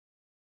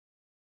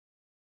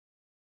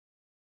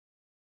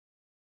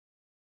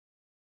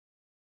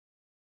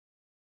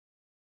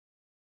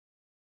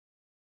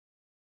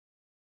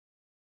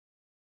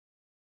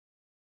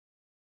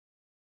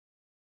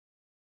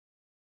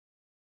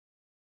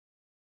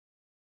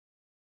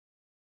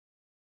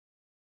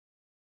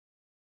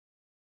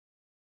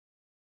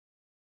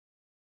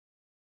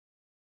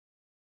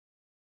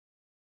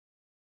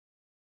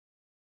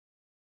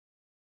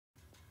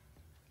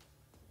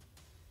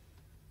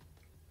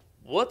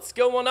What's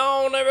going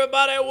on,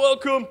 everybody?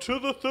 Welcome to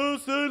the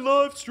Thursday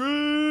live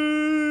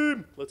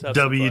stream. Let's have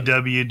some fun.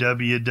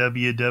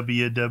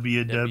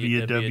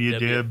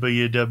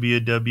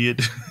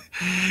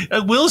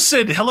 Will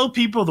said, "Hello,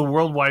 people of the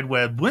World Wide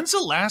Web." When's the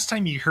last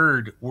time you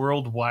heard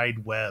World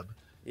Wide Web?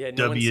 Yeah,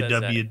 no one says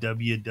that.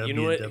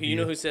 You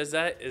know who says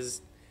that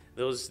is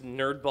those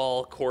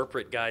nerdball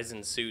corporate guys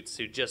in suits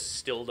who just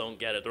still don't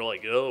get it. They're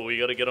like, "Oh, we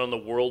got to get on the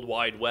World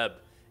Wide Web."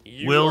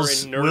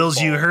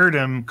 Wills, you heard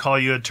him call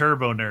you a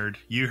turbo nerd.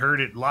 You heard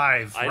it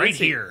live right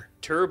here.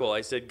 Turbo. I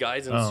said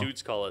guys in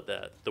suits call it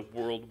that. The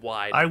World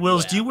Wide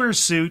Wills, Web. do you wear a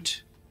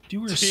suit? Do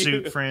you wear a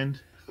suit,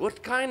 friend?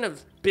 What kind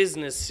of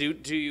business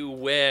suit do you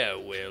wear,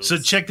 Wills? So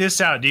check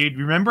this out, dude.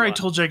 Remember I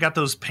told you I got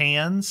those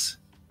pans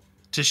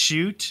to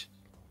shoot?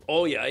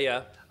 Oh,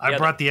 yeah. I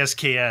brought the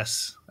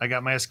SKS. I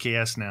got my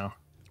SKS now.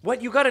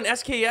 What? You got an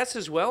SKS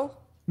as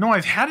well? No,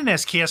 I've had an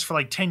SKS for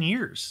like 10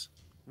 years.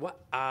 What?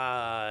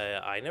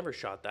 I never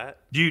shot that.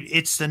 Dude,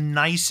 it's the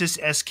nicest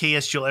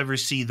SKS you'll ever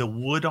see. The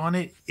wood on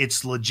it,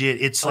 it's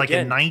legit. It's like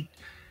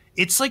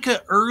it's like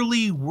a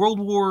early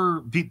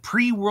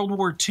pre-World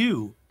War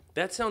II.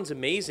 That sounds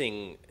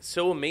amazing.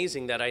 So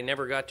amazing that I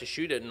never got to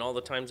shoot it in all the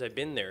times I've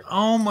been there.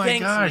 Oh my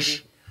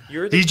gosh.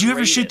 Did you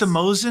ever shoot the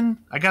Mosin?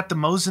 I got the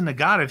Mosin to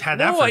God. I've had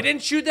that for... No, I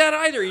didn't shoot that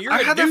either.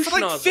 I had that for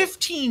like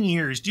 15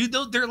 years, dude.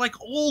 They're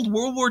like old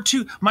World War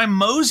II. My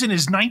Mosin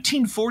is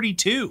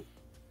 1942.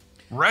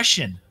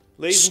 Russian.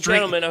 Ladies and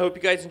gentlemen, I hope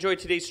you guys enjoyed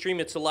today's stream.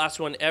 It's the last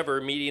one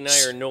ever. Meaty and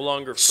I are no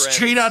longer friends.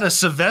 Straight out of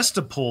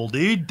Sevastopol,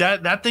 dude.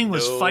 That thing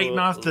was fighting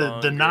off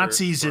the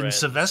Nazis in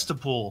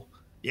Sevastopol.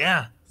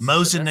 Yeah.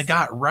 Mosin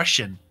Nagat,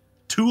 Russian.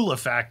 Tula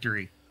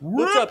factory.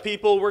 What's up,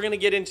 people? We're going to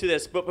get into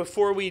this. But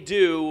before we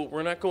do,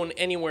 we're not going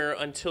anywhere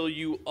until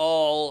you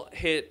all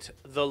hit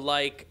the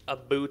like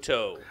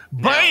abuto.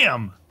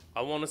 Bam!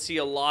 Now, I want to see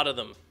a lot of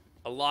them.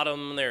 A lot of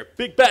them there.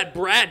 Big Bad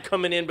Brad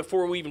coming in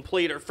before we even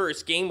played our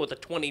first game with a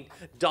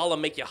 $20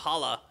 make you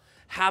holla.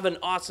 Have an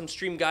awesome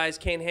stream, guys.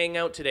 Can't hang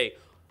out today.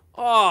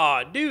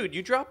 Aw, dude,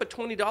 you drop a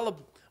 $20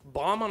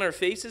 bomb on our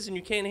faces and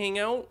you can't hang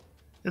out?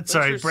 It's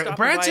all right.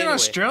 Brad's in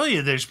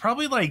Australia. There's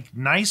probably like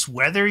nice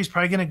weather. He's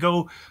probably going to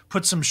go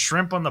put some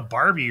shrimp on the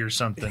Barbie or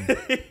something.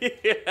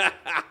 Yeah.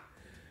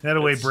 That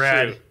away,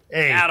 Brad. True.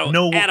 Hey,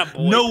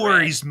 no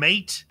worries,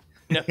 mate.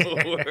 No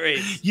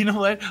worries. You know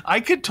what?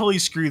 I could totally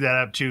screw that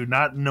up too.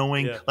 Not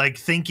knowing, like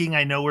thinking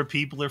I know where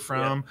people are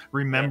from,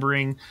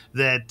 remembering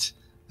that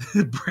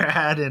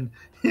Brad and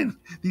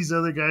these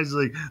other guys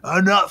are like,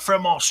 I'm not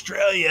from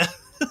Australia.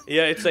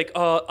 Yeah, it's like,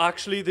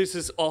 actually, this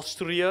is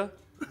Austria.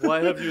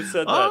 Why have you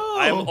said that?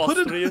 I'm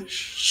Austrian.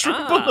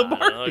 Shrimp on the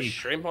Barbie.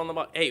 Shrimp on the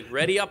Barbie. Hey,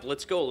 ready up.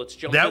 Let's go. Let's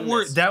jump in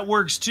this. That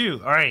works too.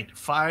 All right,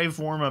 5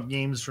 warm-up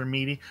games for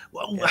Meaty.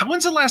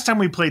 When's the last time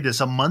we played this?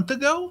 A month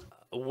ago?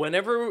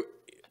 Whenever...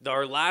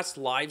 Our last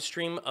live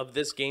stream of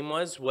this game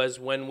was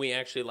when we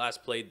actually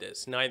last played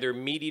this. Neither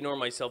Meaty nor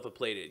myself have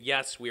played it.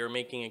 Yes, we are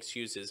making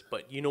excuses,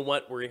 but you know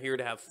what? We're here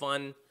to have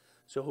fun,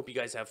 so I hope you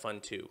guys have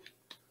fun too.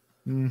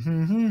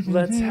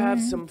 Let's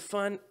have some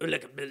fun.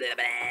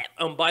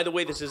 By the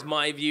way, this is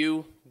my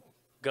view.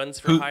 Guns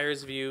for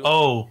Hire's view.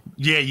 Oh,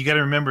 yeah, you got to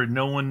remember,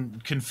 no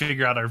one can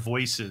figure out our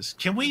voices.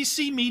 Can we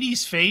see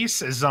Meaty's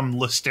face as I'm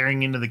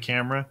staring into the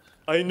camera?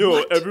 I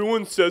know.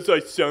 Everyone says I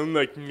sound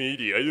like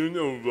Meaty. I don't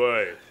know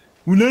why.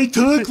 When I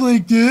talk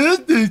like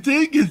that, they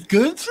think it's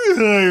Guns for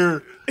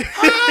Hire.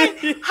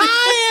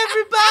 Hi,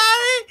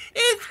 everybody.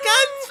 It's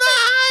Guns for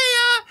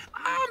Hire.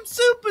 I'm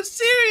super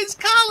serious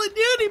Call of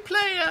Duty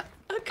player.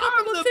 A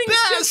couple of things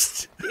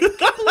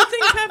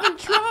haven't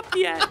dropped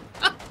yet.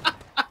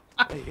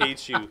 I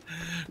hate you.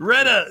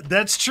 Retta,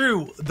 that's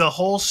true. The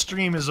whole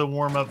stream is a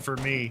warm-up for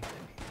me.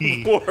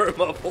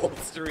 Warm-up whole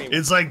stream.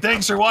 It's like,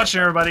 thanks for watching,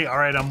 everybody. All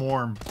right, I'm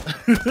warm.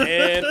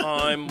 And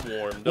I'm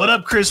warmed up. What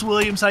up, Chris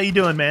Williams? How you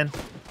doing, man?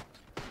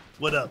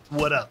 What up?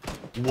 What up?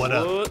 What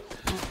up?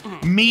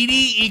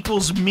 Meaty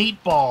equals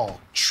meatball.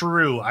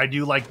 True. I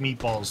do like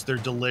meatballs. They're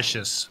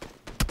delicious.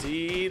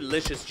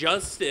 Delicious.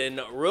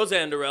 Justin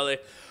Rosandarelli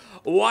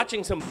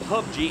watching some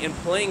PUBG and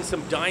playing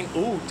some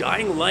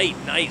Dying Light.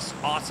 Nice.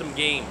 Awesome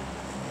game.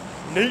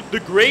 Nate the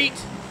Great.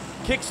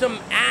 Kick some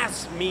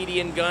ass,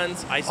 Meaty and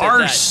Guns. I said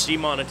that.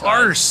 Demonetized.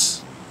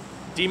 Arse.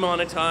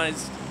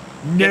 Demonetized.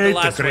 Nate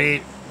the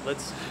Great.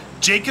 Let's...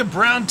 Jacob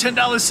Brown,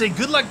 $10 say,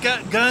 good luck,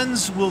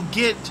 Guns will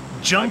get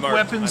junk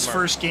weapons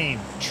first game.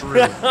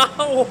 True.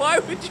 Why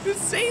would you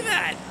say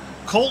that?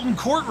 Colton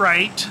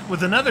Courtwright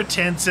with another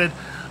 10 said,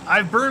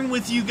 I've burned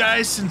with you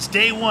guys since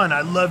day one.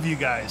 I love you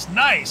guys.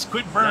 Nice.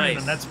 Quit burning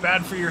them. That's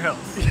bad for your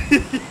health.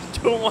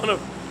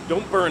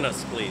 Don't burn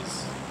us,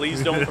 please.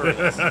 Please don't burn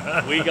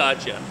us. We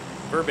got you.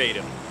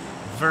 Verbatim.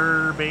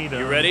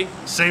 Verbatim. You ready?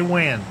 Say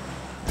when.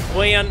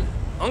 When.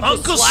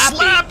 Uncle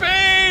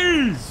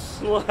Slappy!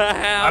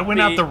 I went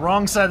out the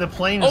wrong side of the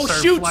plane and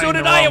started flying so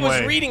did the I. I wrong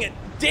was way. reading it.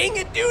 Dang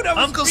it, dude. I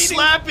was Uncle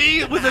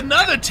Slappy with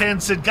another 10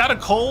 said, got a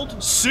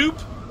cold, soup,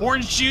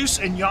 orange juice,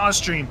 and yaw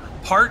stream.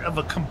 Part of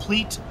a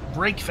complete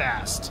break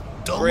fast.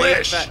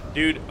 Delish.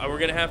 Dude, we're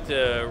going to have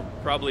to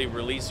probably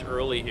release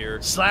early here.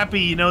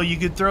 Slappy, you know, you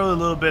could throw a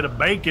little bit of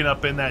bacon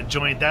up in that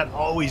joint. That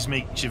always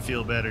makes you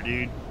feel better,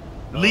 dude.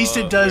 At least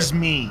it does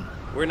me.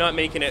 We're not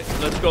making it.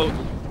 Let's go.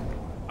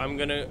 I'm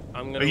gonna.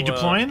 Are you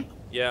deploying?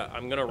 Yeah,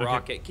 I'm gonna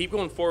rock it. Keep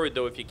going forward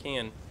though if you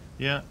can.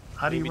 Yeah.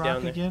 How do you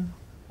rock again?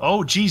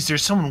 Oh, geez,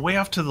 there's someone way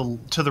off to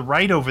the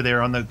right over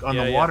there on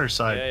the water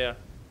side. Yeah.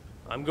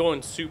 I'm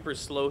going super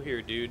slow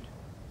here, dude.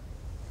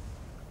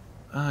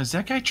 Is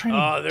that guy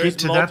trying to get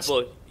to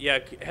multiple. Yeah,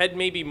 head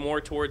maybe more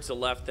towards the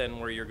left than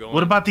where you're going.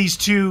 What about these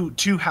two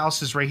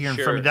houses right here in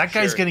front of me? That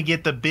guy's gonna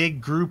get the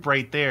big group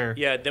right there.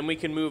 Yeah, then we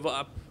can move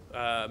up,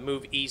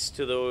 move east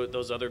to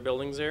those other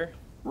buildings there.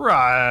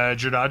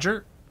 Roger,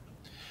 Dodger.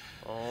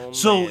 Oh,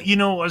 so, man. you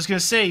know, I was gonna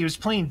say he was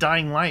playing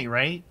Dying Light,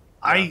 right?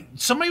 Yeah.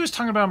 Somebody was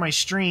talking about on my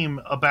stream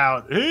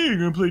about, hey, you're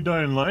gonna play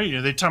Dying Light.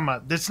 They're talking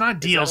about that's not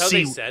DLC. Is that how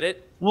they said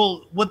it?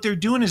 Well, what they're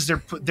doing is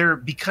they're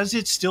because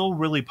it's still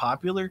really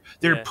popular.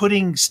 They're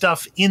putting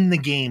stuff in the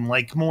game,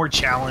 like more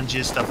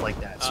challenges, stuff like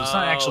that. So it's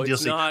not actual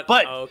DLC. Not,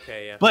 but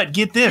but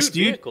get this,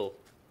 dude. Vehicle.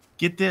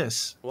 Get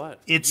this. What?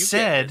 It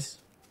said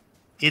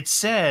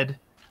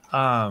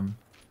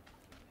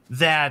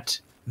that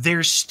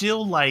there's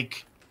still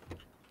like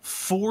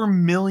 4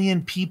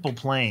 million people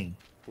playing.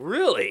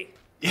 Really?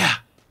 Yeah.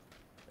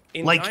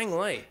 In Dying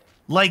Light.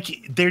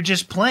 Like they're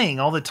just playing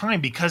all the time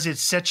because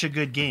it's such a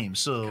good game.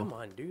 So come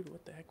on, dude.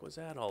 What the heck was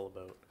that all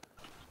about?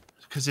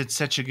 Because it's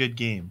such a good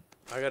game.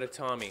 I got a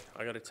Tommy.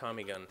 I got a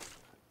Tommy gun.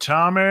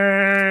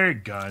 Tommy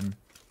gun.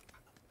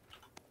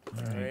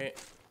 All right.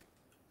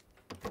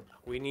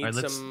 We need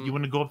some. You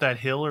want to go up that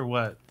hill or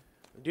what?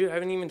 Dude, I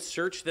haven't even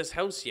searched this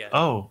house yet.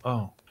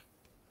 Oh.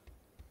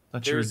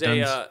 There's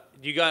a.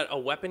 You got a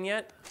weapon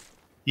yet?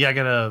 Yeah, I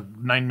got a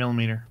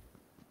 9mm.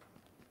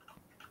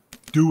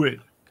 Do it.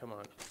 Come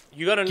on.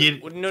 You got a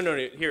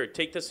no. Here,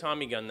 take this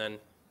Tommy gun then.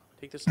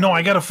 Take this. No,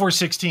 I got a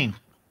 416.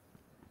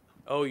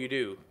 Oh, you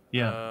do.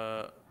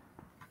 Yeah.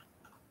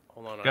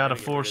 Hold on. Got a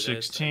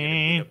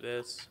 416.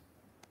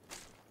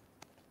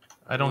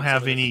 I don't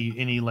have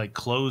any like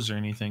clothes or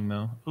anything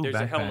though. Ooh, there's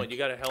backpack. a helmet. You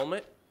got a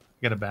helmet?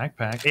 I got a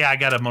backpack. Yeah, I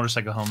got a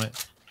motorcycle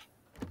helmet.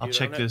 I'll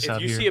check this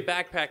out here. If you see a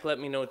backpack, let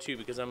me know too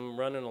because I'm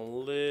running a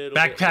little.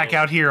 Backpack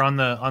out here on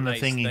the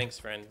thingy. Thanks,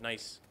 friend.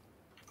 Nice.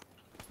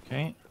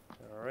 Okay.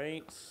 All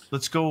right.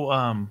 Let's go.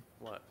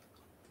 What?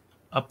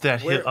 Up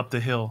that hill. Up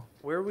the hill.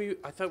 Where were we?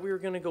 I thought we were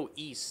gonna go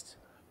east.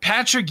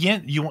 Patrick,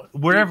 you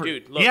wherever?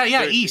 Dude, look,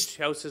 yeah, east.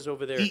 House is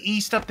over there.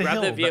 East up the hill.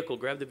 Grab that vehicle.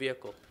 Grab the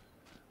vehicle.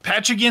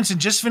 Patrick Jensen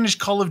just finished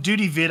Call of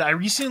Duty vid. I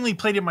recently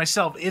played it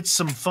myself. It's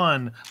some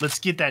fun. Let's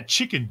get that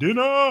chicken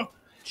dinner.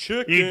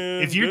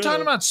 If you're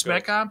talking about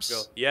Spec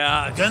Ops,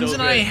 yeah, Guns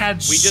and I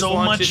had so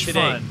much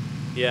fun.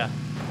 Yeah.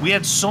 We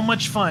had so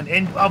much fun.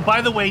 And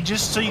by the way,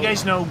 just so you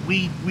guys know,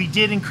 we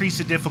did increase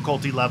the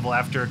difficulty level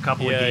after a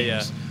couple of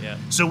games. Yeah.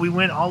 So we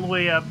went all the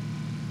way up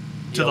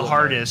to the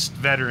hardest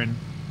veteran,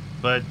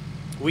 but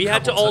we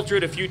had to alter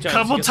it a few times. A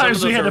couple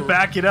times we had to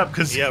back it up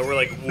because we're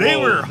like, whoa, they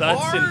were that's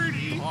hard.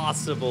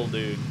 Impossible,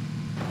 dude.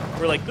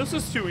 We're like, this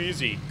is too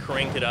easy.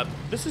 Crank it up.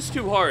 This is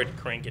too hard.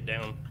 Crank it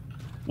down.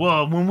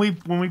 Well, when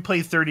we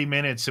played 30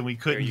 minutes and we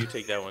couldn't. Here, you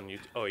take that one. You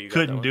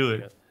couldn't got do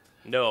it.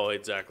 No,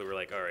 exactly. We're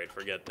like, all right,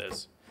 forget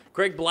this.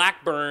 Greg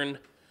Blackburn.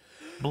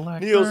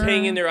 Neil's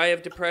hanging there. I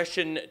have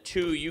depression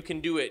too. You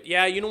can do it.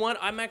 Yeah, you know what?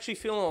 I'm actually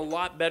feeling a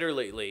lot better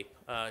lately,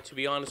 to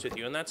be honest with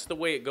you. And that's the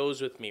way it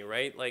goes with me,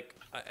 right? Like,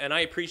 and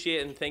I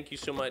appreciate it and thank you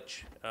so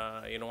much.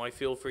 You know, I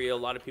feel for you. A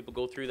lot of people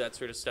go through that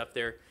sort of stuff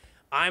there.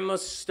 I'm a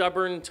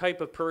stubborn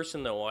type of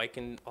person, though.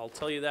 I'll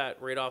tell you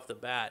that right off the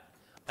bat.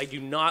 I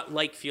do not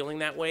like feeling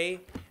that way.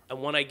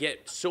 And when I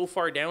get so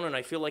far down and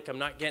I feel like I'm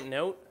not getting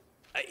out,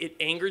 it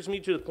angers me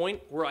to the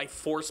point where I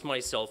force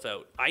myself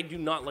out. I do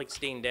not like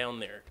staying down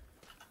there.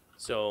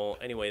 So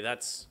anyway,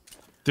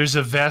 There's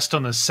a vest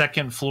on the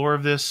second floor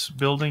of this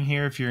building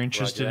here if you're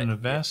interested in a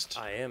vest.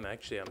 I am,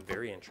 actually. I'm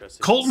very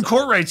interested. Colton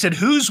Courtwright said,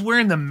 who's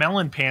wearing the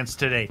melon pants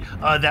today?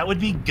 That would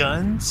be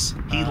Guns.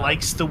 He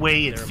likes the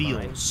way it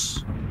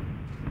feels.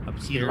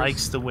 Upstairs? He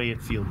likes the way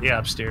it feels. Yeah,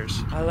 upstairs.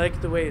 I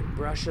like the way it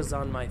brushes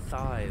on my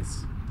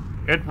thighs.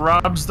 It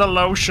rubs the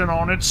lotion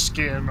on its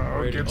skin.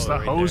 Gets the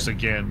hose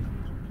again.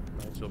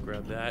 Might as well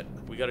grab that.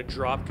 We got a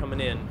drop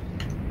coming in.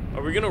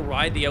 Are we gonna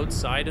ride the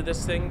outside of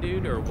this thing,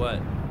 dude, or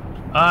what?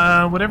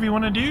 Whatever you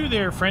want to do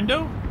there,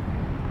 friendo.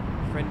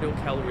 Friendo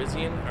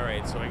Calrissian. All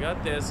right, so I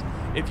got this.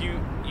 If you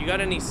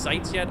got any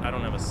sights yet? I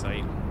don't have a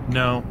sight.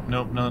 No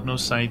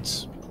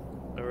sights.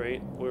 All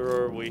right, where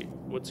are we?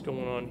 What's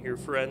going on here,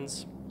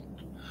 friends?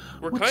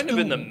 We're kind of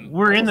in the.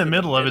 We're in the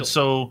middle of it,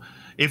 so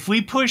if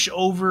we push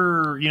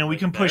over, you know, we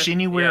can push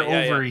anywhere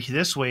over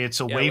this way. It's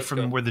away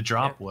from where the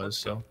drop was.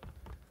 So.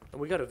 And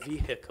we got a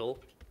vehicle.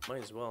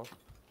 Might as well.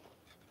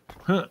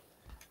 Huh.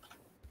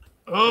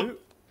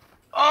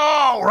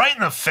 Oh, right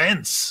in the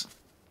fence.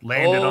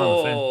 Landed on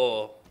the fence.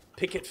 Oh,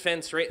 picket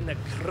fence right in the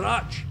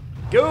crotch.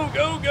 Go,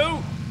 go,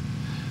 go.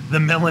 The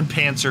melon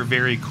pants are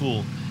very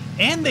cool.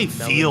 And they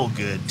feel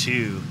good,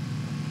 too.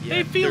 Yeah,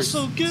 they feel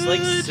so good.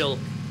 It's like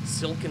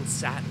silk and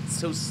satin.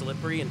 So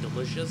slippery and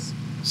delicious.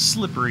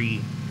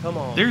 slippery. Come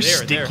on. They're there,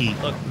 sticky.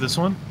 There. Look. This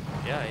one?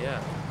 Yeah,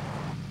 yeah.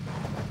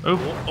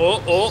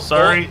 Oh,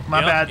 sorry.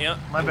 My bad. Yeah.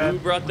 My bad. Who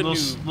brought the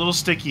little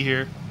sticky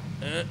here.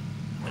 And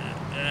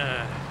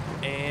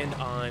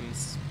I'm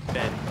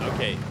spent.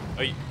 Okay.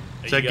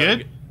 Is that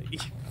good?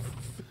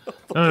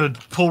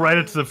 Pull right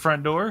up to the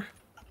front door.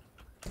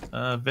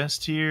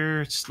 Vest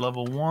here. It's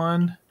level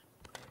 1.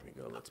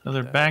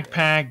 Another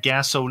backpack.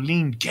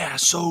 Gasoline.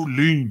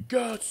 Gasoline.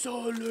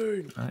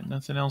 Gasoline. All right.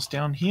 Nothing else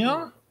down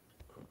here.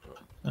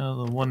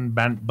 The one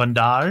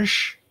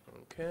bandage.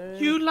 Okay.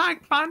 You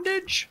like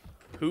bondage?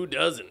 Who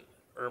doesn't?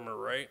 Irma,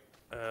 right?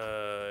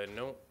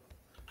 No.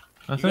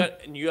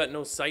 Nothing? You got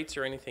no sights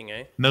or anything,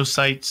 eh? No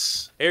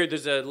sights. Here,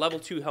 there's a level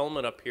 2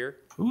 helmet up here.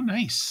 Ooh,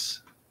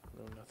 nice.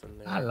 No, nothing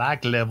there. I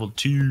like level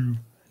 2.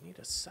 I need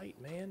a sight,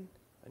 man.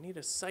 I need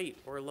a sight,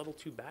 or a level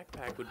 2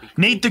 backpack would be cool.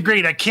 Nate the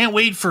Great, I can't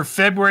wait for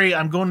February.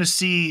 I'm going to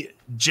see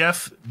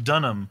Jeff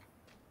Dunham.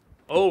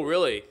 Oh,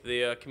 really?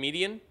 The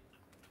comedian?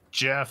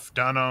 Jeff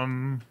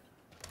Dunham.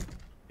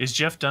 Is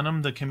Jeff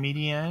Dunham the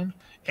comedian?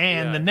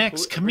 And Yeah, the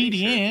next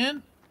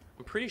comedian.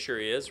 I'm pretty sure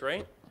he is,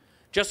 right?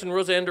 Justin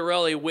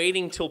Rosandarelli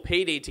waiting till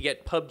payday to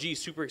get PUBG.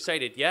 Super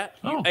excited. Yeah?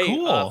 Oh, hey,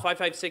 cool.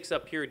 556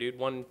 up here, dude.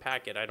 One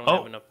packet. I don't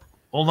have enough.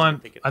 Hold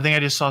on. I think I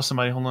just saw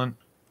somebody. Hold on.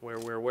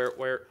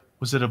 Where?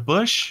 Was it a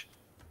bush?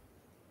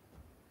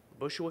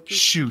 Bushwookie?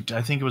 Shoot,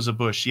 I think it was a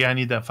bush. Yeah, I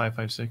need that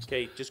 556.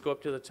 Okay, just go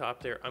up to the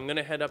top there. I'm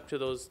gonna head up to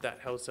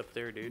that house up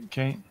there, dude.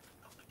 Okay.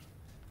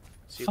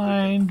 See if we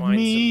Find can find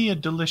me some...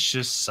 a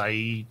delicious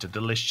sight, a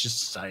delicious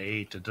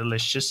sight, a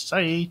delicious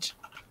sight.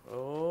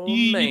 Oh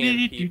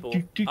man, people.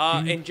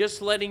 And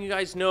just letting you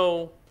guys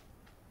know,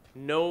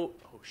 oh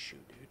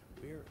shoot,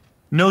 dude,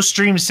 no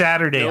stream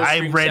Saturday. No I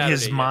stream read Saturday,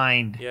 his yeah.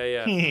 mind.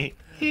 Yeah.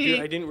 Dude,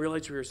 I didn't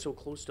realize we were so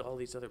close to all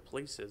these other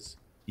places.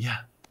 Yeah.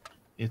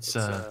 It's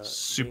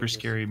super dangerous.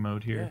 Scary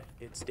mode here.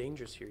 Yeah, it's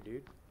dangerous here,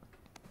 dude.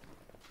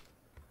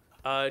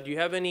 Do you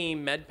have any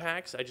med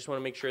packs? I just want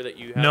to make sure that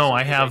you have. No,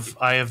 I have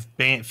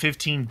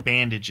 15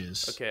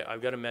 bandages. Okay,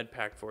 I've got a med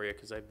pack for you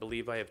because I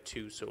believe I have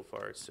 2 so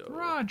far. So.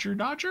 Roger,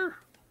 Dodger.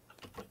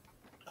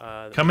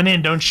 Coming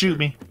in, don't shoot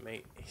me.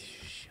 Mate,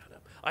 shut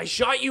up. I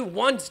shot you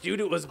once, dude.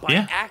 It was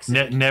by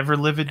accident. Never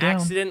live it down.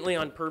 Accidentally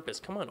on purpose.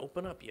 Come on,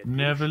 open up, you.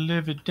 Never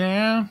live it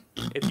down.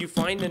 If you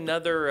find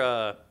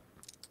another,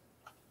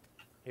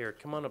 here,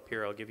 come on up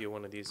here. I'll give you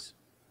one of these.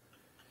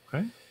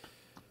 Okay.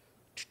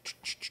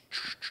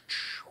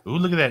 Ooh,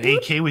 look at that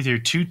AK with your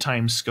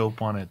 2x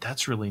scope on it.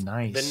 That's really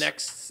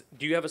nice.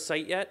 Do you have a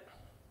sight yet?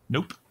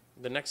 Nope.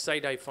 The next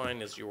sight I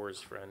find is yours,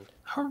 friend.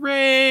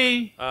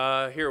 Hooray!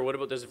 Here, what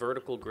about this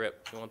vertical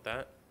grip? You want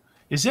that?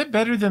 Is it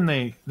better than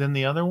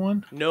the other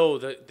one? No,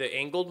 the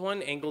angled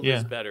one. Angled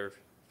is better.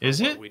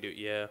 Is it? We do,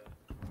 yeah.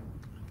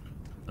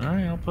 All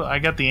right, I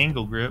got the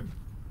angle grip.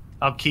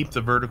 I'll keep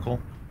the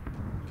vertical.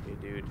 Okay,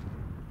 dude.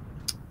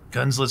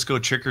 Guns, let's go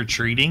trick or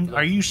treating.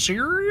 Are you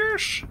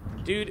serious?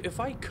 Dude, if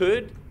I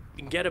could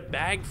get a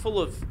bag full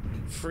of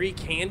free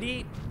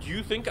candy, do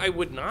you think I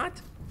would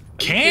not?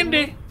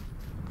 Candy?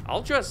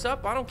 I'll dress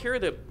up. I don't care.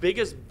 The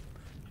biggest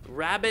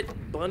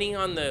rabbit bunny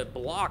on the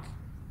block.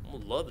 I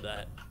love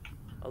that.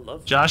 I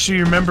love that. Josh,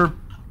 you remember?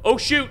 Oh,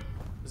 shoot.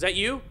 Is that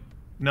you?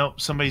 Nope,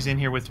 somebody's in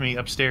here with me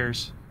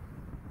upstairs.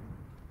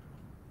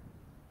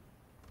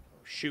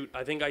 Shoot,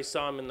 I think I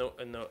saw him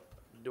in the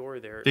door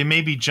there. They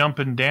may be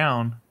jumping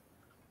down.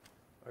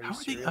 Are you How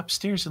are they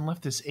upstairs and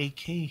left this AK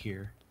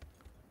here?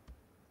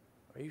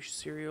 Are you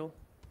serial?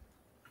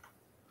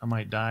 I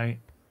might die.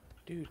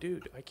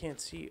 Dude, I can't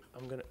see.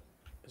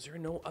 Is there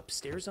no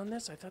upstairs on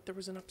this? I thought there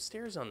was an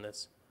upstairs on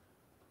this.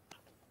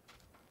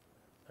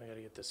 I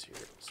gotta get this here.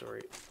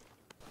 Sorry.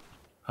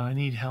 I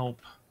need help.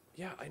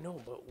 Yeah, I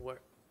know, but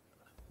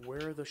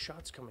where are the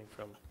shots coming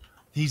from?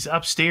 He's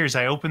upstairs.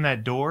 I opened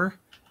that door.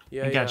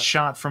 Yeah, and got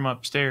shot from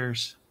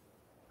upstairs.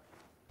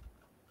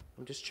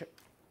 I'm just checking.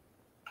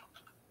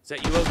 Is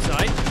that you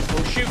outside?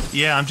 Oh, shoot.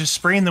 Yeah, I'm just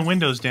spraying the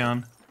windows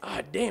down.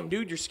 Ah, damn,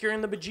 dude, you're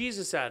scaring the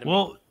bejesus out of me.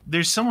 Well,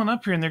 there's someone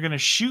up here and they're going to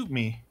shoot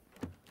me.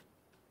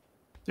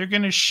 They're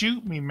going to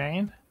shoot me,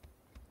 man.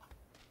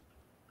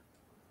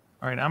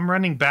 All right, I'm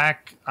running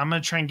back. I'm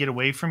going to try and get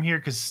away from here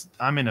because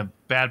I'm in a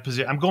bad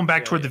position. I'm going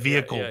back toward the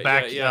vehicle,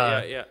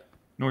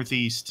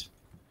 northeast.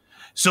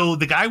 So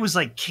the guy was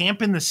like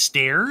camping the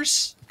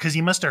stairs because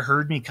he must have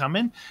heard me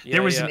coming.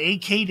 There was an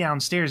AK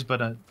downstairs, but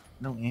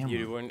no ammo.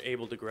 You weren't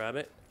able to grab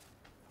it?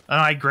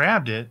 I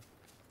grabbed it,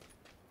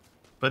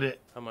 but it...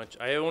 How much?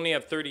 I only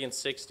have 30 and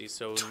 60,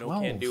 so 12.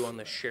 No can do on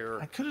the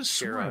share. I could have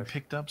sworn I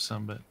picked up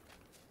some, but...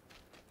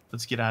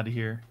 Let's get out of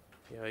here.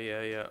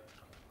 Yeah.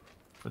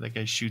 Before that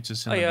guy shoots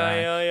us in the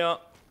back. Yeah.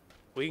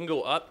 We can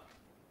go up.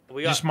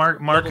 Just mark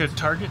a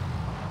target,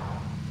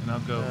 and I'll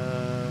go.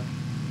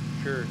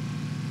 Sure.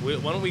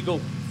 Why don't we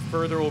go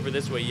further over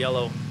this way?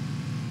 Yellow.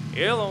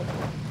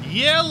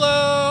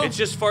 It's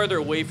just farther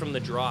away from the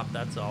drop,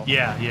 that's all.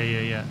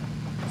 Yeah.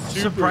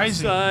 Super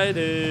surprising.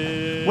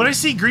 Excited. What I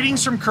see?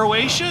 Greetings from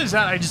Croatia? Is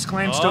that I just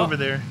glanced over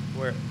there?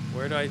 Where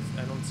do I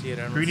don't see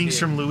it. Greetings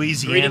from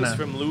Louisiana. Greetings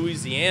from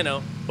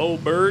Louisiana. Bo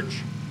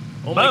Burge.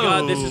 Oh my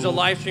god, this is a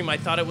live stream. I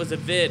thought it was a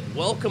vid.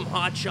 Welcome,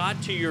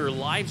 Hotshot, to your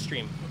live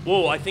stream.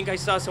 Whoa, I think I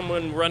saw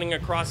someone running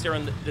across there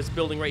on this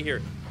building right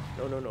here.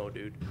 No, no, no,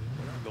 dude.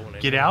 We're not going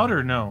anywhere. Get out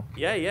or no?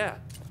 Yeah, yeah.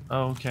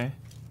 Oh, okay.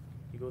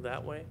 You go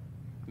that way?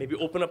 Maybe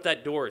open up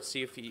that door.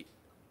 See if he...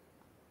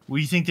 Well,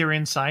 you think they're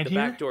inside the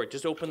here? back door.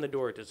 Just open the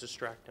door to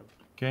distract him.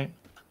 Okay.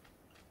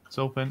 It's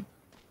open.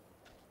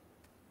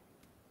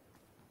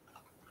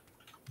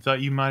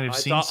 Thought you might have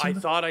seen something? I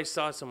thought I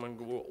saw someone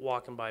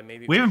walking by.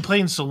 Maybe we haven't played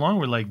in so long.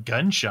 We're like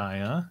gun shy,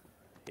 huh?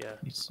 Yeah,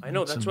 I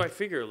know. That's what I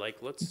figure. Like,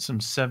 let's some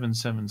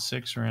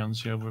 7.76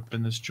 rounds here up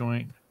in this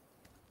joint.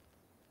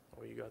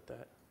 Oh, you got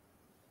that.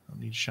 Don't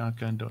need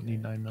shotgun. Don't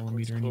need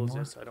 9mm anymore.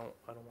 This. I don't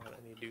want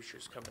any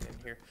douchers coming in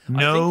here.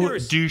 No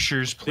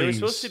douchers, please. They were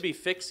supposed to be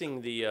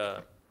fixing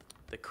the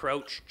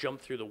crouch,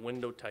 jump through the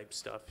window type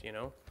stuff. You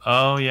know?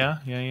 Oh yeah,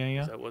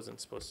 yeah. That wasn't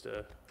supposed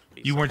to.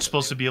 You weren't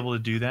supposed to be able to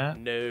do that?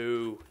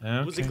 No.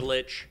 Okay. It was a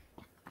glitch.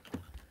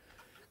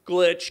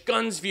 Glitch.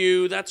 Guns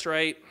view. That's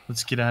right.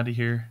 Let's get out of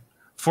here.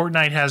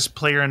 Fortnite has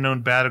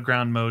Playerunknown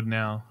Battleground mode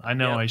now. I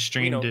know. Yep, I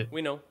streamed it.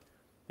 We know.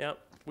 Yep.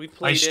 We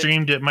played it. I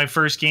streamed it. My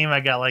first game,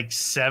 I got like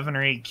 7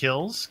 or 8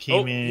 kills.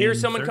 Came in.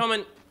 Here's someone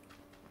coming.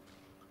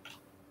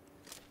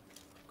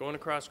 Going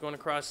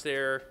across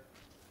there.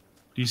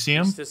 Do you see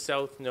him? East to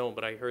south. No,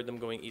 but I heard them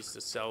going east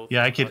to south.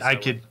 Yeah, I could.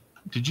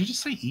 Did you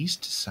just say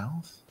east to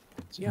south?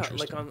 That's yeah,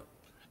 like on.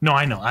 No,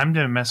 I know. I'm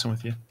messing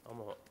with you. I'm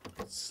gonna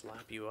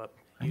slap you up.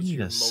 I need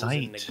a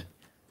sight.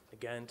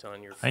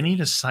 On your I need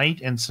a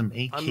sight and some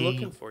AK. I'm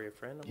looking for you,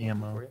 friend. I'm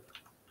ammo. Looking for you.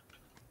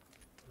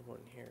 What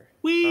in here?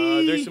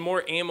 Whee! There's some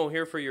more ammo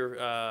here for your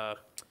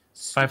 5.56.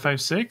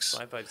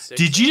 5.56.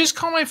 Did you just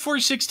call my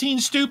 416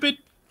 stupid?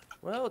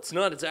 Well, it's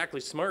not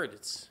exactly smart.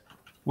 It's.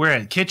 We're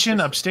at kitchen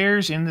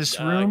upstairs in this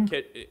room.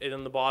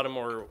 In the bottom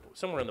or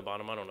somewhere in the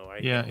bottom. I don't know.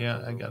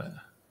 Yeah, I got it.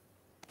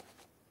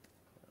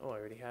 Oh, I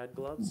already had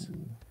gloves.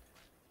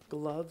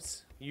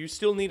 Gloves. You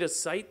still need a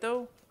sight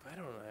though? I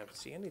don't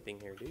see anything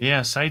here, dude.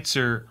 Yeah, sights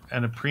are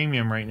at a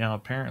premium right now,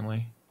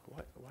 apparently.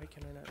 What? Why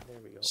can I not? There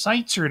we go.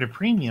 Sights are at a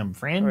premium,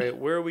 friend. All right,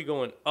 where are we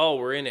going? Oh,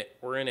 we're in it.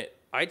 We're in it.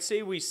 I'd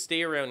say we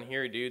stay around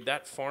here, dude.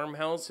 That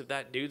farmhouse, if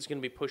that dude's gonna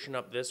be pushing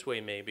up this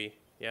way, maybe.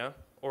 Yeah.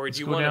 Or do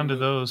you want to go down to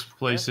those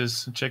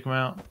places and check them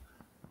out?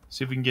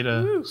 See if we can get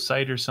a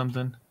sight or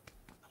something.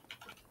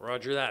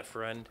 Roger that,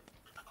 friend.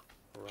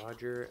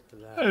 Roger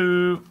that.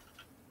 Oh.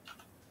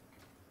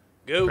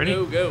 Go,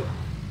 ready? Go.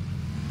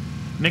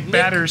 Nick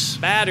Batters.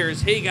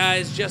 Batters. Hey,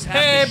 guys. Just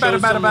have to show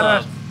some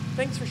love.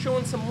 Thanks for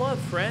showing some love,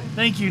 friend.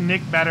 Thank you,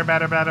 Nick Batter. They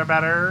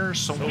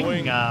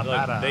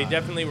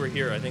definitely were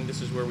here. I think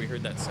this is where we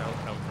heard that sound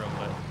come from,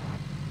 but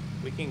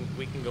we can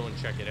go and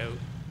check it out.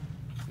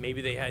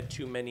 Maybe they had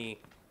too many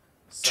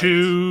sites.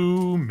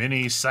 Too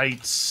many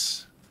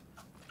sites.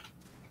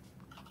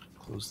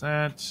 Close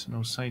that.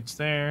 No sites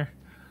there.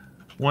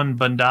 One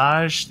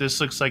bandage. This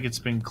looks like it's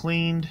been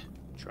cleaned.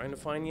 Trying to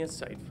find you a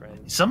site,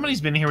 friend. Somebody's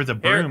been here with a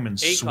broom and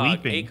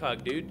sweeping.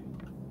 ACOG, dude.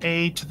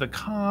 A to the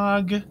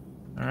cog.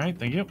 All right,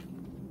 thank you.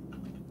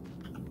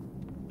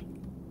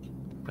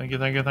 Thank you.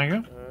 Nothing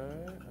there.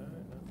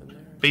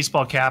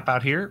 Baseball cap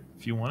out here,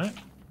 if you want it.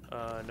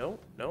 No.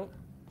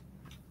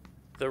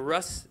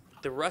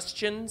 The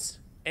Rustians.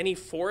 Any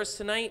forest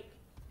tonight?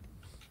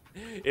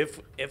 If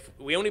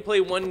we only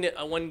play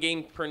one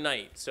game per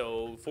night,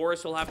 so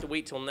Forest will have to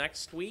wait till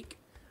next week.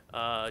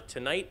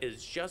 Tonight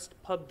is just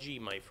PUBG,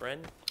 my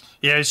friend.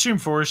 Yeah, I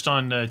streamed Forest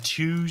on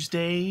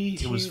Tuesday.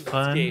 It was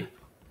fun.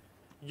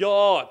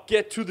 Yo,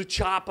 get to the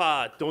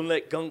chopper. Don't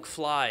let gunk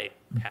fly.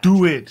 Patrick.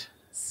 Do it.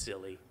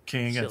 Silly.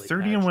 Okay, I got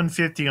 30 and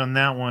 150 on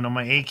that one. On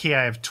my AK,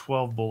 I have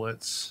 12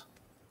 bullets.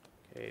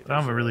 Okay, but I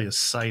don't have really a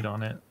sight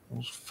on it.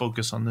 We'll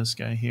focus on this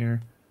guy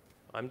here.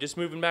 I'm just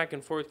moving back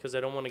and forth because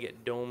I don't want to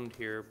get domed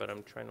here, but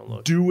I'm trying to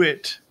look. Do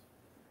it.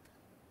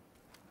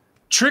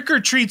 Trick or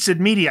Treat said,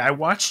 Media, I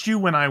watched you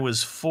when I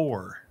was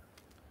 4.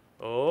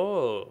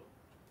 Oh.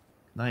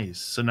 Nice.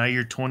 So now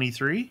you're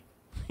 23?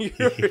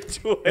 You're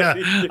 20.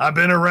 Yeah, I've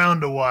been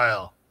around a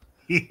while.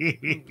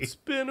 It's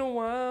been a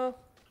while.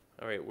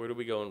 All right, where are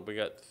we going? We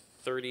got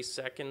 30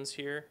 seconds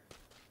here.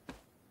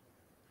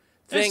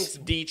 Thanks,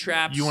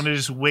 D-Traps. You want to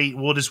just wait?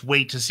 We'll just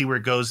wait to see where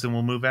it goes, then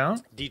we'll move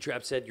out?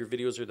 D-Trap said your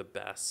videos are the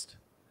best.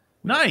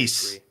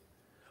 Nice.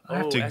 I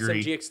have to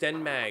agree. SMG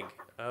Extend Mag.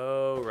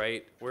 Oh,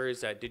 right. Where is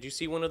that? Did you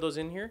see one of those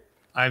in here?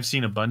 I've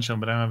seen a bunch of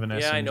them, but I don't have an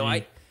SMG. Yeah, I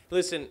know.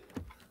 Listen,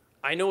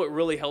 I know it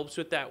really helps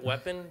with that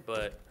weapon,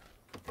 but...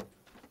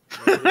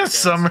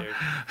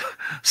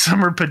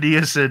 Summer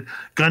Padilla said,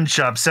 gun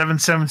shop,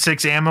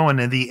 7.76 ammo, and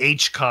then the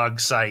HCOG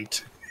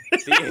site.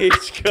 The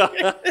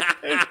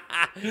HCOG.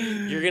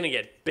 You're going to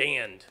get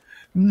banned.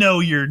 No,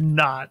 you're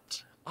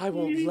not. I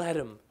won't let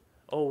him.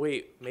 Oh,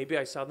 wait. Maybe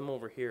I saw them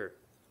over here.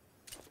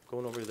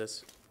 Going over to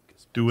this.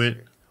 Do it.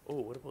 Here. Oh,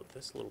 what about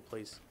this little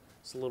place?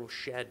 This little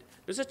shed.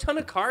 There's a ton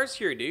of cars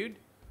here, dude.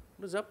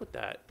 What is up with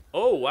that?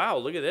 Oh, wow.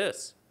 Look at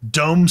this.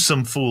 Dome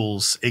some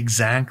fools.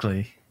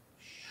 Exactly.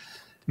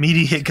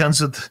 Meaty hit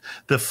guns with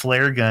the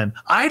flare gun.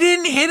 I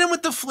didn't hit him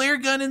with the flare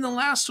gun in the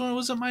last one. It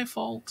wasn't my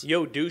fault.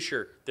 Yo,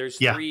 doucher. There's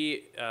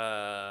 3.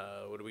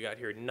 What do we got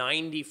here?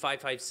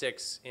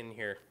 9556 in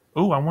here.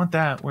 Oh, I want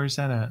that. Where's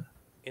that at?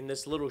 In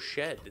this little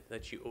shed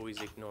that you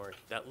always ignore.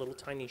 That little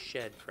tiny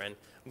shed, friend.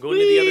 I'm going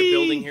to the other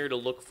building here to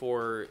look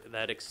for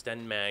that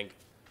extend mag.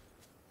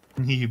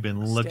 You've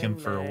been looking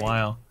for a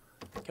while.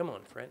 Come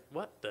on, friend.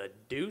 What the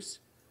deuce?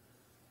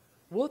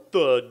 What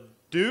the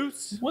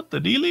deuce? What the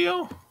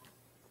dealio?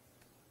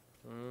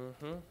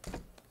 Mm-hmm.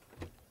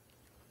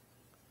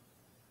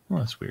 Well,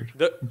 that's weird.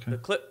 The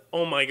clip.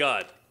 Oh my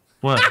God.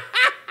 What?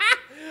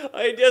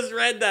 I just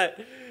read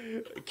that.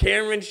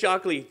 Cameron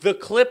Shockley. The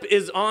clip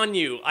is on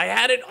you. I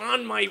had it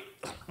on my.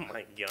 Oh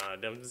my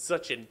God. I'm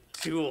such a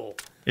tool.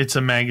 It's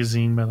a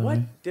magazine, by the way.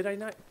 What? Did I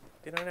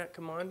not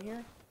come on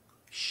here?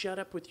 Shut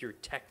up with your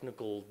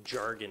technical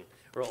jargon,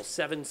 or I'll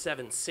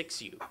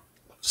 776 you.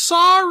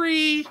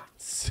 Sorry.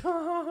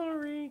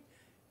 Sorry.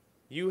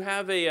 You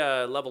have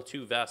a level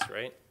 2 vest,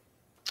 right?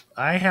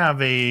 I have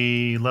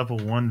a level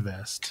 1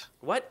 vest.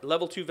 What?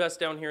 Level 2 vest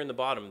down here in the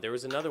bottom. There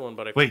was another one,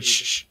 but I... Wait,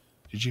 shh.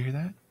 Did you hear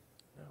that?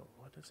 No,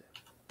 what is it?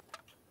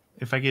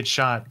 If I get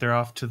shot, they're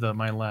off to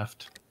my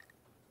left.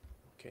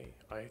 Okay,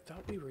 I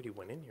thought we already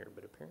went in here,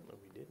 but apparently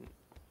we didn't.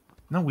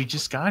 No, we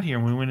just got here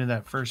and we went to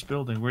that first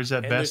building. Where's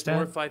that vest at?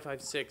 There's more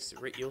 556.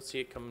 Right, you'll see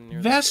it coming near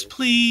vest,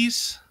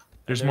 please.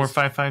 There's more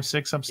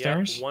 556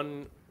 upstairs? Yeah,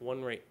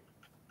 one right.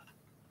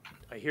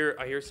 I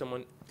hear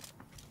someone.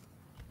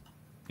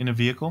 In a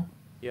vehicle?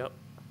 Yep.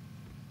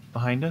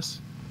 Behind us?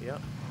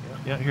 Yep.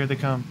 Yeah, here they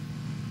come.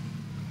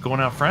 Going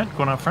out front?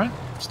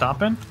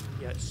 Stopping?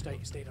 Yeah, stay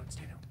down.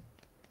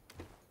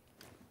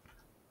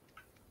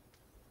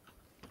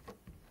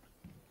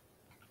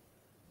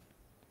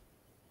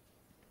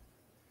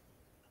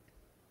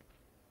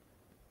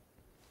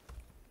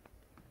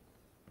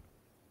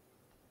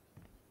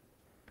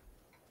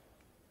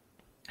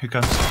 Here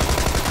comes.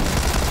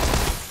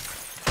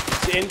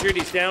 He's injured,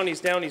 he's down,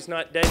 he's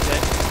not dead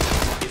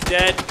yet. He's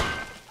dead.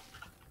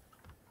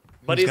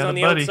 Buddy's on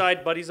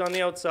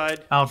the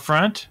outside. Out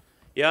front?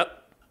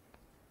 Yep.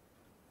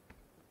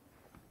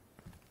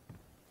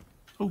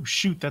 Oh,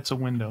 shoot, that's a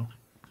window.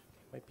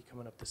 Might be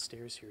coming up the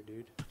stairs here,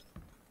 dude.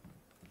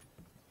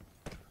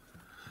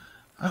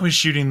 I was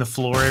shooting the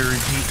floor, I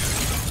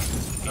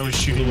repeat. I was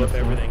shooting the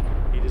floor. Everything.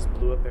 He just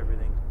blew up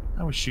everything.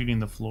 I was shooting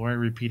the floor, I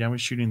repeat. I was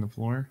shooting the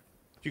floor.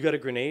 You got a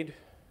grenade?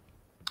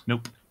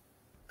 Nope.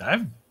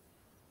 I'm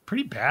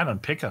pretty bad on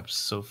pickups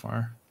so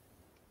far.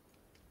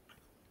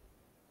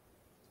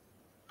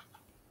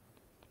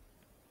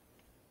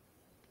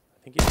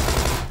 I think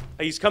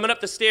he's coming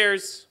up the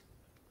stairs.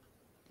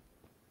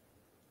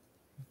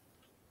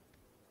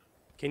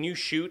 Can you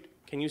shoot?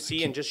 Can you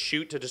see and just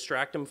shoot to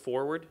distract him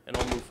forward? And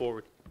I'll move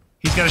forward.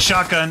 He's got a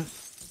shotgun.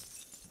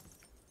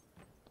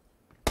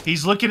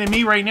 He's looking at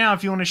me right now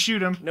if you want to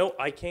shoot him. No,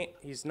 I can't.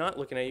 He's not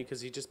looking at you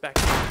because he just backed.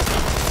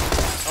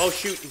 Oh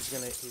shoot, he's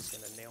gonna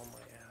nail my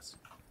ass.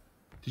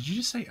 Did you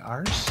just say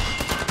ours?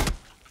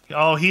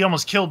 Oh, he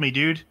almost killed me,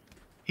 dude.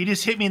 He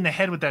just hit me in the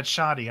head with that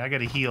shotty. I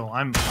gotta heal.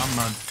 I'm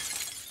on.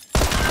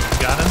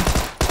 Got him?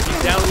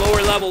 He's down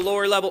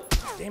lower level.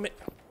 Damn it.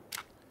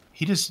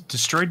 He just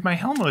destroyed my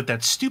helmet with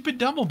that stupid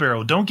double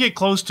barrel. Don't get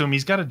close to him.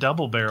 He's got a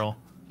double barrel.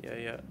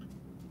 Yeah.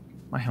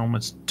 My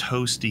helmet's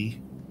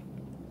toasty.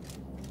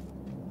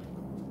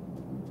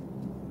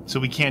 So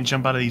we can't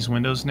jump out of these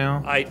windows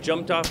now? I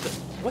jumped off the...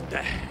 What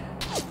the...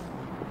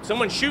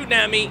 Someone's shooting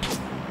at me.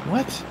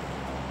 What?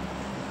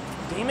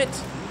 Damn it.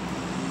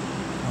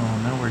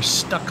 Oh, now we're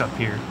stuck up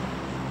here.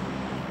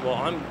 Well,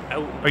 I'm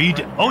out. Are you...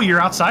 Oh,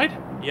 you're outside?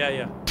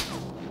 Yeah.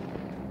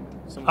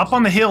 Up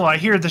on the hill, I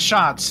hear the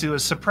shots. It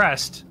was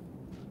suppressed.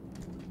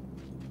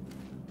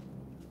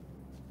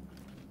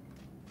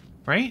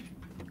 Right?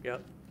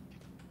 Yep.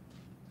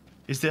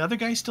 Is the other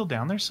guy still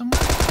down there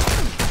somewhere?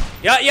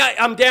 Yeah,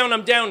 I'm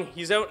down.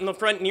 He's out in the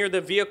front near the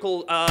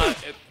vehicle.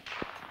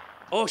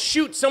 Oh,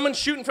 shoot. Someone's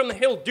shooting from the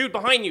hill. Dude,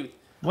 behind you.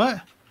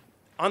 What?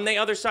 On the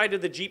other side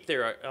of the Jeep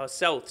there.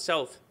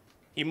 South.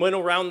 He went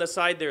around the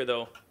side there,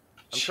 though.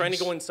 I'm trying to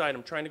go inside.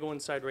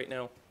 Right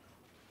now.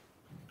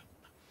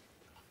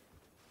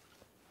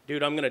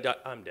 Dude, I'm gonna die.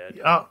 I'm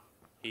dead. Oh.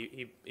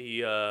 He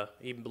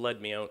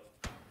bled me out.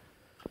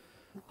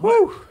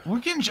 Woo! I'm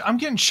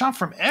getting shot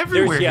from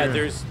everywhere.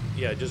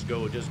 Just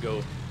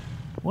go.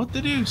 What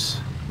the deuce?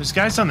 This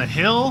guy's on the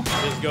hill?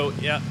 Just go,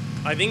 yeah.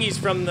 I think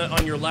he's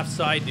on your left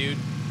side, dude.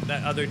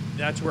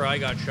 That's where I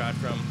got shot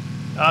from.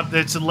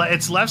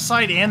 It's left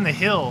side and the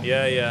hill.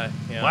 Yeah.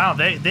 Wow,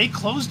 they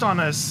closed on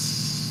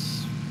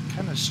us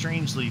kind of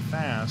strangely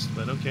fast,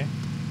 but okay.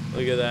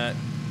 Look at that.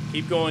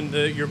 Keep going.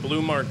 Your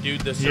blue mark,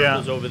 dude. The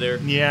circle's over there.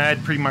 Yeah,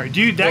 I'd pretty mark.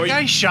 Dude, that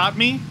guy shot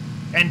me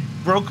and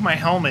broke my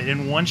helmet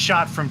in one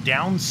shot from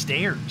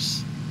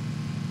downstairs.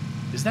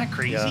 Isn't that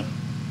crazy? Yeah.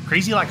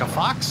 Crazy like a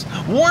fox?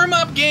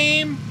 Warm-up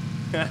game!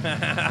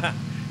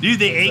 Dude,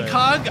 the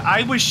ACOG,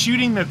 I was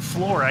shooting the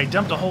floor. I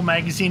dumped a whole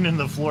magazine in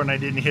the floor and I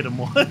didn't hit him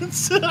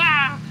once.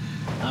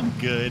 I'm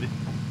good.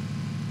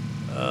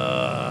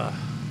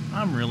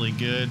 I'm really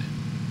good.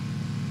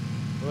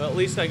 Well, at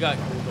least I got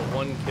the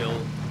one kill.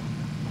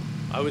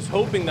 I was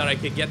hoping that I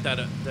could get that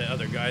the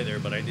other guy there,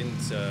 but I didn't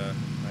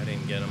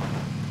get him.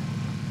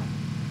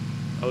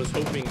 I was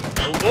hoping.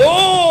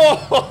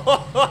 Oh!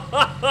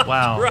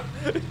 Wow.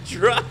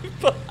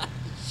 Drive-by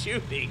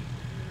shooting.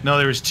 No,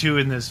 there was 2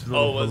 in this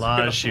little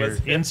barrage here.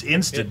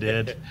 Insta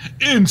dead.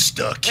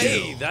 Insta kill.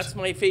 Hey, that's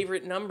my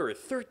favorite number.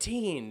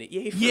 13.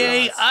 Yay for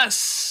Yay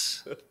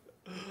us.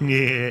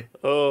 Yeah.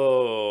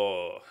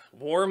 Oh,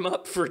 warm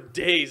up for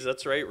days.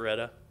 That's right,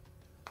 Retta.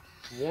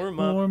 Warm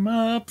up. Warm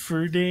up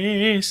for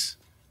days.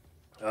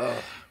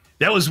 Oh.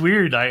 That was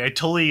weird. I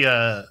totally,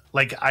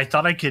 like, I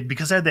thought I could,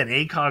 because I had that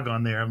ACOG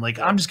on there, I'm like,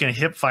 I'm just going to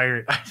hip fire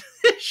it. I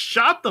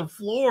shot the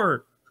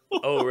floor.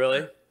 Oh,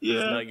 really? Yeah.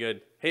 That's not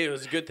good. Hey, it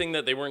was a good thing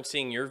that they weren't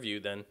seeing your view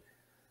then.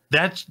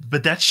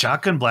 But that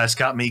shotgun blast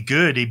got me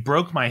good. He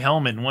broke my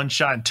helmet in one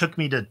shot and took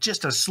me to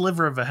just a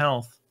sliver of a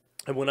health.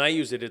 And when I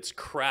use it, it's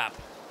crap.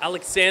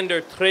 Alexander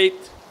Trait.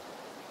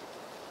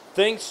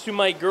 Thanks to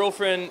my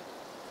girlfriend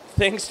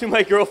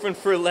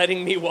for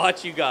letting me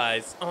watch you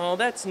guys. Oh,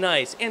 that's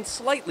nice. And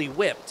slightly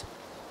whipped.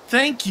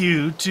 Thank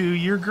you to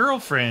your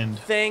girlfriend.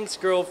 Thanks,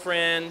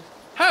 girlfriend.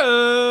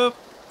 Ho!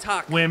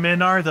 Talk.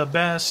 Women are the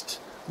best.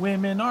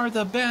 Women are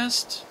the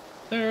best.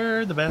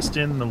 They're the best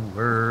in the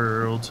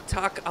world.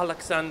 Talk,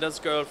 Alexander's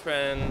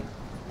girlfriend.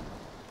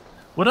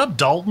 What up,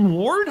 Dalton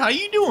Ward? How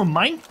you doing,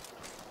 Mike?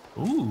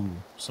 Ooh,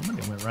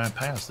 somebody went right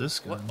past this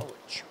gun. What? Oh,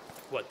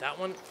 what, that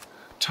one?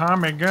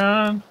 Tommy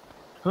gun.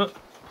 Huh,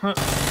 huh,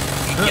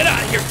 huh, get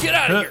out of here! Get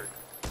out of here!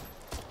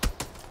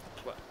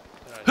 What?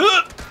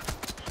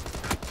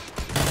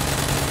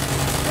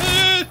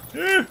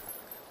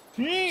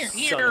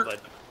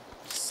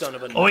 Son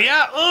of a. Oh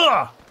yeah!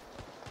 Ugh!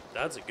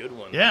 That's a good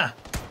one. Yeah.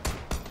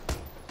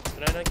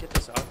 Can I not get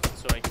this off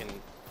so I can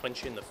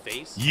punch you in the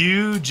face?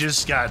 You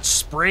just got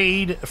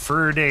sprayed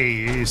for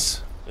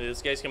days.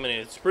 This guy's coming in.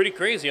 It's pretty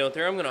crazy out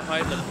there. I'm gonna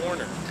hide in the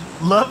corner.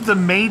 Love the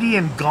Matey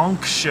and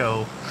Gonk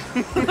show.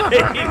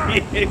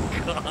 Matey and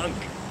Gonk.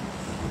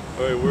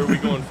 All right, where are we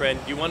going, friend?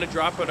 Do you want to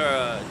drop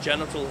at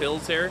Genital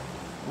Hills here?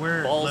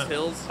 Where? Balls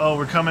Hills. Oh,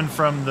 we're coming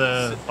from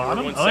the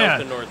bottom. We're going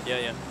south to north. Yeah,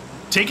 yeah.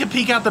 Take a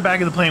peek out the back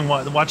of the plane.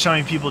 Watch how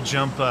many people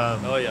jump.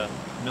 Oh yeah.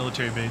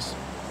 Military base.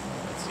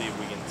 Let's see if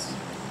we can.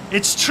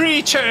 It's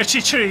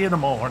 3:33 in the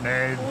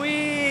morning.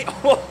 Wee!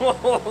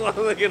 Oh,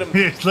 look at him.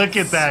 Look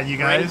at that, you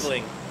guys.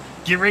 Sprinkling.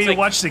 Get ready to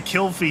watch the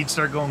kill feed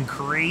start going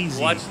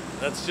crazy.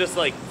 That's just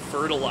like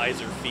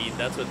fertilizer feed.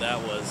 That's what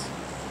that was.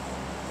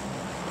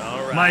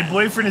 All right. My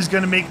boyfriend is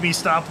going to make me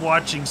stop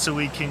watching so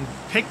we can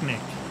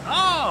picnic.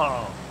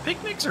 Oh,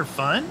 picnics are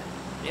fun.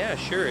 Yeah,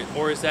 sure.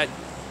 Or is that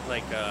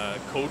like a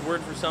code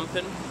word for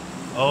something?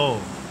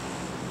 Oh.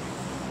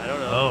 I don't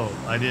know. Oh,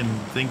 I didn't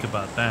think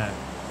about that.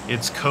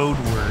 It's code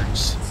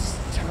words.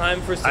 It's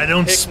time for some I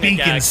don't picnic speak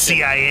action. in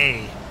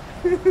CIA.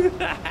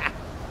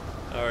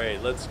 All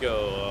right, let's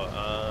go.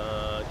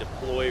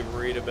 Deploy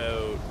right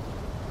about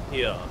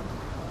here.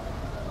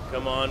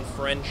 Come on,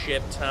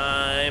 friendship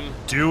time.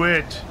 Do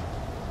it.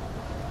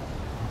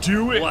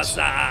 Do it. What's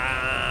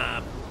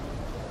up?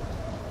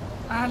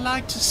 I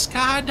like to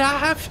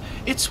skydive.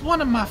 It's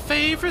one of my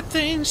favorite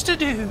things to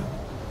do.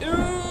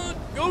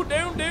 Go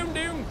down, down,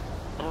 down.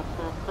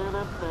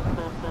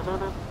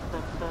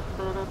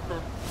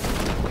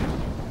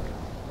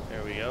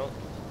 There we go.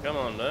 Come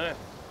on, there.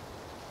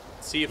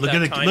 See if look at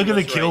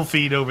the kill right.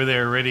 feed over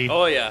there already.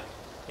 Oh yeah,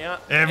 yeah.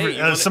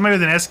 Somebody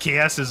with an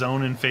SKS is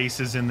owning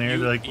faces in there.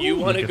 They're like, you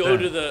want to go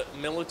to the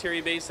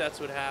military base? That's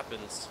what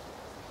happens.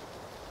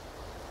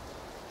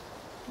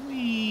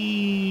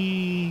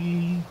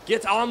 Whee.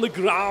 Get on the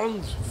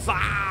ground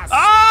fast.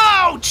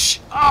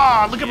 Ouch!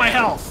 Oh, look at my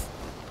health.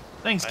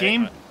 Thanks,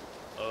 game.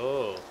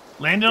 Oh.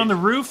 Landed on the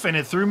roof and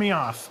it threw me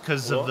off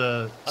because of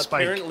the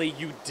spike. Apparently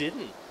you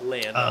didn't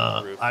land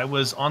on the roof. I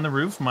was on the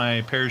roof,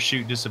 my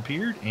parachute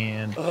disappeared,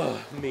 and... Ugh,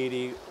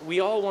 matey,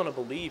 we all want to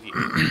believe you.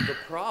 The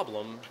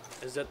problem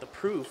is that the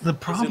proof The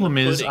problem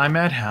is I'm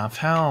at half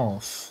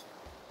health.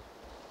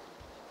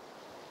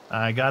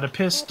 I got a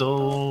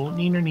pistol.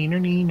 Neener, neener,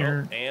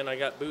 neener. Oh, and I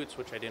got boots,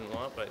 which I didn't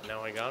want, but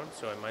now I got them,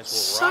 so I might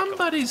as well rock them.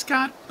 Somebody's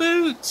got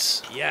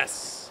boots.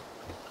 Yes.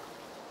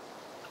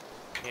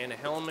 And a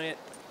helmet.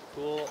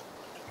 Cool.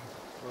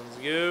 Let's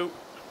go.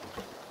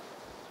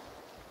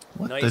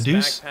 What nice the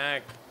deuce?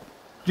 Backpack.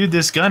 Dude,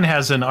 this gun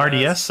has an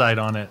RDS sight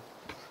on it.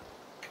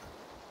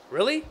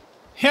 Really?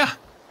 Yeah.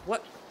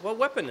 What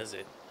weapon is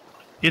it?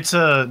 It's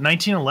a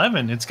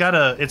 1911. It's got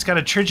a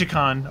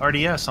Trigicon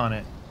RDS on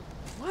it.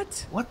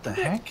 What? What the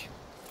heck?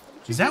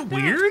 Is that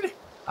weird?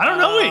 I don't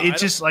know. It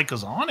just like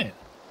goes on it.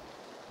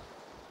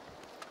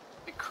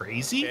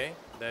 Crazy? Okay,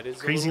 that is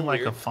crazy like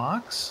weird. a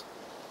fox.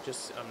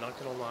 Just, I'm not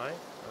gonna lie.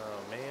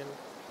 Oh man,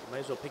 might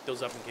as well pick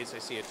those up in case I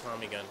see a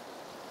Tommy gun.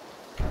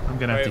 I'm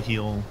gonna have to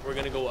heal. We're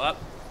gonna go up.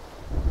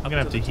 I'm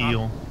gonna have to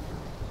heal.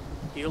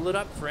 Heal it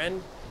up,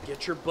 friend.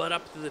 Get your butt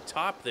up to the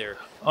top there.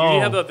 Oh. Do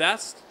you have a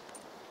vest?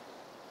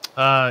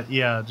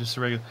 Yeah, just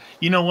a regular.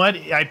 You know what?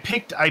 I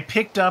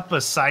picked up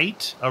a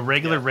sight, a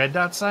regular red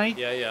dot sight,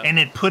 and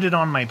it put it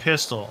on my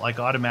pistol like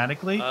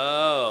automatically.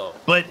 Oh.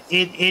 But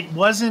it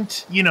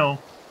wasn't. You know,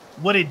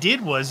 what it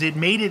did was it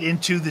made it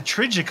into the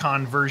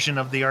Trigicon version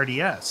of the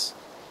RDS.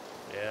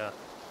 Yeah.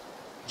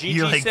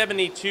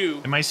 GT72.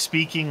 Like, am I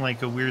speaking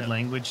like a weird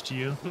language to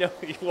you? No,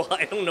 well,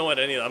 I don't know what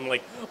any of them. I'm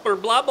like,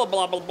 blah, blah,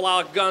 blah, blah,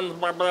 blah, guns,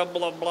 blah, blah,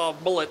 blah, blah,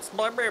 bullets,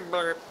 blah, blah,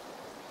 blah.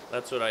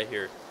 That's what I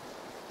hear.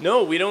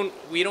 No, we don't.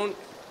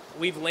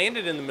 We've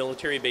landed in the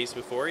military base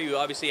before. You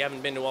obviously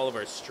haven't been to all of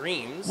our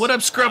streams. What up,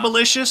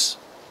 Scrubbalicious?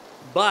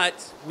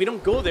 But we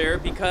don't go there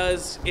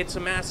because it's a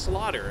mass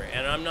slaughter,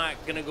 and I'm not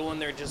going to go in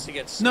there just to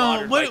get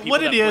slaughtered by people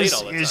what it that is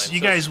played all the is time. you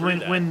So guys, screw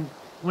that.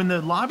 when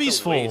the lobby's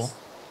full, waste.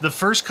 the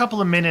first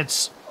couple of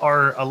minutes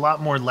are a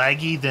lot more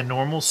laggy than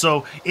normal.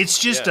 So it's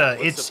just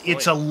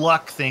it's a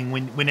luck thing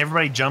when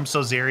everybody jumps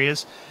those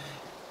areas.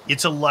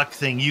 It's a luck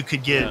thing. You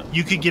could get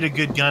a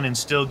good gun and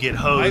still get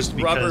hosed.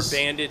 I've rubber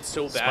banded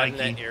so bad in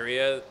that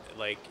area,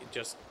 like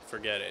just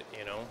forget it,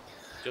 you know.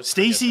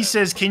 Stacy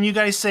says, "Can you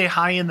guys say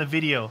hi in the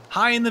video?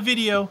 Hi in the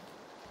video.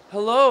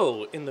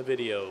 Hello in the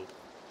video."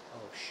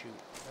 Oh shoot,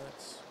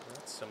 that's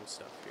some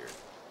stuff here.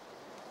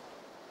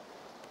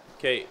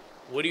 Okay,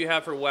 what do you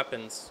have for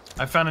weapons?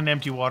 I found an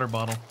empty water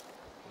bottle.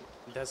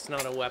 That's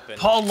not a weapon.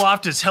 Paul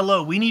Loftus,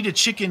 hello. We need a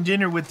chicken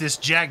dinner with this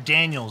Jack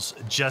Daniels.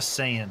 Just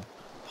saying.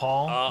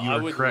 Paul, you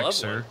are correct,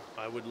 sir.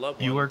 I would love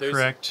one. You are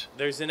correct.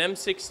 There's an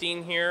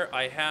M16 here.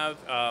 I have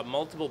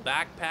multiple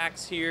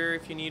backpacks here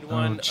if you need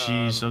one. Oh,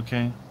 jeez,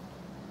 okay.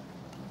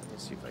 Let me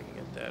see if I can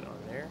get that on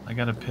there. I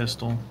got a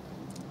pistol.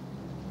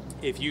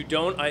 If you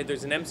don't,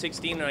 there's an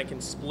M16 and I can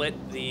split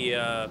the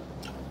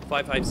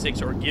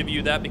 5.56 or give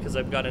you that because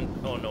I've got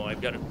an... Oh, no, I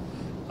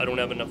don't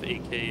have enough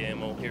AK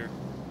ammo here.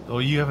 Oh,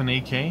 you have an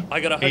AK? I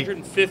got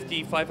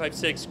 150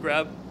 5.56.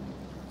 Grab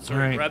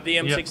the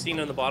M16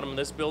 on the bottom of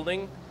this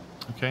building.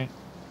 Okay.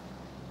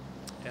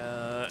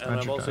 And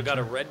I've also got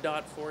a red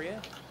dot for you.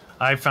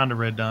 I found a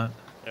red dot.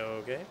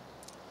 Okay.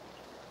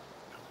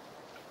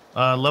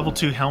 Level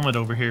 2 helmet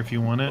over here if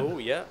you want it. Oh,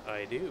 yeah,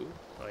 I do.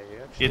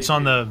 It's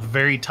on the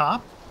very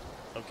top.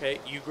 Okay,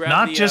 you grab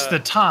Not just the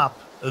top,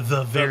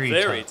 the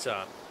very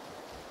top.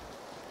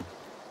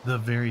 The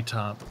very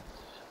top.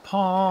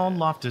 Paul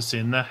Loftus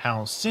in the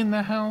house. In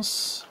the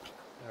house.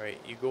 All right,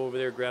 you go over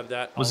there, grab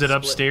that. Was it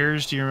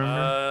upstairs? Do you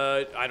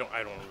remember? I don't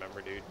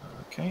remember, dude.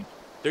 Okay.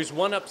 There's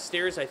one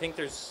upstairs. I think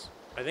there is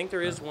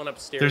one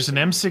upstairs. There's an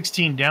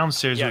M16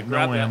 downstairs with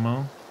no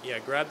ammo.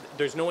 Yeah,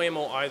 there's no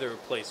ammo either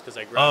place because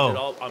I grabbed it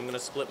all. I'm gonna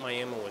split my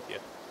ammo with you.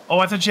 Oh,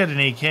 I thought you had an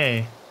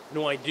AK.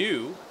 No, I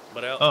do,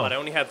 but I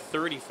only have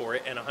 30 for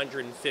it and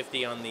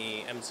 150 on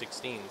the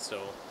M16.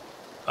 So.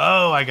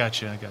 Oh, I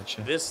got you.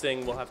 This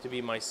thing will have to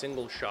be my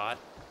single shot,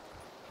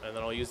 and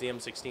then I'll use the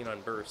M16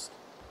 on burst.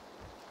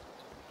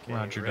 Okay,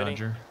 Roger, ready?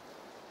 Dodger.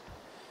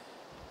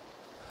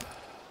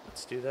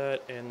 Let's do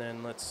that, and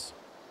then let's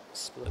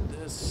split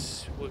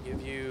this. We'll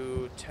give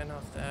you 10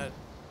 off that.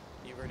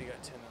 You've already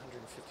got 10,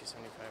 150,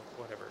 75,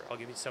 whatever. I'll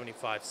give you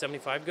 75.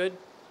 75 good?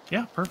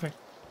 Yeah, perfect.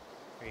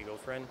 There you go,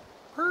 friend.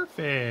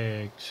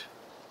 Perfect.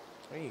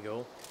 There you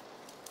go.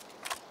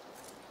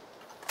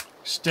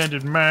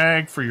 Extended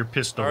mag for your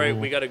pistol. All right,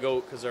 we got to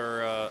go because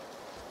we're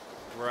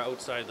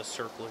outside the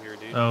circle here,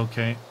 dude.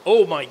 Okay.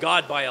 Oh, my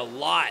God, by a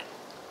lot.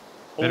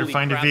 Better Holy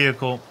find crap. a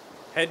vehicle.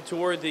 Head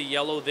toward the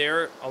yellow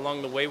there.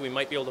 Along the way, we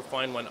might be able to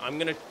find one.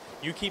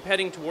 You keep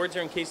heading towards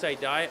there in case I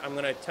die. I'm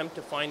going to attempt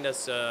to find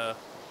us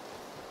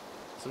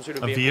some sort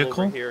of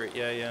vehicle over here.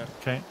 Yeah.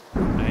 Okay.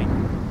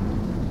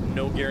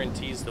 No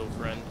guarantees, though,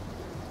 friend.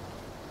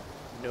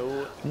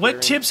 No.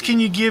 What tips can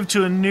you give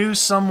to a new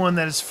someone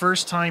that is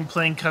first time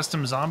playing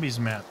custom zombies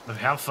map?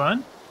 Have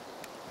fun?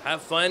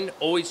 Have fun.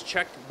 Always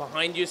check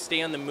behind you.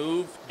 Stay on the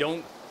move.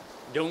 Don't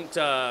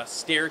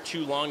stare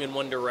too long in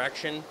one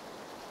direction.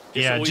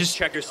 Just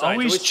check your sides.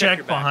 Always check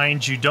your back.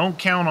 behind you. Don't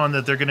count on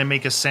that they're going to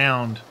make a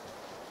sound.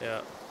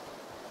 Yeah.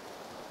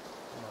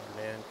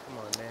 Come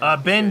on,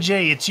 man. Ben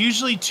J, it's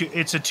usually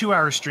it's a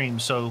 2-hour stream,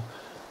 so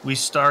we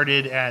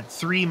started at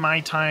 3 my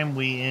time.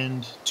 We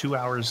end 2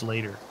 hours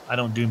later. I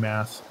don't do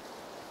math.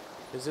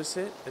 Is this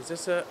it? Is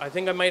this I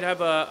think I might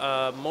have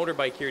a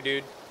motorbike here,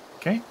 dude.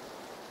 Okay.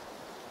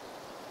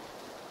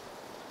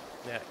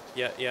 Yeah.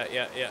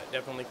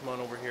 Definitely come on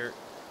over here.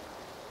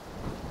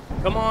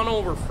 Come on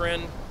over,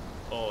 friend.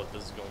 Oh,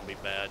 this is gonna be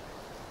bad.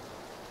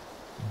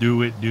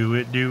 Do it. Here,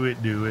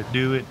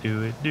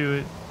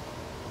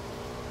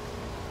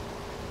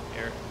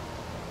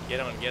 get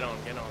on.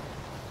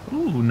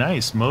 Ooh,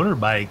 nice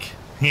motorbike.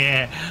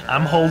 Yeah,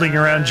 I'm holding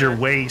around your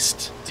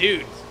waist.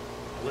 Dude,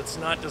 let's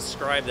not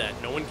describe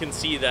that. No one can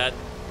see that.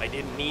 I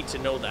didn't need to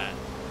know that.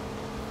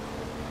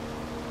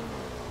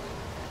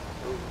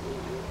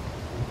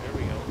 There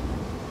we go.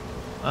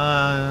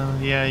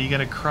 Yeah, you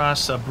gotta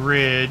cross a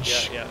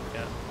bridge. Yeah.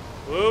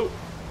 Whoa,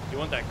 you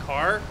want that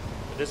car?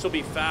 This will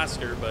be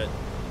faster, but...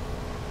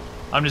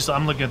 I'm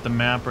looking at the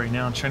map right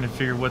now, trying to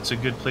figure what's a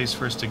good place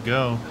for us to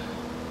go.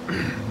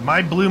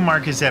 My blue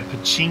mark is at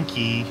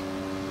Pachinki.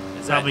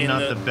 Probably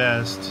not the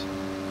best.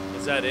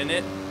 Is that in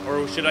it?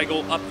 Or should I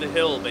go up the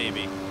hill,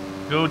 baby?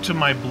 Go to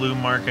my blue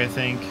mark, I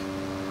think.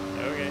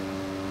 Okay.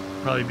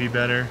 Probably be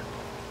better.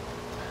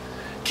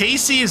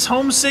 Casey is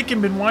homesick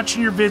and been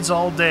watching your vids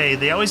all day.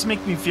 They always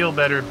make me feel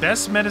better.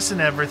 Best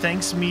medicine ever.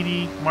 Thanks,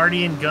 Meaty,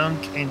 Marty, and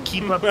Gunk, and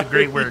keep up the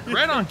great work.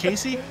 Right on,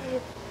 Casey.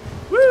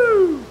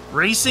 Woo!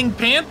 Racing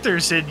Panther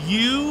said,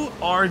 you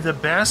are the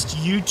best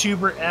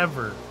YouTuber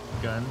ever.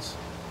 Guns.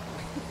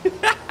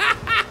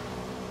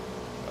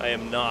 I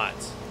am not.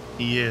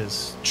 He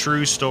is.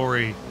 True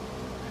story.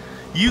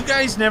 You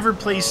guys never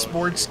play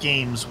sports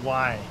games.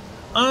 Why?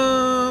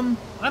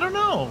 I don't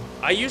know.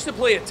 I used to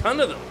play a ton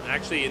of them,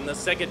 actually, in the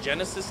Sega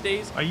Genesis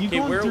days. Are you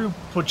going through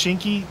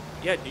Pochinki?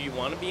 Yeah, do you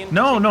want to be in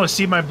No, Pochinki? no.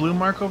 See my blue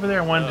mark over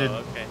there? I wanted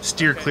to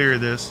steer clear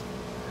of this.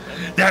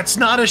 Okay. That's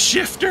not a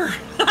shifter.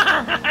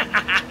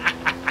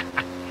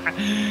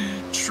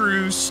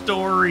 True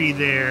story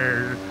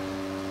there,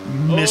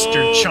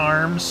 Mr.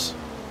 Charms.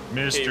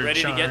 Mr. Okay, you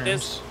ready Charms. to get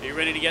this? Are you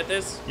ready to get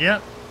this?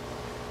 Yep.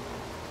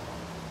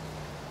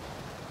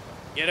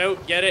 Get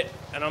out, get it,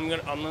 and I'm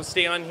gonna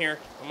stay on here.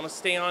 I'm gonna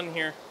stay on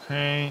here.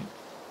 Okay.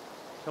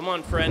 Come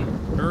on,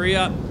 friend. Hurry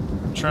up.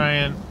 I'm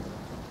trying.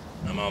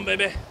 Come on,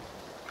 baby.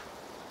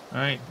 All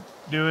right,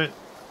 do it.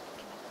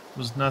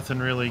 Was nothing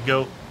really.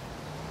 Go.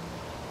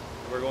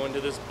 We're going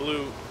to this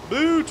blue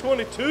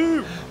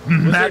 22.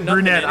 Matt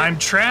Brunette, I'm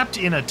trapped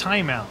in a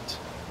timeout.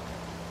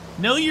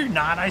 No, you're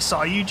not. I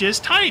saw you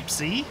just type.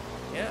 See?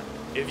 Yeah.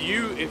 If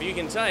you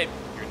can type,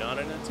 you're not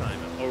in a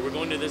timeout. Oh, we're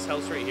going to this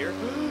house right here.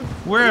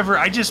 Wherever.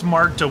 I just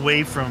marked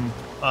away from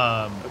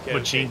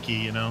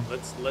Pochinki, you know.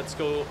 Let's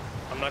go.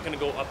 I'm not gonna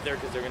go up there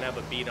because they're gonna have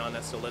a beat on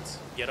us. So let's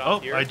get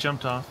off here. Oh, I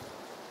jumped off.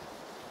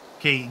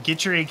 Okay,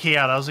 get your AK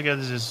out. I also got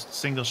this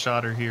single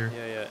shotter here.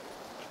 Yeah.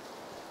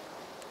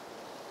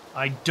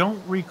 I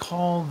don't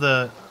recall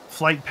the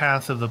flight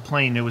path of the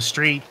plane. It was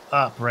straight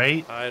up,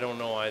 right? I don't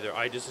know either.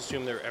 I just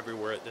assume they're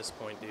everywhere at this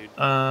point, dude.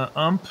 Oh,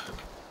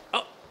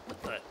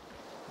 what?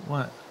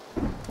 What?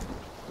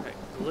 I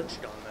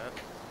glitched on that.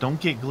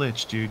 Don't get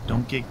glitched, dude.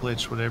 Don't get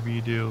glitched, whatever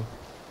you do.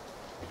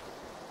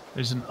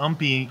 There's an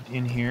umpy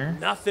in here.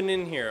 Nothing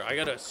in here. I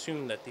gotta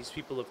assume that these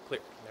people have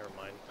clicked. Never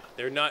mind.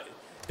 They're not.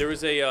 There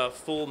was a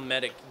full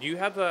medic. Do you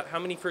have how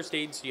many first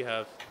aids do you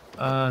have?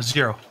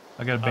 0.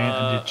 I got a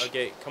bandage.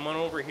 Okay, come on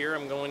over here.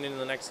 I'm going into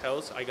the next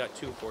house. I got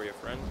 2 for you,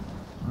 friend.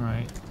 All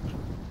right.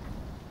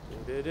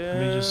 Let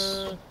me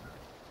just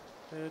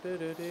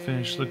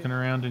finish looking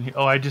around in here.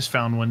 Oh, I just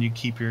found one. You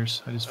keep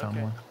yours. I just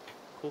found one.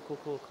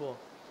 Cool.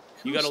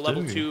 You got a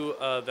level 2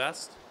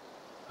 vest?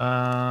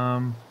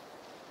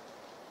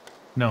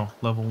 No,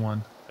 level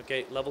 1.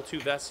 Okay, level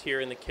 2 vest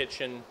here in the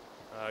kitchen,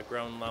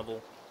 ground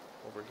level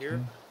over here.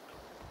 Okay.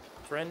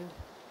 Friend.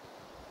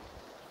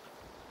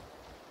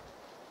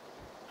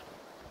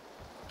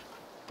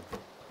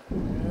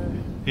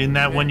 Isn't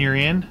that one you're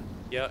in?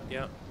 Yeah.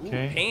 Ooh,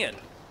 okay.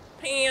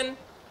 Pan.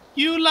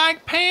 You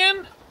like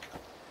pan?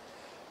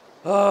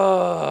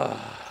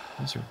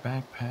 Those are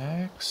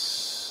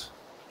backpacks.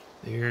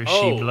 There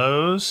she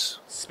blows.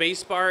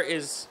 Spacebar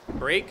is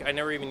brake? I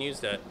never even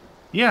used that.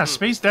 Yeah,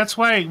 space. That's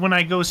why when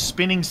I go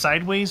spinning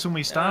sideways when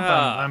we stop,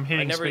 I'm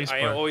hitting spacebar.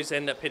 I always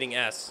end up hitting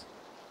S.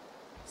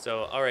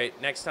 So, all right,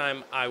 next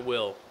time I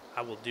will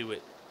do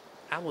it.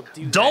 I will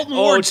do Dalton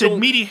Ward said,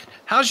 Meaty,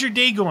 how's your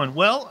day going?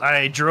 Well,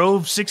 I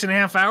drove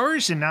 6.5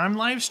 hours, and now I'm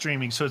live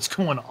streaming, so it's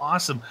going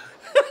awesome.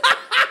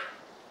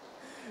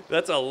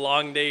 That's a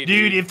long day,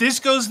 dude. If this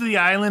goes to the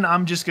island,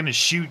 I'm just going to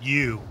shoot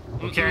you,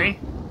 okay?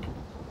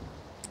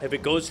 If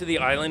it goes to the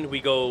island,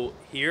 we go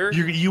here.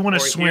 You want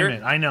to swim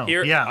it. I know.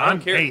 Here. Yeah, I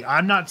don't care. Hey,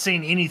 I'm not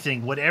saying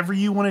anything. Whatever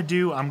you want to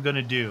do, I'm going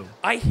to do.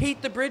 I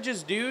hate the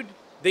bridges, dude.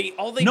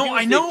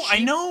 I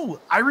know.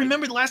 I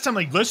remember the last time,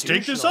 like, let's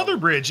take this other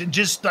bridge, and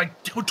just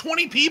like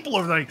 20 people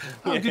are like,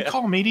 oh, good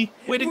call, matey.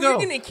 Way to go.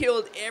 We're gonna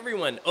kill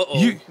everyone.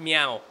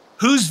 Meow.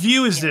 Whose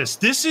view is this?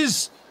 This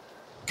is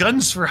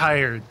Guns for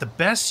Hire, the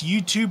best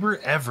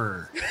YouTuber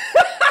ever.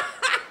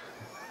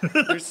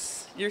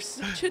 You're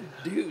such a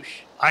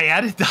douche. I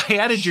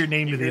added your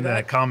name to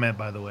that comment,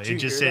 by the way. It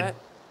just said,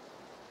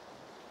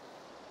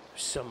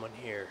 "There's someone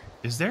here."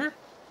 Is there?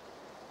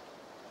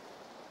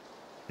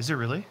 Is there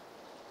really?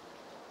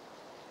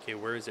 Okay,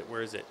 where is it?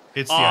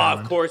 It's the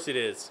island. Of course it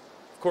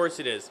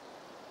is.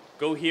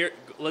 Go here.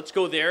 Let's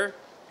go there,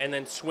 and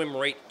then swim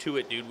right to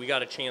it, dude. We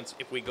got a chance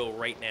if we go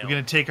right now. We're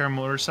gonna take our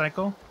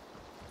motorcycle?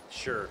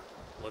 Sure.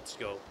 Let's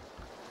go.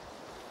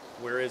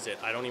 Where is it?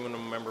 I don't even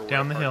remember where.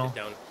 Down the hill.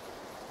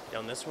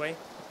 Down this way?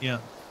 Yeah.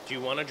 Do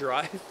you want to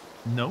drive?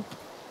 Nope.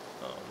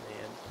 Oh,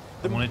 man.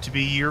 I want it to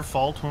be your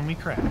fault when we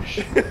crash.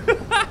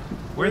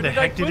 Where the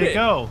heck did it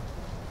go?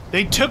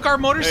 They took our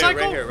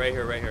motorcycle? Right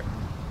here.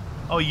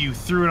 Oh, you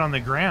threw it on the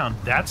ground.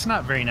 That's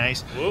not very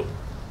nice. Whoa.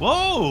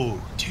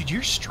 Whoa. Dude,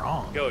 you're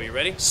strong. Go, you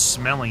ready?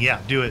 Smelling. Yeah,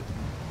 do it.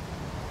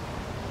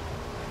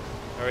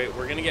 All right,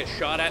 we're going to get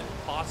shot at,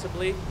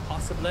 possibly.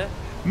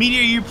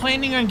 Meteor, you're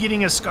planning on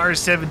getting a Scar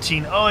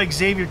 17. Oh,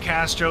 Xavier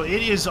Castro,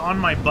 it is on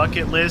my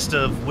bucket list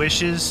of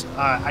wishes.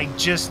 I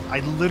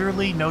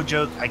literally, no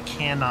joke, I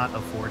cannot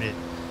afford it.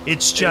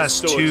 It's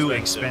just too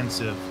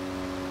expensive.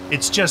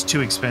 It's just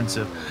too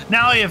expensive.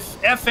 Now,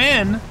 if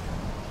FN,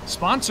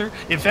 sponsor,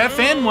 if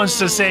FN wants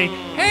to say,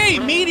 hey,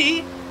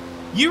 Meaty,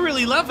 you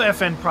really love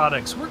FN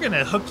products, we're going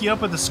to hook you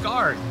up with a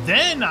SCAR,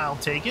 then I'll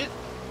take it.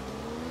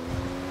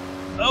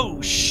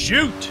 Oh,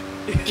 shoot.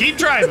 Keep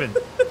driving.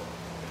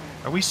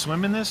 Are we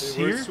swimming this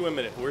here? We're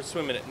swimming it. We're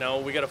swimming it. Now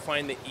we got to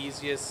find the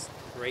easiest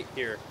right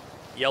here.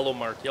 Yellow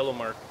mark. Yellow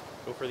mark.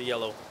 Go for the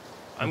yellow.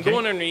 I'm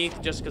going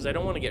underneath just because I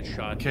don't want to get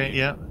shot. Okay,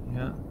 yeah.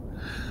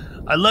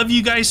 I love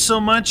you guys so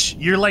much.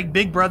 You're like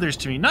big brothers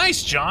to me.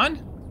 Nice,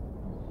 John.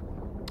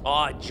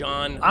 Aw,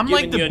 John. I'm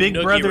like the big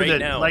brother right that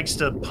now. likes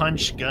to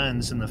punch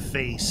guns in the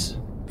face.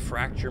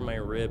 Fracture my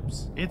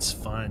ribs. It's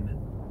fun.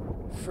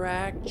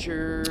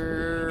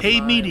 Fracture.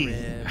 Hey, my Meaty,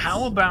 ribs.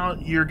 how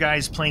about your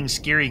guys playing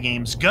scary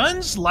games?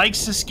 Guns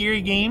likes the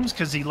scary games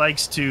because he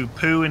likes to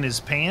poo in his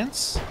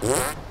pants.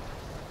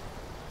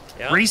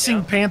 Yeah,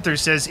 Racing Panther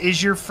says,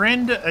 is your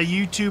friend a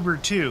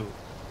YouTuber too?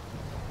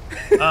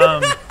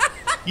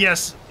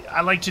 Yes,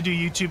 I like to do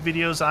YouTube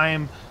videos. I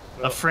am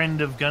a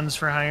friend of Guns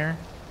for Hire.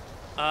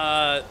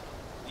 I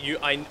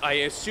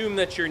assume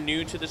that you're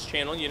new to this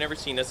channel. You've never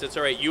seen us. It's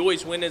all right. You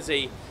Always Win as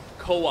a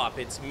co-op.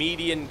 It's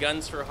Meaty and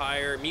Guns for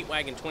Hire,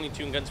 Meatwagon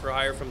 22 and Guns for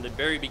Hire from the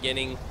very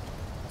beginning.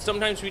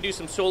 Sometimes we do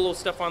some solo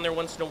stuff on there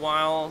once in a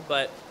while,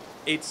 but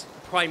it's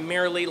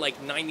primarily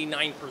like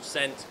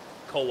 99%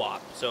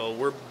 co-op. So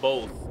we're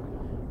both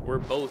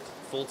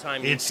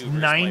full-time YouTubers. It's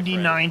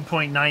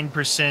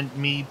 99.9%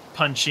 me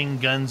punching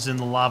guns in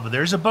the lava.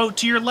 There's a boat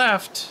to your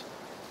left.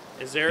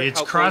 Is there?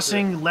 It's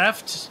crossing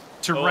left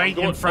to right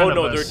in front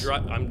of us.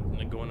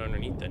 I'm going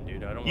underneath then,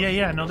 dude. I don't.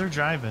 Yeah, no, they're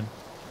driving.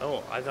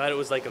 Oh, I thought it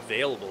was like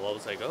available. I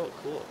was like, oh,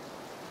 cool.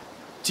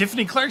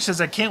 Tiffany Clark says,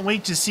 I can't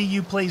wait to see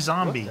you play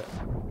zombie.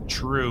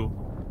 True.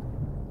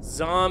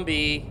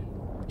 Zombie.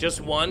 Just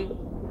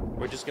one?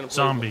 We're just going to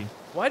play zombie. One.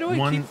 Why do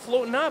I keep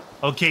floating up?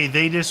 Okay,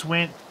 they just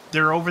went.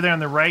 They're over there on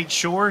the right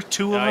shore.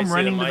 Two of them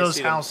running to those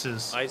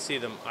houses. I see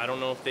them. I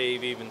don't know if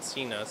they've even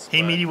seen us.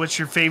 Hey, Meaty, what's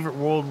your favorite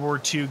World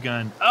War II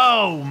gun?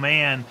 Oh,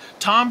 man.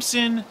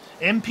 Thompson,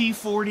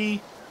 MP40,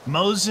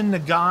 Mosin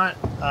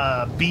Nagant,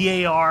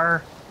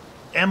 BAR,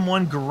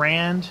 M1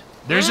 Garand.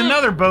 There's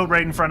another boat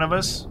right in front of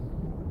us.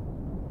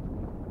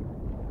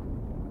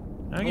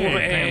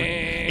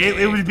 Okay,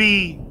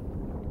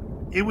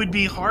 it would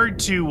be hard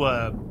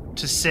to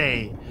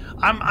say.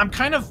 I'm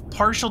kind of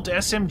partial to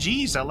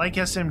SMGs. I like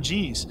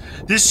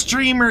SMGs. This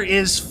streamer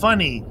is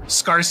funny.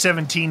 Scar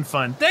 17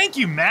 fun. Thank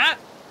you, Matt.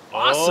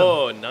 Awesome.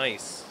 Oh,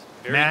 nice.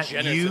 Very Matt,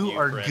 you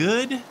are friend.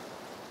 good.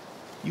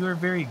 You are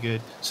very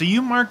good. So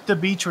you marked the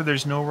beach where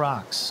there's no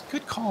rocks.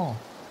 Good call.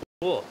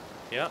 Cool.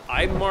 Yeah,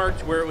 I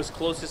marked where it was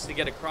closest to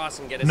get across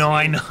and get a No,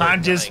 I know.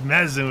 I'm just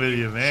messing with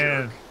you,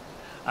 man.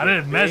 I'm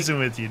just messing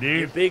with you, dude.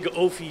 You big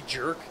oafy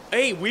jerk.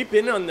 Hey, we've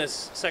been on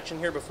this section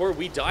here before.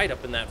 We died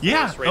up in that forest.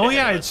 Yeah. Right Oh,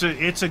 yeah.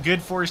 It's a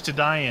good forest to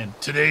die in.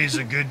 Today's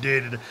a good day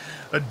to.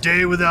 A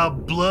day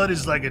without blood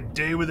is like a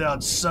day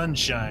without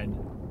sunshine.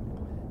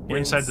 We're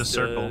inside the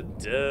circle.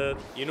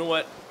 You know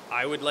what?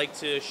 I would like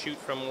to shoot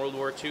from World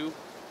War II.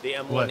 The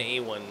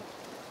M1A1.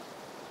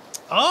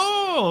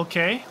 Oh,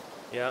 okay.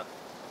 Yeah.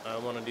 I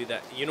want to do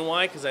that. You know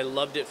why? Because I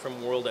loved it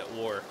from World at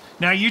War.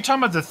 Now, you're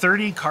talking about the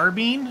 30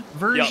 carbine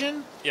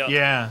version? Yep.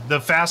 Yeah,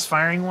 the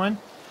fast-firing one.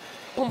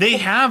 They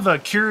have a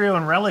Curio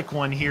and Relic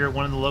one here at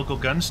one of the local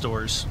gun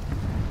stores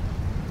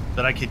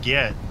that I could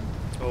get.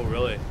 Oh,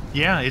 really?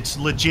 Yeah, it's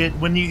legit.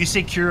 When you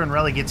say Curio and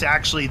Relic, it's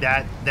actually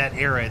that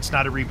era. It's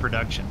not a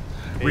reproduction.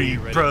 Hey,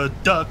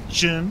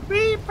 Reproduction.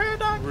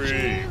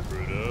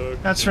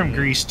 That's from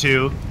Grease,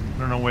 too. I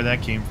don't know where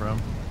that came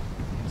from.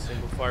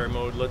 Fire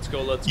mode. Let's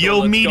go.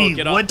 Yo,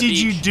 Meaty, what did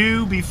you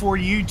do before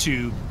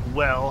YouTube?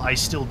 Well, I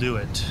still do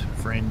it,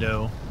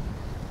 friendo.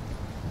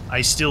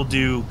 I still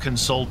do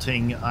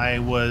consulting. I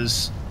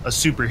was a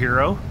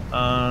superhero.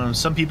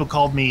 Some people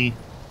called me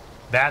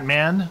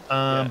Batman,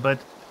 but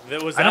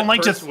I don't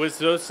like to. Was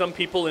those some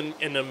people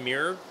in a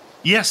mirror?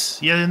 Yes,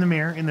 yeah, in the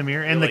mirror, and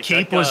the like,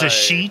 cape was a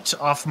sheet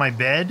off my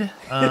bed.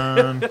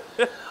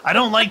 I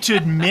don't like to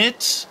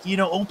admit,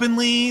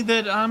 openly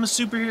that I'm a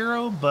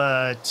superhero,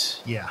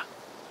 but yeah.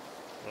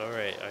 All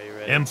right, are you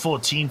ready?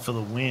 M14 for the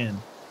win.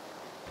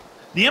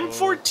 The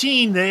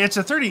M14, it's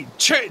a 30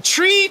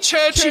 tree.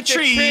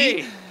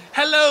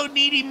 Hello,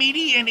 Needy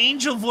Meaty and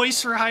Angel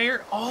Voice for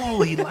Hire.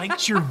 Oh, he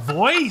liked your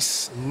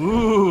voice.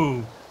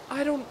 Ooh.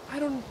 I don't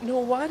know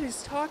what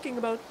he's talking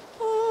about.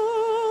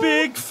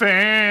 Big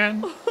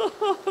fan.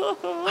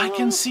 I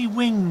can see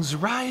wings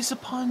rise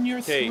upon your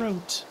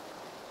throat.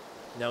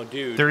 Now,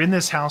 dude. They're in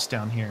this house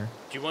down here.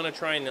 Do you want to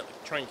try and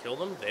kill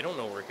them? They don't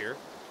know we're here.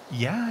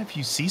 Yeah, if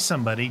you see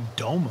somebody,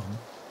 dome them.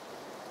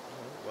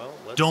 Well,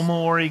 let's...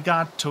 Domo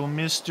arigato,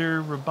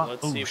 Mr.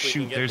 Oh,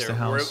 shoot, there's the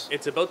house.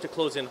 It's about to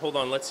close in. Hold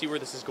on, let's see where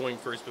this is going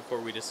first before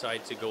we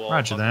decide to go all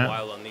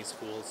wild on these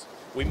fools.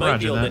 We might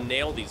be able to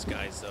nail these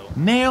guys, though.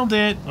 Nailed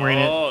it. We're in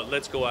it. Oh,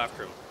 let's go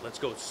after him. Let's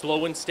go.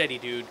 Slow and steady,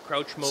 dude.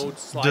 Crouch mode,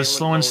 slide. Does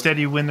slow and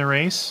steady win the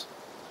race?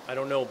 I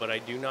don't know, but I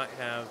do not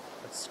have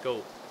a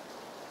scope.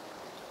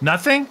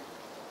 Nothing?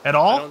 At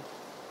all?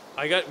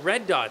 I got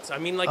red dots. I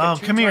mean, like. Oh,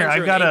 come here.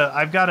 I've got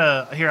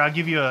a. a. Here, I'll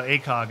give you a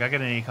ACOG. I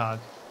got an ACOG.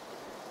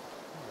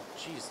 Oh,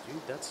 jeez,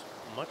 dude, that's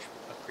much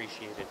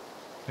appreciated.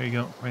 There you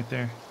go, right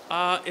there.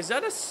 Is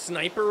that a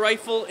sniper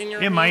rifle in your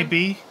It hand? might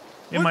be.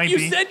 It might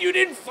be. You said you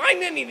didn't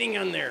find anything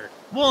on there.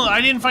 Well, I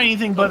didn't find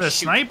anything but a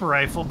sniper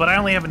rifle, but I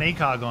only have an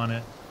ACOG on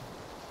it.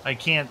 I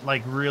can't,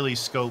 like, really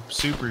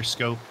super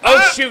scope.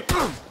 Oh, shoot.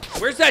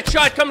 Where's that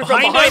shot coming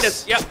from? Behind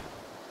us. Yep.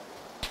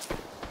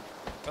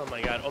 Oh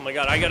my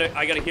god, I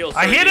gotta heal.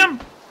 I hit him!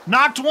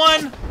 Knocked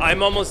one!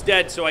 I'm almost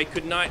dead, so I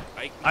could not.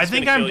 I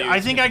think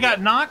I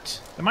got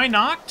knocked. Am I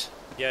knocked?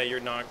 Yeah, you're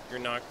knocked. You're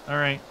knocked.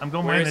 Alright, I'm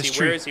going behind this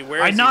tree. Where is he? Where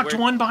is he? I knocked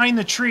one behind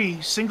the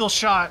tree, single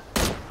shot.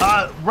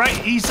 Right,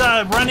 he's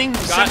running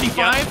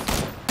 75. Yep.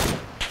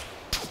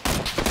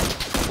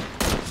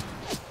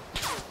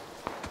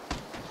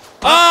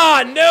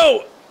 Ah,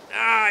 no!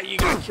 Ah, you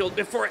got killed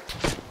before it.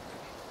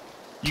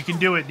 You can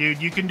do it,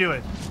 dude. You can do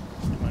it.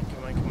 Come on.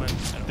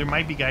 There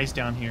might be guys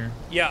down here.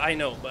 Yeah, I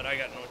know, but I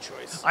got no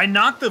choice. I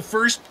knocked the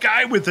first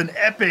guy with an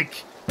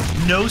epic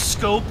no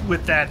scope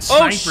with that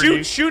sniper.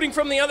 Oh, shooting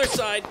from the other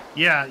side.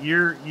 Yeah,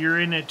 you're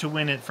in it to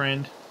win it,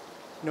 friend.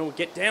 No,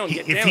 get down,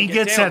 get down. If he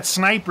gets that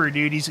sniper,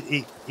 dude,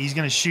 he's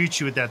gonna shoot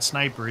you with that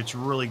sniper. It's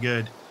really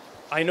good.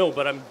 I know,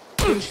 but I'm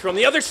pinched from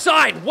the other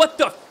side. What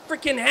the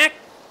freaking heck?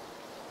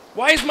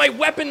 Why is my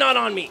weapon not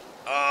on me?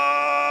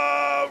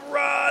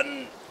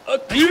 Run!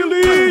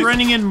 Achilles! Are you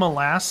running in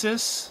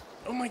molasses?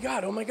 Oh my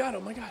god, oh my god,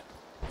 oh my god.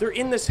 They're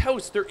in this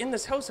house. They're in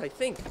this house, I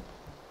think.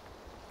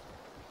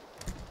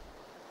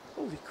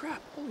 Holy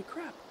crap, holy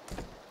crap.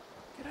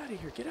 Get out of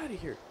here, get out of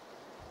here.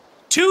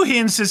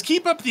 Tuhen says,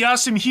 keep up the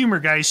awesome humor,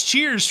 guys.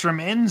 Cheers from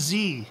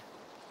NZ.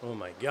 Oh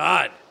my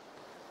god.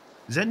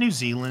 Is that New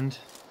Zealand?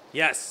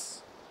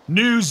 Yes.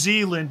 New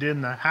Zealand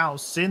in the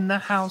house, in the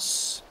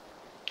house.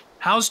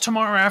 How's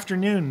tomorrow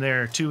afternoon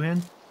there,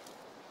 Tuhen?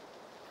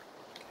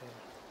 Okay.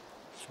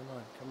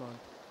 Come on.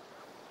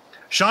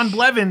 Sean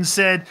Blevins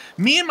said,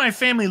 me and my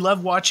family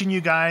love watching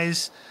you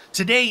guys.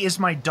 Today is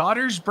my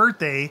daughter's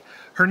birthday.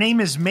 Her name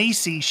is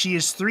Macy. She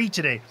is 3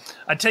 today.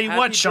 I tell you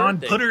what, Sean,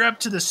 put her up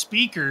to the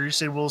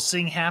speakers and we'll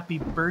sing happy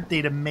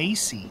birthday to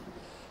Macy.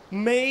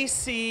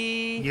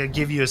 Macy. Yeah,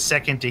 give you a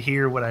second to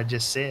hear what I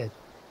just said.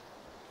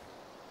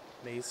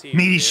 Macy.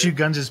 Meaty shoot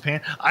guns his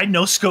pants. I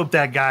no-scoped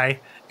that guy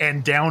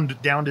and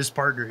downed his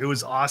partner. It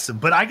was awesome.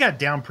 But I got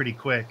down pretty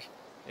quick.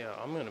 Yeah,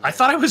 I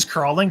thought I was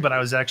crawling, but I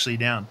was actually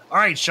down. All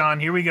right, Sean,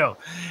 here we go.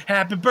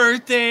 Happy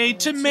birthday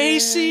to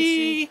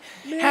Macy.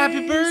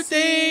 Happy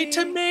birthday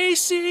to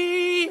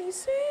Macy.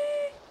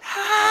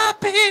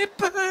 Happy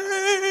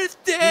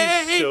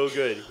birthday. He's so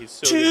good. He's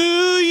so to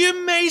good.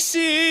 you,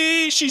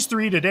 Macy. She's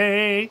 3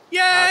 today.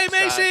 Yay,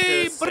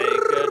 Macy. To say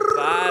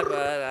goodbye,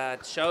 but I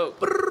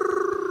choke.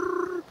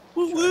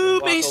 Woo,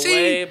 Macy.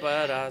 Away,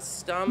 but I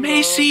stumble.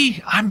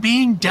 Macy, I'm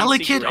being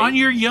delicate on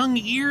your young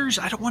ears.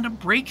 I don't want to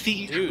break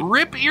the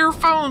rip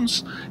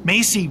earphones.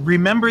 Macy,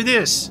 remember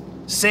this.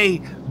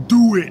 Say,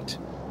 do it.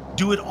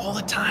 Do it all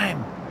the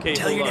time. Okay,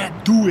 tell your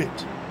dad, do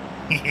it.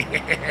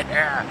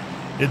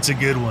 It's a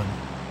good one.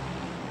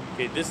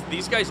 Okay,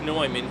 these guys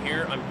know I'm in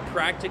here. I'm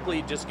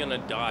practically just gonna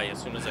die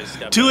as soon as I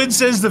step Tuin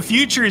says the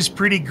future is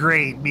pretty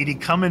great. Meaty,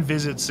 come and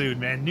visit soon,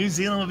 man. New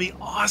Zealand would be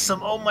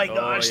awesome. Oh my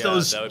gosh, yeah,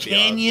 those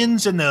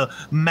canyons and the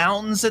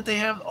mountains that they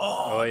have.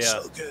 Oh, yeah.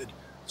 So good.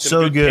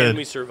 So good. Can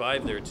we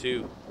survive there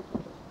too?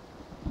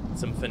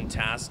 Some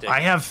fantastic.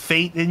 I have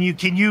faith in you.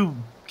 Can you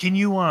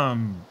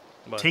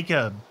take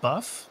a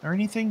buff or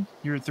anything?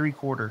 You're at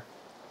 3/4.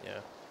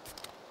 Yeah.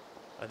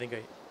 I think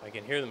I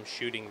can hear them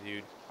shooting,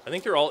 dude. I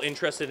think they're all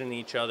interested in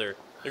each other.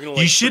 They're gonna,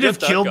 like, you should have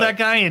killed that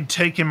guy and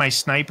taken my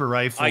sniper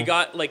rifle. I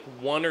got like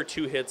 1 or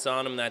 2 hits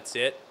on him, that's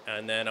it.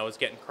 And then I was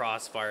getting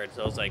crossfired,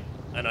 so I was like,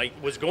 and I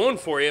was going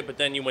for you, but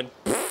then you went.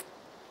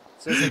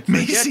 So like,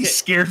 Macy's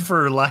scared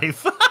for her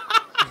life.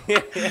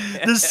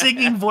 The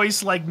singing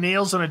voice like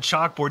nails on a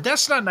chalkboard.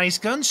 That's not nice.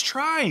 Guns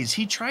tries.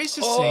 He tries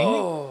to sing.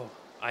 Oh,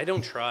 I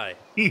don't try.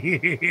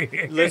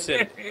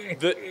 Listen,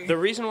 the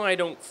reason why I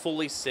don't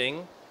fully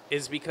sing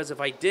is because if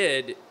I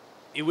did,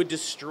 it would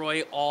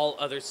destroy all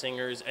other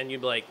singers, and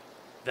you'd be like,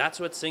 that's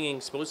what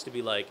singing's supposed to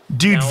be like.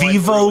 Dude, now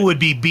Vivo would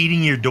be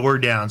beating your door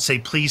down. Say,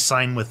 please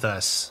sign with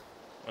us.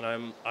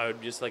 And I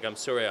would just like, I'm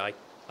sorry,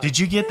 Did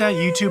you get that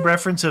YouTube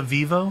reference of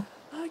Vivo?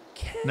 I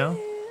can't.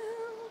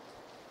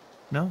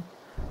 No?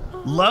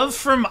 Love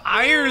from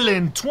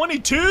Ireland,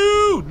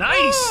 22.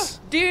 Nice.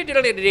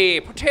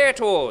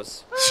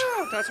 Potatoes.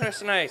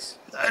 That's nice.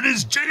 And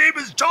his name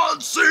is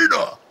John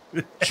Cena.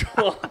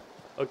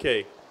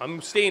 Okay,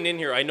 I'm staying in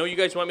here. I know you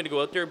guys want me to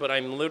go out there, but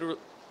I'm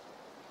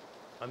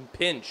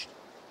pinched.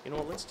 You know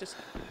what? Let's just.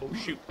 Oh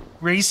shoot!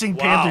 Racing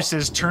Panther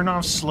says turn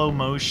off slow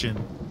motion.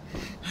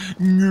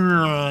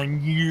 Yeah,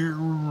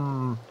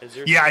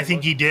 I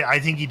think he did. I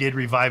think he did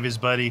revive his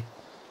buddy.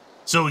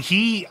 So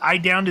I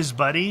downed his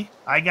buddy.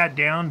 I got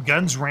down.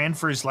 Guns ran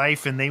for his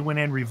life, and they went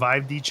and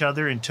revived each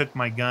other and took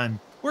my gun.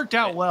 Worked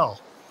out well.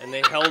 And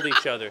they held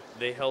each other.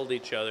 They held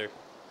each other.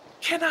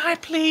 Can I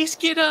please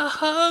get a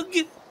hug?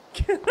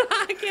 Can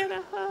I get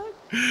a hug?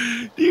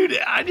 Dude,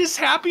 I'm just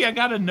happy I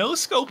got a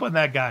no-scope on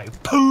that guy.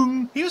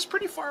 Boom! He was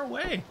pretty far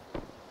away.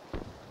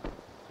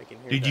 I can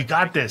hear dude, that. you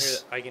got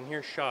this. I can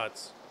hear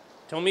shots.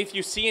 Tell me if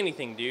you see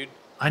anything, dude.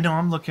 I know,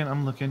 I'm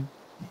looking.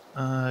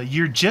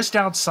 You're just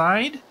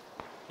outside?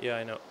 Yeah,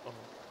 I know. Oh,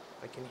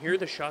 I can hear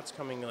the shots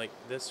coming like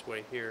this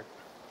way here.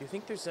 Do you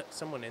think there's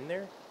someone in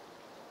there?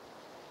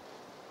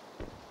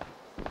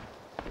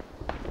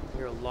 I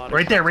hear a lot of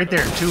right there,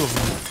 shots coming. 2 of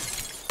them.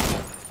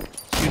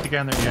 Shoot the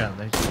guy in there. Yeah,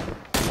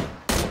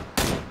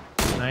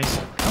 nice.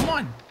 Come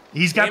on.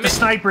 He's got the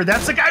sniper.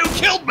 That's the guy who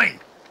killed me.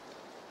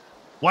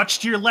 Watch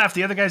to your left.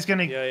 The other guy's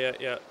gonna.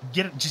 Yeah.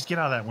 Just get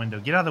out of that window.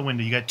 Get out of the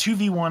window. You got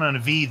 2v1 on a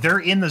V. They're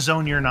in the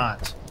zone. You're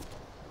not.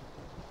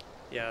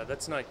 Yeah,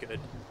 that's not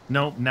good.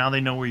 Nope. Now they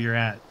know where you're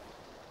at.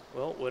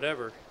 Well,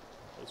 whatever.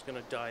 I was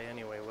gonna die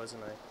anyway,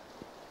 wasn't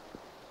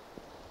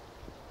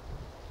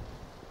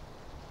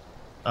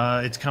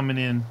I? It's coming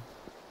in.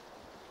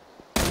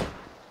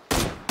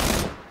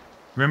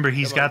 Remember,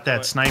 he's got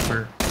that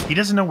sniper. He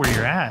doesn't know where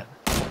you're at.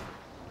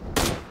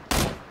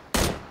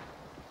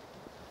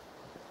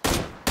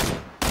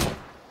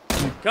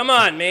 Come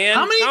on, man.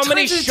 How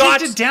many shots did it take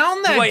to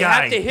down that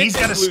guy? He's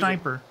got a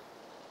sniper.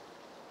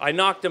 I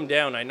knocked him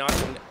down.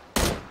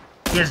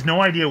 He has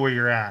no idea where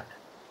you're at.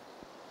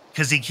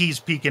 Because he keeps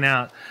peeking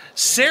out.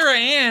 Sarah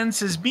Ann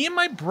says, me and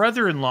my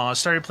brother-in-law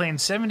started playing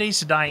 7 Days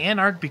to Die and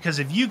Ark because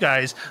of you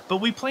guys, but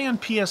we play on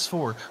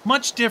PS4.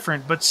 Much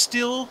different, but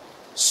still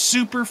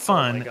super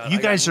fun. You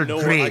guys are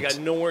great. I got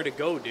nowhere to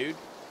go, dude.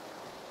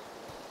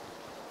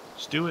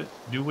 Just do it.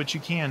 Do what you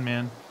can,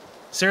 man.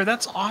 Sarah,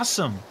 that's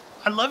awesome.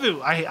 I love it.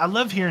 I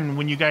love hearing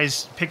when you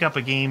guys pick up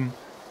a game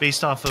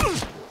based off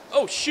of...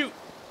 Oh, shoot.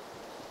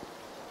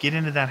 Get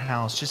into that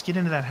house. Just get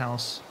into that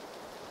house.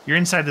 You're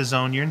inside the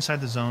zone. You're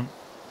inside the zone.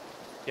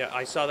 Yeah,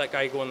 I saw that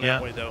guy going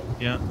that way, though.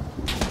 Yeah.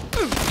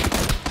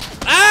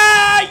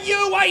 Ah,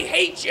 you! I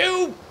hate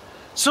you!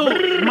 So,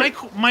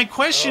 my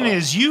question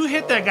is, you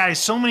hit that guy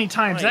so many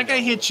times. That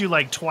guy hit you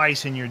like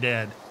twice and you're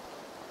dead.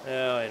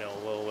 Oh, I know.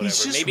 Well, whatever.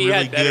 He's just maybe he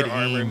really had better good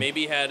armor. aim.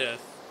 Maybe he had a...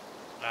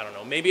 I don't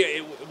know. Maybe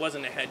it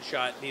wasn't a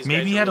headshot.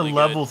 Maybe he had a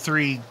level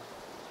 3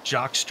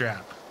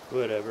 jockstrap.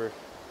 Whatever.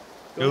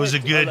 It was a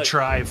good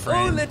try,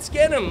 friend. Oh, let's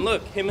get him.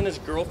 Look, him and his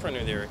girlfriend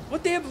are there.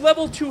 What, they have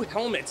level 2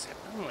 helmets?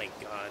 Oh, my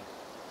God.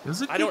 It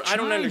was a good I don't try,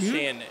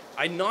 understand. dude.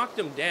 I knocked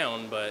him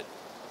down, but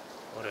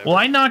whatever. Well,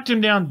 I knocked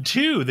him down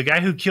too. The guy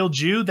who killed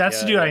you,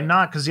 that's the dude I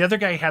knocked, because the other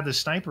guy had the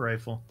sniper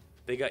rifle.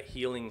 They got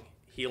healing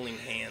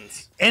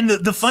hands. And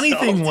the funny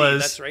thing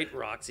was... That's right,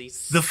 Roxy.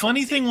 The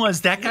funny thing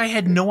was that guy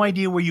had no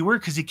idea where you were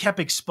because he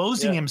kept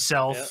exposing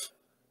himself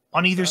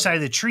on either side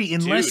of the tree,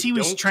 unless he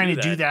was trying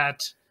to do that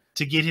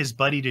to get his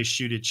buddy to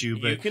shoot at you.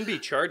 But you can be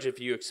charged if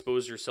you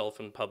expose yourself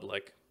in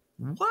public.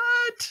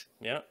 What?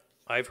 Yeah,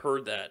 I've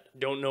heard that.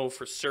 Don't know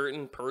for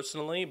certain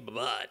personally,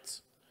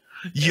 but...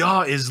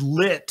 Yaw is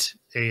lit,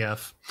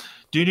 AF.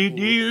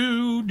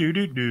 Do-do-do,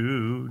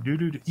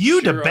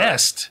 You the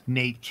best,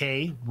 Nate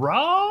K.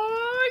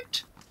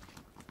 Right?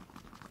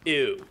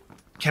 Ew.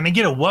 Can I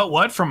get a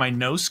what from my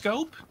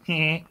no-scope?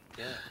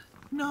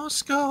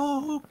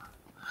 No-scope.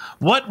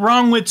 What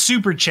wrong with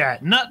Super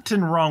Chat?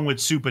 Nothing wrong with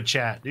Super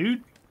Chat,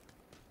 dude.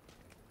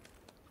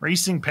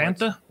 Racing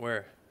Panther?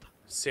 Where?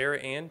 Sarah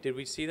Ann? Did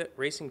we see that?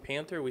 Racing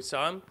Panther? We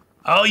saw him?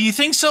 Oh, you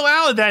think so,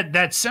 Al?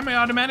 That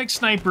semi-automatic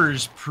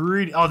sniper's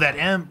pretty... Oh, that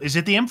M... Is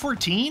it the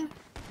M14?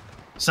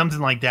 Something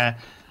like that.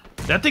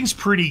 That thing's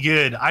pretty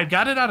good. I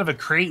got it out of a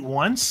crate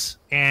once,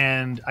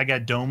 and I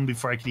got domed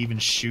before I could even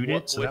shoot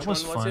it, so that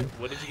was fun.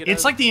 What did you get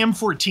It's like the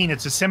M14.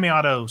 It's a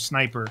semi-auto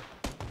sniper.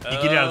 You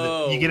get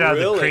out of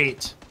the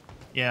crate.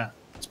 Yeah,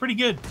 it's pretty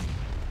good.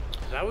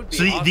 That would be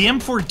so awesome. the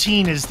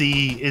M14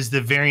 is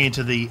the variant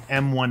of the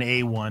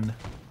M1A1.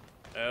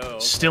 Oh, okay.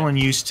 Still in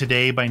use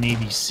today by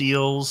Navy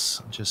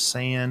SEALs. Just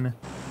saying.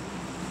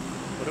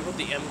 What about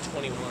the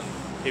M21?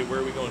 Okay, where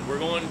are we going? We're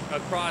going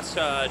across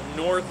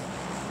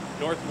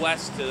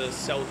northwest to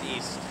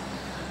southeast.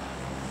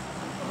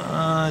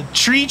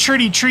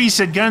 Tree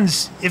said,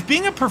 Guns, if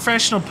being a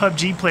professional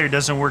PUBG player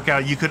doesn't work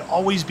out, you could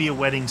always be a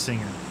wedding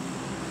singer.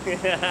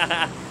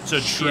 It's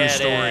a true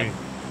story.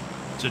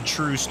 It's a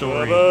true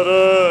story.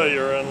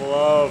 You're in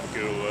love,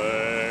 go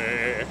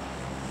away.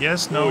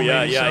 Yes, no, oh,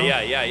 yeah.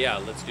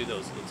 Let's do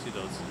those.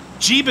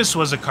 Jeebus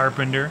was a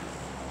carpenter.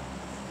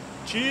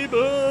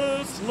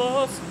 Jeebus,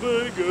 Las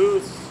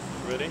Vegas.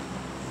 Ready?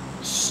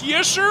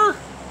 Yes, sir.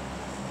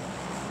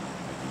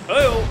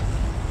 Oh.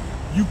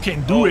 You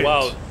can do it.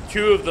 Wow.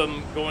 Two of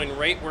them going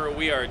right where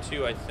we are,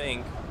 too, I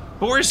think.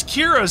 But where's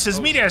Kiro?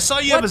 Says, Media, I saw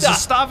you have a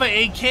Zastava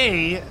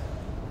AK.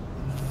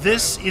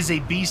 This is a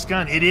beast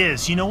gun. It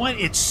is. You know what?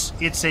 It's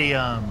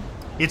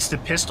the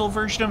pistol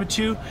version of it,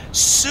 too.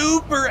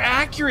 Super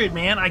accurate,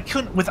 man. I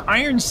couldn't... With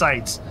iron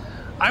sights,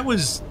 I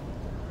was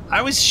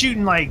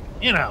shooting, like,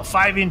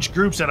 5-inch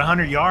groups at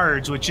 100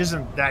 yards, which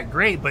isn't that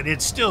great, but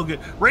it's still good.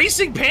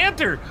 Racing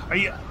Panther!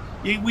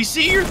 We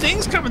see your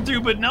things coming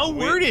through, but no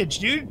wordage,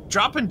 dude.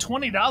 Dropping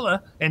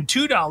 $20 and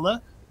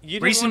 $2. You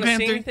didn't want to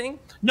say anything?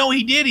 No,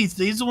 he did. He's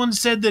the one who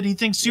said that he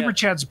thinks Super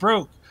Chat's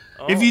broke.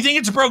 If you think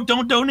it's broke,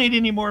 don't donate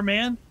anymore,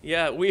 man.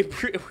 Yeah, we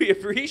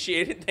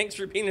appreciate it. Thanks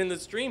for being in the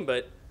stream,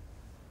 but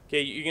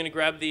okay, you're gonna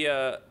grab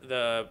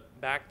the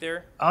back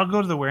there. I'll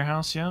go to the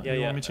warehouse. Yeah. Yeah, you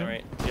yeah. want me to? All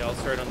right. Yeah, I'll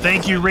start on.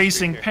 Thank you,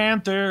 Racing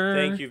Panther.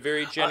 Thank you,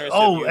 very generous.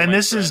 Oh, of you, and my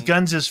this is friend.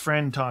 Guns'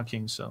 friend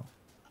talking. So.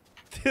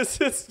 You're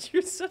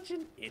such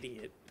an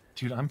idiot.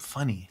 Dude, I'm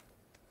funny.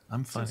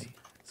 I'm funny.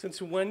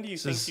 Since when do you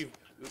think you've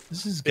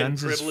This is been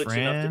Guns' privileged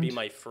friend. enough to be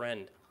my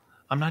friend?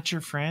 I'm not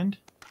your friend.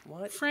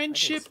 What?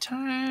 Friendship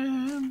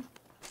time.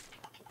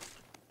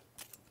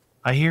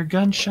 I hear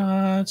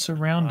gunshots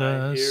around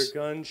us. I hear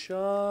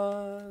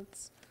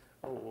gunshots.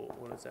 Oh,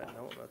 what is that?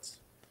 No, that's.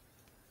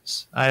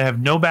 I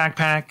have no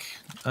backpack.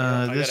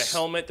 I got a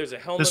helmet. There's a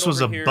helmet. This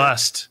was over a here.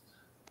 bust.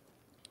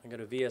 I got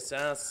a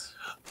VSS.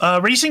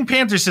 Racing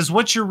Panther says,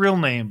 "What's your real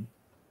name?"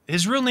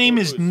 His real name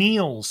is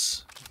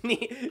Niels.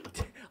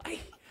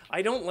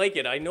 I don't like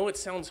it. I know it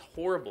sounds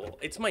horrible.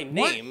 It's my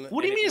name.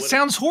 What do you mean it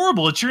sounds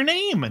horrible? It's your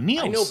name,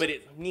 Niels. I know, but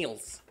it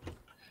Niels.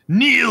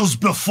 Kneels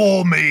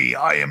before me.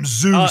 I am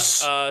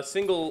Zeus.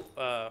 Single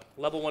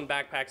level 1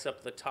 backpacks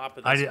up the top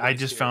of this. I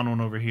just here. found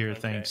one over here.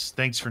 Okay.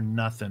 Thanks for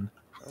nothing.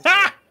 Okay.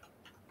 Ah!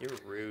 You're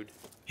rude.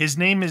 His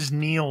name is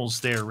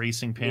Niels. There,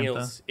 Racing Panther.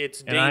 Niels.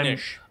 It's And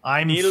Danish.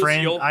 I'm Niels,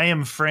 friend. I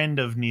am friend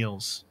of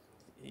Niels.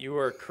 You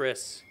are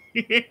Chris.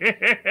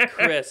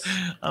 Chris.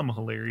 I'm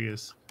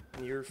hilarious.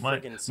 You're My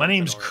friggin' name's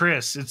something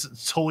Chris.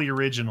 It's totally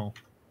original.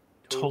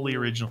 Totally Totally.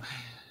 original.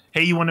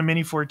 Hey, you want a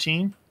Mini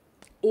 14?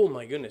 Oh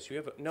my goodness, you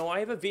have a no. I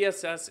have a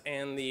VSS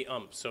and the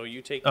so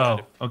you take Oh,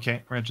 that.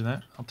 okay. Roger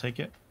that. I'll take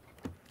it.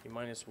 You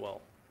might as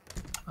well.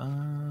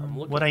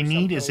 What I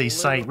need is a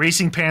site.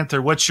 Racing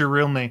Panther, what's your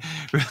real name?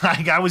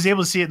 Like, I was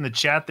able to see it in the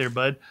chat there,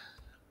 bud.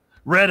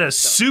 Retta,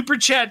 super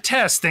chat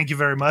test. Thank you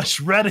very much.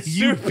 Retta,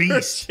 you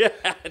beast.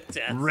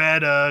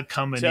 Retta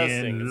coming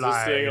Testing. in Is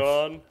live. this thing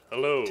on?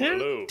 Hello,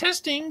 hello.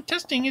 Testing.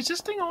 Is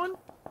this thing on?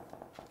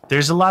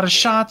 There's a lot of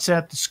shots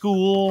at the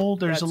school.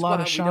 There's That's a lot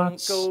why of we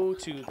shots. don't go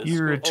to the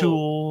You're a school.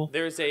 tool. Oh,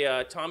 there's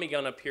a Tommy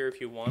gun up here if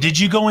you want. Did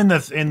you go in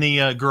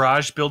the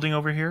garage building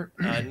over here?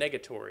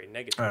 Negatory.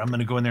 All right, I'm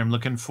gonna go in there. I'm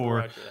looking for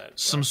Roger that,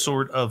 some roger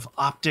sort of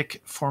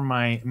optic for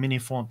my Mini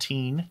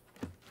 14.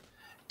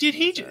 Did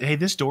he? Hey,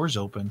 this door's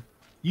open.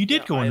 You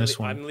did go in this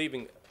one. I'm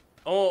leaving.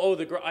 Oh,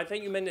 I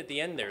thought you meant at the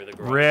end there. The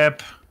garage.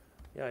 Rip.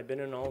 Yeah, I've been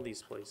in all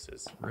these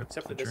places. Rip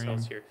Except for the this dream.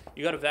 house here.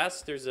 You got a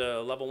vest? There's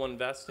a level 1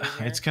 vest in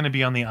here. It's gonna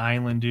be on the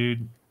island,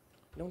 dude.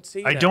 Don't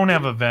say I that, don't dude.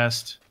 have a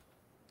vest.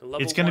 The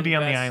level It's gonna 1 be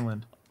on the vest,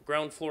 island.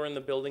 Ground floor in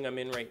the building I'm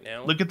in right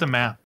now. Look at the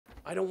map.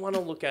 I don't want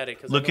to look at it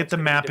because Look at the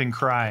map and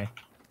cry.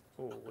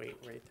 Oh wait,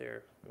 right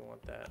there. We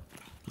want that.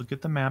 Look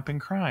at the map and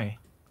cry.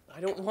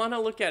 I don't want to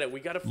look at it.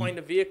 We got to find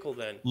a vehicle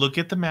then. Look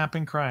at the map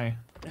and cry.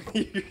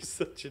 You're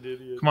such an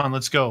idiot. Come on,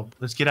 let's go.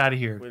 Let's get out of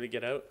here. Where to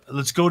get out?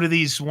 Let's go to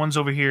these ones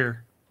over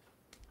here.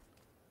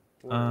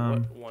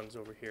 What one's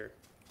over here?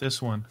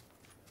 This one.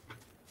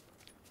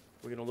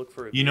 We're gonna look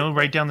for a You know, vehicle.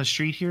 right down the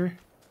street here.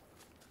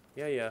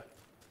 Yeah.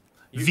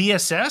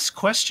 VSS?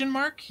 Question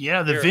mark?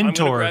 Yeah, the Here, I'm gonna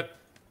Vintor.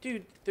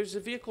 Dude, there's a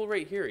vehicle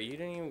right here. You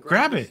didn't even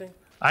Grab this it. thing?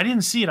 I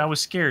didn't see it. I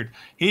was scared.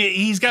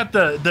 He's got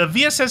the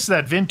VSS of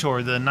that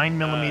Vintor, the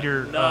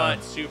 9mm.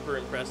 Not super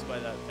impressed by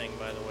that thing,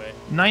 by the way.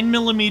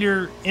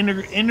 9mm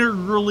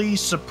integrally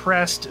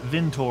suppressed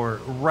Vintor,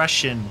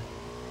 Russian,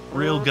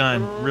 real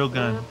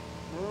gun.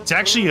 It's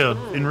actually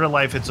in real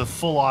life. It's a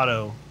full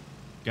auto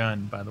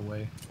gun, by the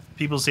way.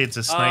 People say it's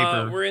a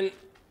sniper. We're in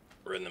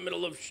the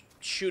middle of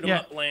shoot 'em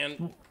up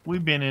land.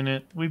 We've been in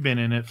it. We've been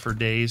in it for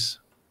days.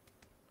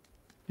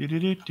 Ooh,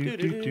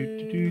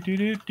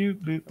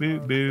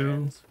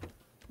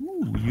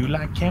 you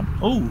like camp?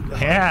 Oh,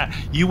 yeah.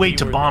 You wait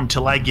to bomb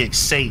till I get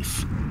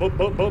safe.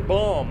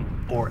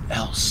 Bomb. Or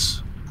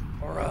else.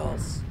 Or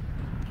else.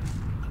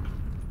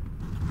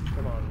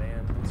 Come on,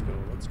 man. Let's go.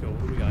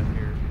 What do we got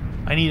here?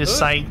 I need a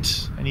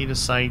sight. I need a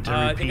sight.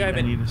 I repeat,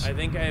 I need a sight. I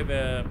think I have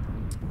a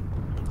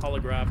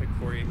holographic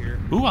for you here.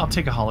 Ooh, I'll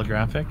take a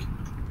holographic.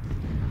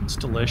 It's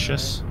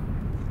delicious.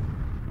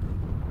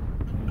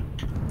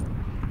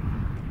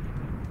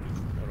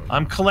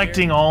 I'm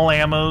collecting all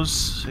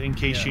ammos in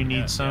case you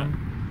need some.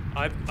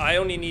 I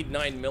only need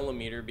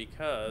 9mm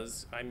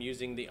because I'm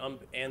using the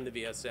UMP and the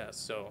VSS,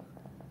 so.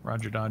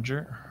 Roger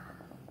Dodger.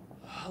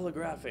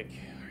 Holographic.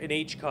 An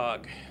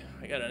HCOG.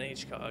 I got an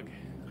HCOG.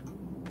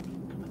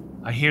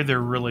 I hear they're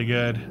really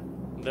good.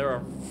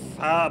 They're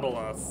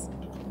fabulous.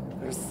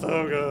 They're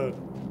so good.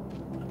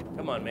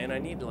 Come on, man. I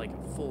need like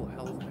a full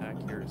health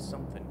pack here or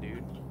something,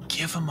 dude.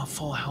 Give him a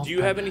full health Do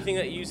you have anything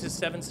that uses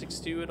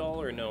 7.62 at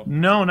all, or no?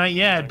 No, not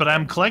yet, but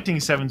I'm collecting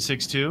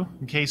 7.62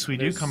 in case we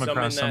do come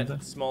across some in something.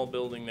 that small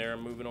building there.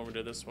 I'm moving over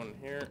to this one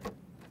here.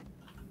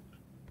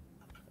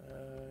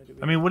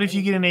 I mean, what if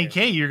you get an AK?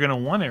 You're going to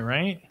want it,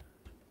 right?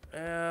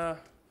 I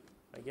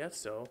guess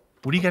so.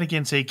 What do you got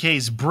against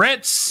AKs?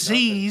 Brett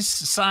Size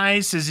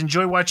says,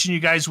 enjoy watching you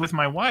guys with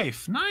my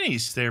wife.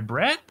 Nice there,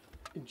 Brett.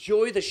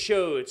 Enjoy the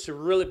show. It's a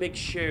really big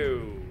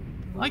show.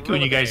 I like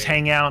when you guys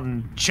hang out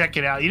and check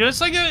it out. You know,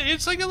 it's like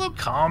a little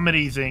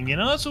comedy thing. You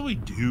know, that's what we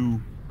do.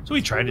 That's what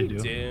we try to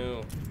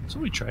do. That's That's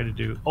what we try to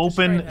do.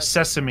 Open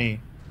sesame.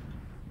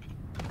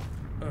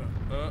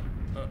 All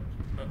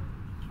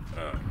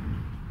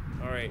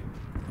right.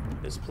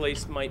 This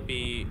place might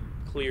be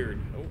cleared.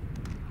 Oh,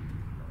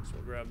 so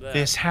we'll grab that.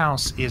 This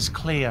house is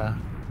clear.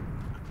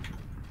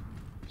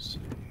 Let's see.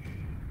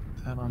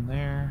 That on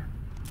there.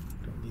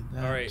 Don't need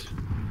that. All right.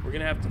 We're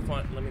gonna have to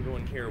find. Let me go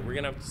in here. We're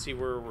gonna have to see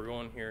where we're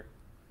going here.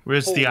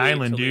 Where's the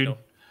island, dude?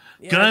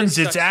 Yeah, Guns.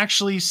 It's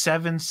actually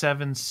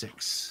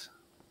 776.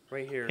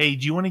 Right here. Hey,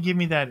 do you want to give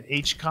me that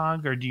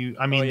HCOG or do you?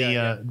 I mean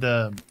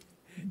the.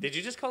 Did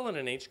you just call it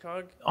an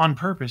HCOG? On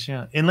purpose,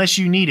 yeah. Unless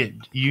you need it.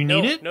 You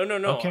need it? No.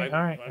 Okay,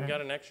 all right. I've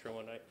got an extra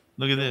one.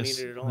 Look at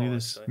this. Look at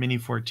this Mini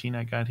 14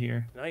 I got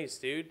here. Nice,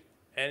 dude.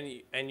 And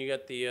you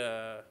got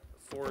the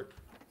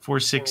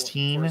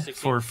 416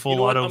 for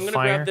full auto I'm gonna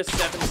fire. grab the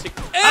 760.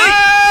 Hey!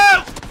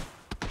 Oh!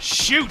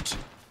 Shoot!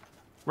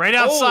 Right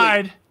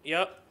outside.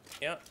 Yep.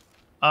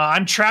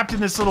 I'm trapped in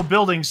this little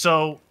building,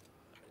 so.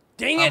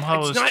 Dang it!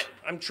 It's not.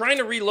 I'm trying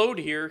to reload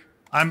here.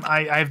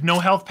 I have no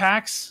health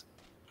packs.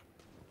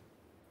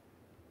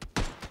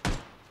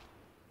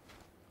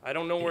 I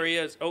don't know where he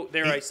is. Oh,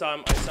 there, I saw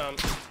him.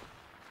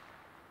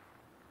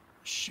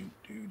 Shoot,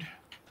 dude. I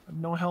have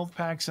no health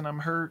packs and I'm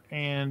hurt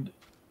and...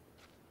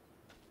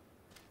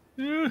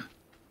 they're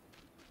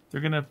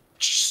gonna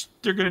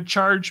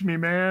charge me,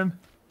 man.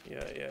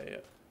 Yeah.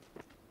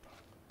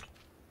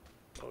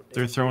 Oh,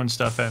 they're throwing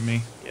stuff at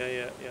me.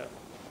 Yeah.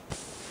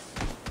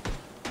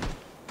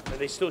 Are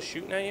they still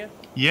shooting at you?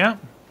 Yeah.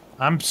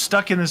 I'm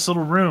stuck in this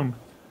little room.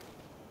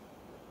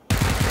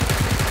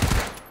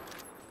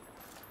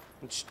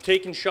 I'm just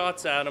taking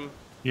shots at him.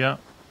 Yeah.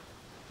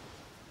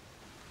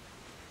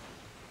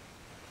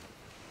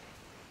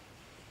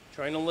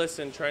 Trying to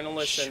listen.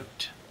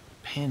 Shoot.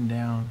 Pinned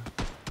down.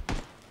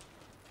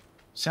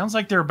 Sounds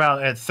like they're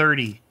about at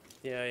 30.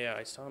 Yeah,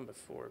 I saw him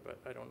before, but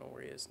I don't know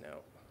where he is now.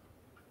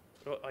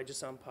 Oh, I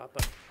just saw him pop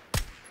up.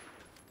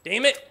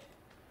 Damn it!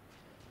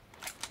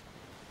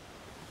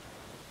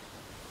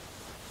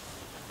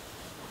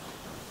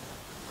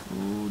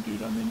 Oh,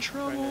 dude, I'm in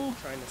trouble.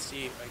 Trying to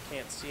see. I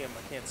can't see him.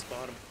 I can't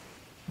spot him.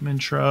 I'm in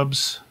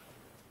trubs.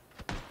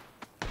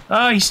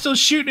 Ah, he's still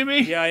shooting at me.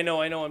 Yeah, I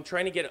know. I'm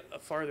trying to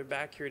get farther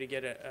back here to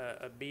get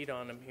a beat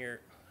on him here.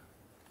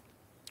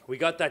 We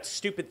got that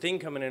stupid thing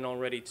coming in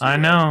already, too. I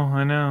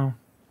know.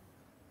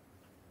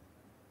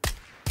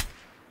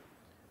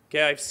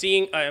 Okay,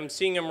 I'm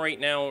seeing him right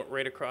now,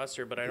 right across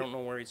here, but I don't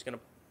know where he's gonna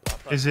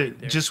pop up. Is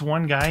it just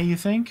one guy, you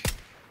think?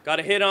 Got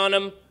a hit on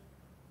him.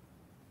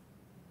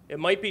 It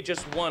might be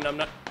just one. I'm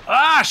not.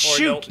 Ah,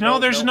 shoot! No,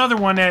 there's another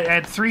one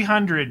at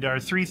 300 or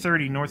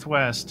 330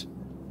 northwest.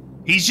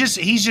 He's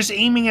just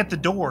aiming at the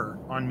door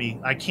on me.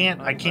 I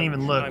can't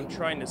even look. I'm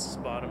trying to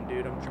spot him,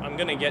 dude. I'm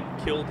gonna get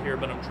killed here,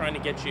 but I'm trying to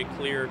get you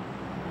clear.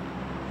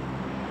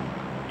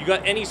 You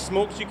got any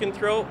smokes you can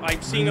throw?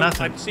 I'm seeing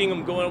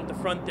him going out the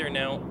front there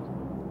now.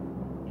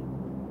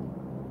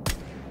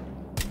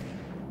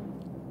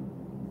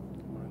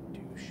 Come on,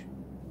 douche.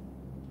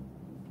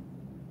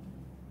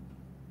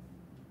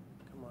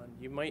 Come on,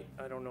 you might.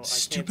 I don't know.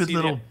 Stupid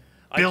little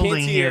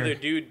building here. I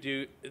can't see the other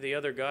dude, the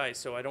other guy,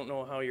 so I don't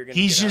know how you're gonna.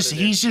 He's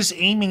just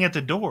aiming at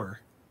the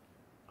door.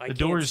 The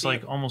door is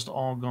like him. almost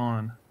all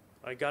gone.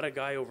 I got a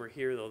guy over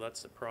here though.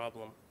 That's the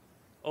problem.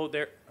 Oh,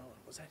 there. Oh,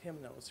 was that him?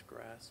 No, it was the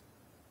grass.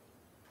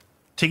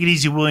 Take it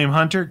easy, William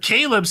Hunter.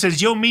 Caleb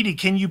says, "Yo, Meaty,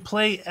 can you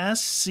play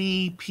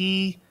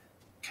SCP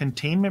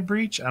Containment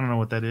Breach?" I don't know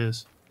what that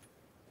is.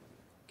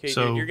 Okay,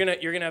 so dude,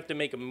 you're gonna have to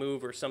make a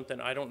move or something.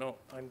 I don't know.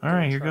 All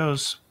right, here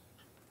goes.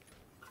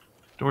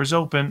 Doors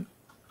open.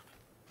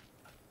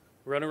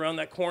 Run around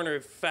that corner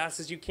as fast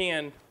as you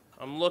can.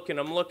 I'm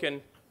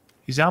looking.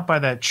 He's out by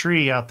that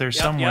tree out there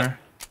somewhere.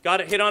 Yep.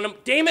 Got a hit on him.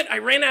 Damn it! I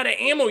ran out of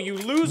ammo. You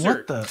loser.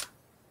 What the?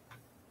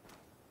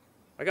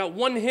 I got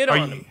one hit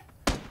on him.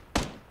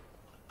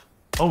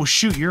 Oh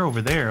shoot! You're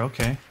over there.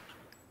 Okay.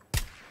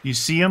 You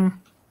see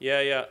him?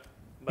 Yeah.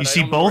 But you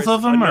see both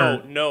of them,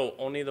 or no?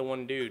 Only the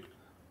one dude.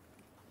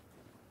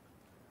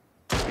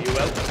 Are you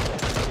out?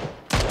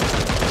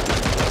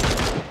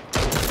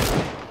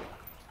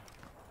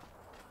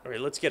 All right,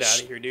 let's get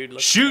out of here,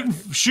 dude. Shoot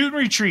and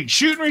retreat.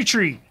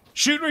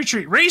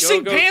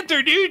 Racing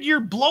Panther, dude, you're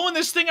blowing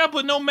this thing up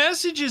with no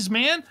messages,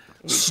 man.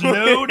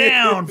 Slow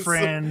down,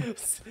 friend.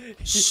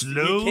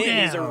 Slow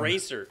down. He's a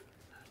racer.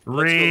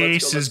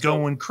 Race is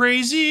going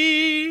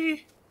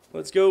crazy.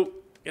 Let's go.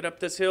 Get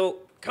up this hill.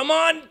 Come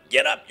on,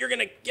 get up. You're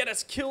gonna get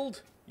us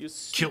killed. You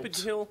stupid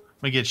hill.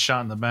 I'm gonna get shot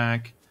in the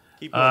back.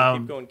 Keep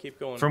going.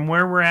 From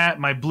where we're at,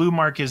 my blue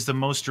mark is the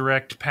most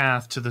direct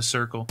path to the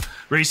circle.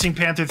 Racing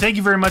Panther, thank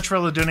you very much for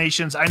all the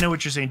donations. I know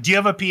what you're saying. Do you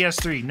have a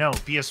PS3? No,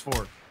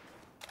 PS4.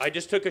 I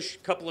just took a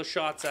couple of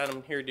shots at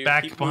him here, dude.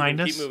 Back behind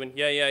us? Keep moving.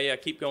 Yeah.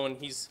 Keep going.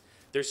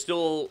 They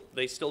still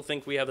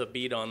think we have a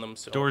beat on them.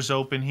 So doors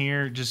open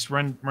here. Just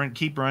run,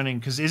 keep running.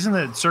 Because isn't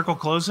the circle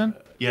closing?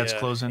 Yeah, it's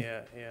closing.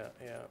 Yeah.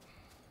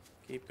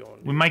 Keep going.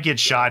 Dude. We might get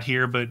shot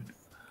here, but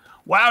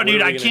Wow,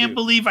 dude, I can't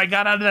believe I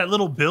got out of that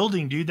little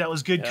building, dude. That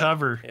was good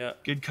cover. Yeah.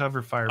 Good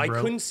cover fire, bro.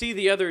 I couldn't see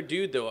the other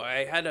dude, though.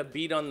 I had a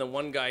beat on the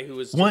one guy who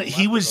was...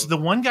 He was the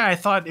one guy I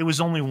thought it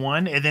was only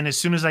one, and then as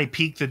soon as I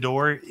peeked the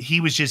door, he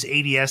was just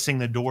ADSing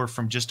the door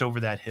from just over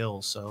that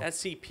hill, so...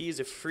 SCP is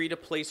a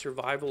free-to-play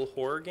survival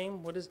horror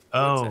game? What's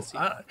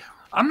SCP?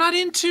 I'm not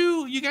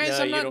into... You guys,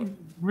 I'm not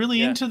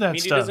really into that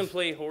stuff. He doesn't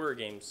play horror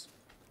games.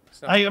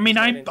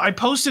 I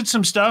posted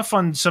some stuff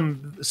on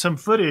some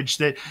footage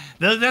that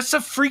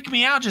stuff freaked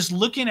me out just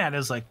looking at it. I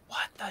was like,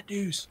 what the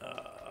deuce?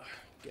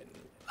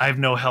 I have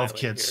no health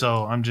kits,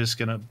 so I'm just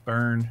gonna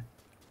burn.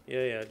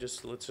 Yeah.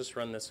 Let's just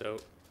run this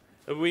out.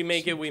 If we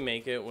make it, we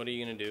make it. What are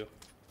you gonna do?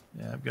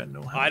 Yeah, I've got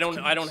no health.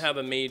 I don't have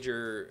a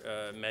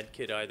major med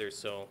kit either,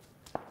 so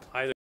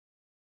either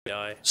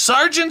die.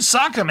 Sergeant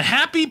Sockham,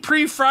 happy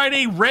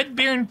pre-Friday Red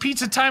Baron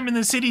pizza time in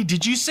the city.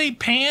 Did you say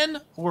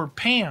Pan or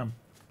Pam?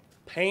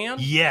 Pam?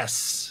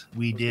 Yes,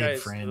 we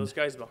did, friend. Those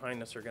guys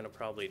behind us are gonna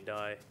probably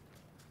die.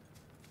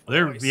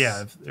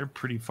 They're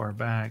pretty far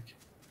back.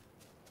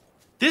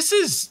 This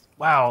is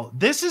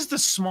the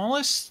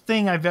smallest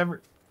thing I've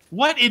ever.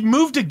 What? It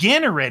moved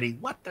again already.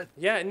 What the?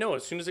 Yeah, no.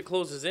 As soon as it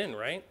closes in,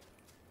 right?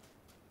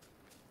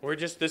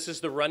 This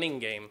is the running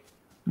game.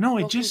 No,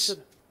 it just.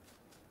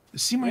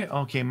 See my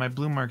my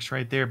blue mark's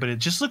right there, but it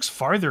just looks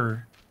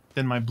farther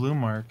than my blue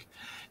mark.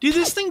 Dude,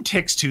 this thing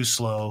ticks too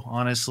slow,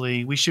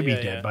 honestly. We should be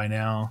dead by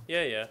now.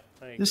 Yeah,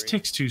 I agree. This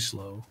ticks too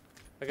slow.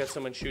 I got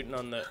someone shooting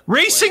on the...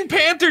 Racing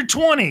Panther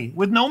 20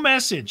 with no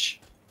message.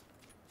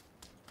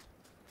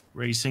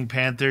 Racing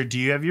Panther, do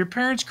you have your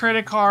parents'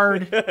 credit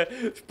card?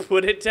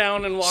 Put it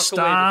down and walk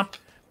away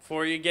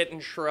before you get in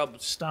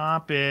shrubs.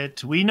 Stop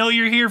it. We know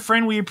you're here,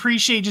 friend. We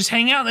appreciate it. Just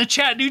hang out in the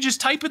chat, dude. Just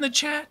type in the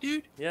chat,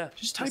 dude. Yeah.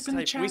 Just type in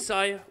the chat. We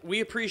saw you. We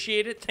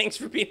appreciate it. Thanks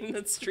for being in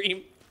the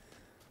stream.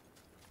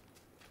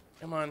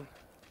 Come on.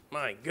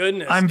 My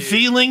goodness, I'm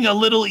feeling a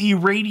little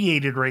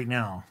irradiated right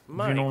now.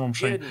 My you know what I'm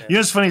saying? goodness. You know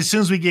what's funny? As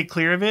soon as we get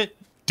clear of it,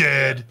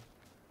 dead.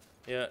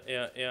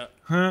 Yeah.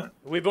 Huh?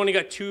 We've only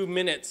got 2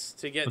 minutes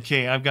to get...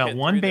 Okay, I've got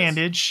one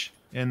bandage,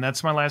 and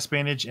that's my last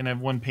bandage, and I have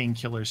one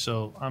painkiller,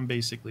 so I'm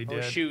basically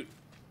dead. Oh, shoot.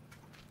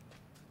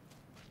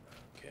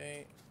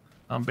 Okay.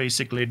 I'm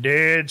basically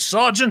dead.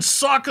 Sergeant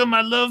Sockham, I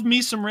love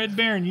me some Red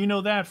Baron. You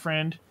know that,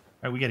 friend.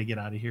 All right, we got to get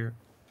out of here.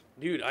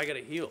 Dude, I got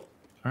to heal.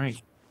 All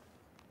right.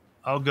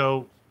 I'll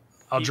go...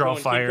 I'll Keep draw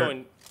going, fire.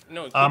 Keep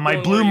going. No, my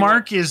blue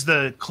mark is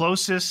the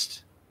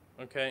closest.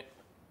 Okay.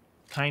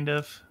 Kind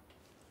of.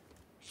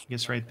 I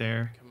guess right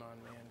there. Come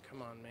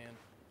on, man.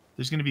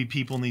 There's going to be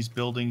people in these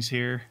buildings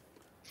here.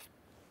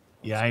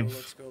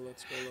 Let's go.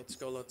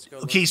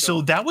 Okay,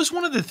 so that was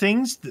one of the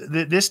things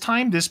this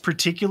time, this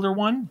particular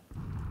one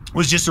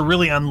was just a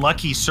really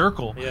unlucky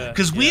circle. Yeah.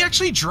 Because we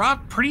actually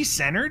dropped pretty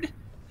centered,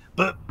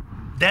 but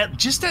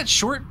that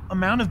short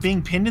amount of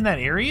being pinned in that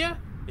area,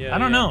 I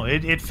don't know.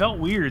 It felt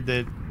weird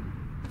that...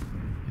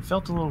 It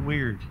felt a little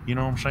weird. You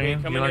know what I'm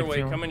saying?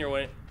 Okay, come in your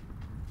way.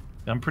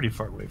 I'm pretty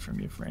far away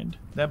from you, friend.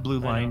 That blue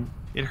line,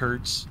 it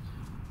hurts.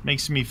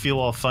 Makes me feel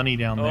all funny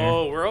down there.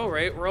 Oh, we're all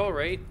right.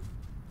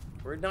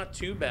 We're not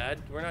too bad.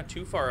 We're not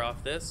too far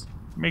off this.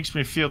 Makes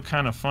me feel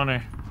kind of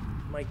funny.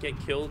 Might get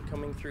killed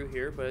coming through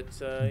here, but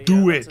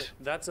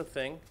that's a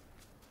thing.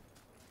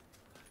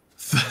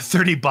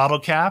 30 bottle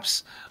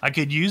caps? I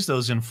could use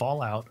those in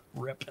Fallout.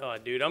 Rip. Oh,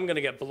 dude, I'm going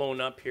to get blown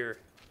up here.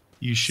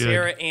 You should.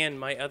 Sarah Ann,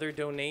 my other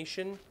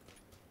donation.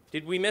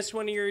 Did we miss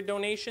one of your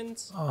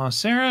donations? Oh,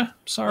 Sarah,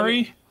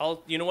 sorry.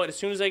 You know what? As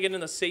soon as I get in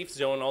the safe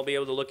zone, I'll be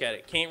able to look at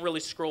it. Can't really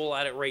scroll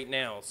at it right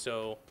now,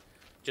 so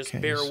just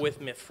bear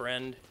with me,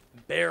 friend.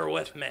 Bear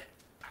with me.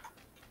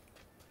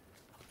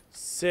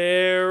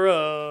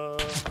 Sarah.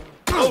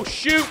 Oh,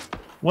 shoot.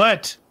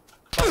 What?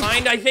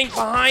 Behind, I think.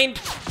 Behind.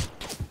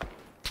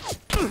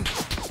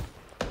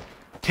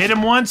 Hit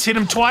him once, hit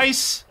him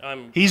twice.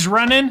 He's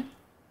running.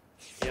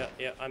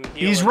 Yeah, I'm healing.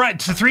 He's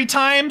right 3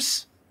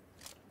 times.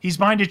 He's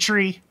behind a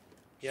tree.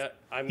 Yeah,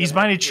 he's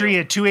behind a tree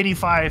at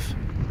 285.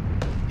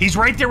 He's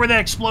right there where that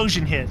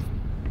explosion hit.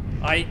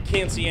 I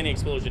can't see any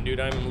explosion, dude.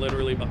 I'm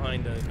literally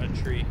behind a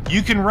tree.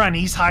 You can run.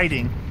 He's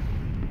hiding.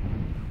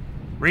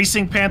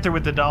 Racing Panther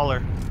with the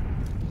 $1.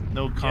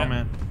 No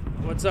comment.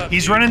 Yeah. What's up?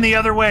 He's running the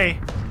other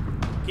way.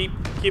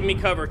 Give me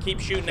cover.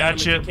 Keep shooting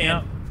at him if you can.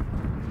 Yeah.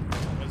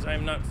 Because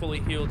I'm not fully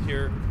healed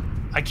here.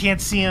 I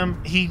can't see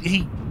him.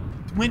 He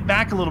went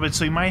back a little bit,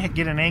 so he might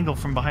get an angle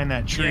from behind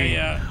that tree.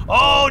 Yeah.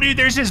 Oh, dude,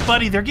 there's his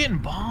buddy. They're getting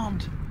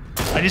bombed.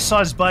 I just saw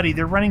his buddy.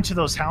 They're running to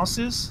those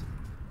houses.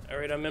 All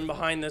right, I'm in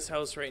behind this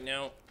house right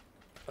now.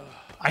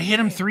 I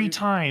hit him 3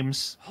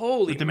 times.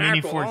 Holy with the mackerel,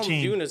 Mini 14. all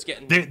I'm doing is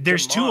getting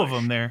there's demolished. 2 of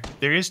them there.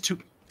 There is 2.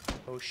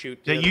 Oh, shoot.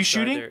 Is that you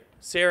shooting? There.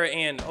 Sarah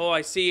Ann. Oh,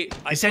 I see.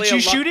 Is that you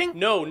shooting?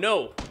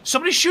 No.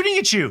 Somebody's shooting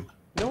at you.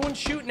 No one's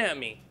shooting at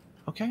me.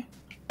 Okay.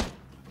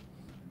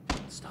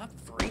 Stop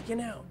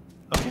freaking out.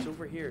 Okay. It's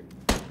over here.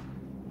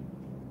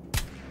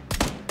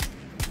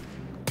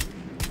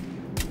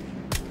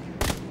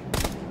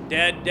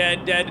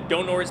 Dead.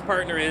 Don't know where his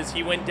partner is.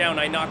 He went down.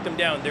 I knocked him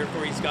down.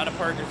 Therefore, he's got a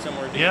partner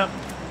somewhere, dude. Yep.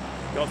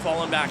 Go,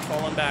 falling back.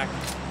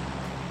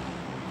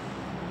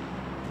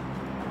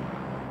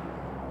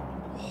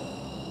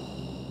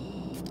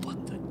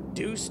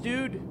 Deuce,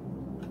 dude.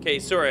 Okay,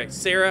 sorry,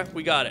 Sarah,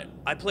 we got it.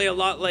 I play a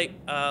lot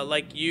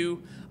like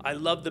you. I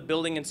love the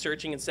building and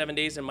searching in 7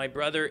 days, and my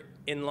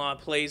brother-in-law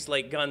plays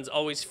like guns,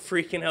 always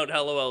freaking out.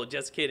 LOL.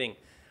 Just kidding.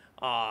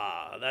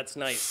 Ah, that's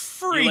nice.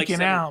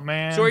 Freaking out,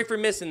 man. Sorry for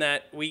missing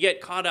that. We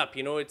get caught up.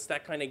 You know, it's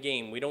that kind of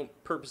game. We don't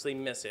purposely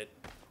miss it.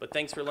 But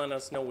thanks for letting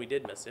us know we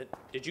did miss it.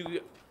 Did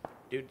you,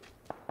 dude?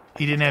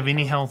 He didn't have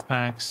any health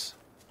packs.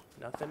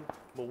 Nothing.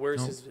 Well,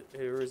 where's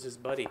his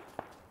buddy?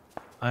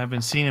 I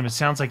haven't seen him. It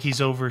sounds like he's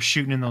over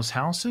shooting in those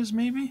houses,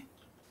 maybe?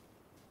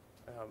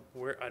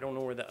 I don't know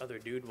where the other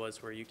dude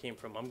was where you came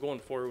from. I'm going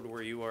forward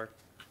where you are.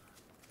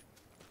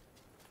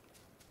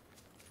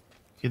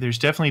 Okay, there's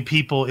definitely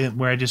people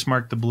where I just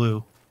marked the blue.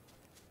 Okay.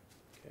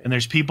 And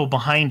there's people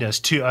behind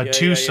us,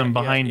 twosome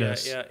behind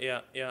us.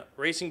 Yeah.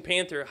 Racing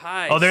Panther,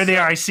 hi. Oh, there they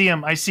are. I see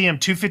him.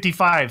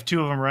 255.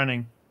 Two of them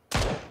running.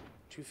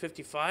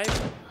 255?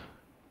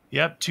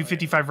 Yep,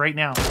 255 right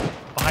now.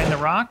 Behind the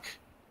rock.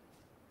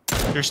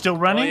 They're still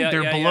running.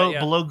 They're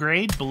below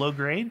grade. Below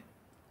grade.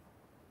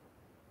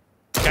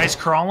 Guys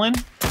crawling.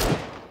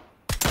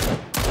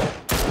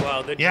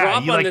 Wow, the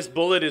drop on this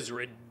bullet is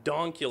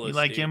redonkulous. You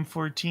like dude.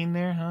 M14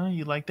 there, huh?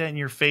 You like that in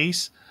your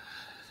face?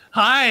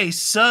 Hi,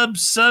 sub.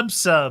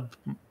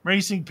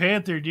 Racing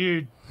Panther,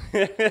 dude.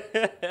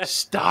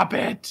 Stop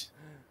it.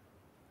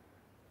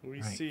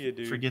 We see you,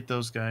 dude. Forget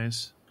those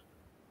guys.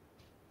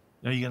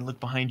 No, you gotta look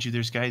behind you.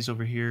 There's guys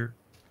over here.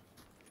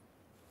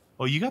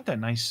 Oh, you got that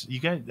nice. You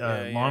got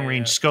long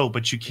range scope,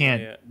 but you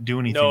can't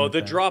do anything. No, with the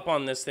that. drop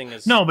on this thing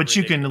is. No, but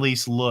you can at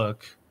least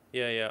look.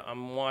 Yeah.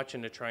 I'm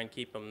watching to try and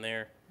keep him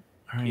there.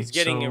 Right, he's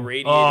getting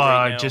irradiated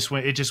right now. It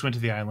just went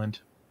to the island.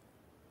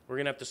 We're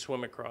gonna have to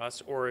swim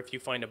across, or if you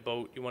find a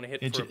boat, you want to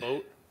hit for a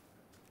boat.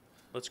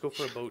 Let's go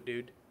for a boat,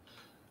 dude.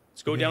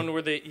 Let's go down to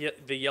where the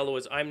yellow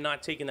is. I'm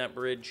not taking that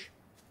bridge.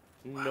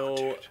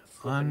 No.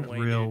 Wow,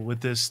 unreal way,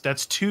 with this.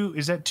 That's two.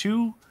 Is that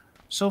two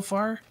so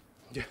far?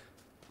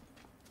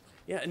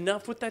 Yeah,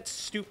 enough with that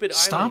stupid island,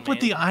 Stop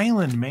with the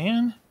island,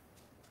 man.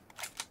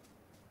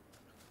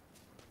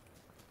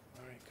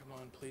 All right, come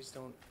on, please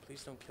don't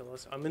kill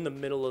us. I'm in the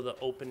middle of the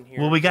open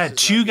here. Well, we got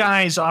two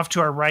guys off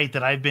to our right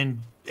that I've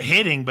been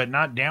hitting, but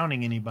not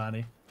downing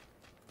anybody.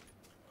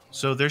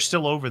 So they're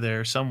still over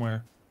there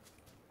somewhere.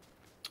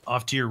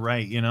 Off to your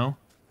right, you know?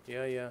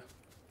 Yeah.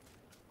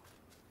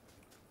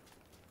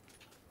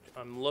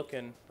 I'm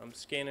looking. I'm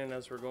scanning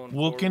as we're going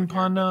Looking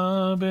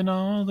up in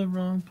all the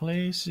wrong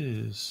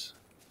places.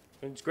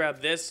 Let's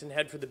grab this and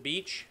head for the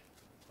beach.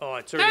 Oh,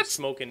 it's already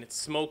smoking. It's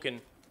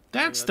smoking.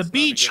 That's the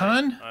beach,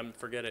 hun.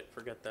 Forget it.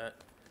 Forget that.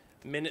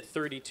 Minute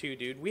 32,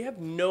 dude. We have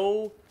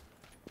no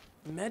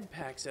med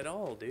packs at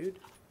all, dude.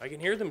 I can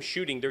hear them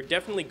shooting. They're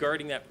definitely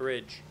guarding that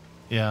bridge.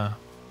 Yeah.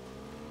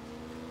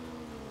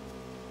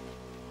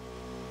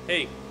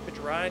 Hey, pitch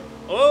a ride.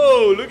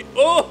 Oh, look.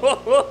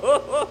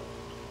 Oh!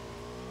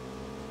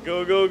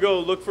 Go.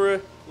 Look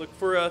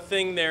for a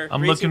thing there.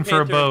 I'm looking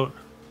for a boat.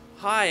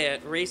 Hi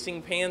at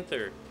Racing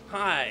Panther.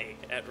 Hi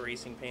at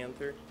Racing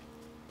Panther.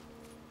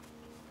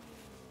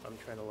 I'm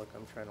trying to look,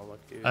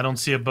 dude. I don't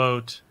see a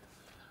boat.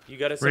 You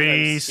gotta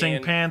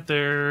Racing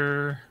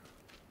Panther.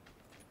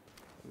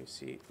 Let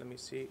me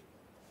see.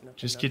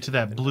 Just get to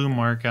that blue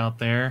mark out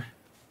there.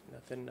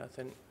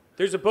 Nothing.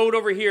 There's a boat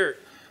over here.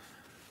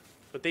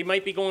 But they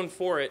might be going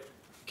for it.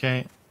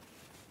 Okay.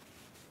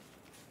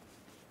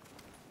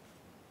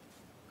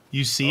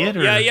 You see it?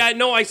 Or? Yeah.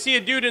 No, I see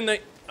a dude in the...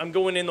 I'm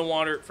going in the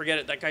water. Forget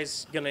it. That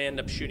guy's going to end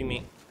up shooting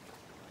me.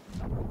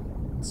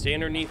 Stay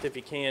underneath if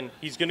you can.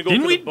 He's going to go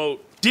for the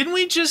boat. Didn't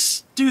we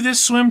just do this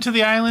swim to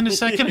the island a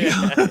second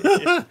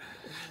ago?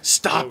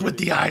 Stop with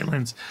the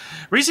islands.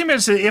 Racing Man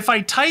said, if I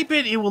type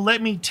it, it will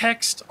let me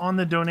text on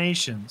the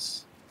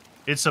donations.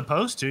 It's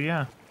supposed to,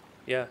 yeah.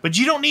 Yeah. But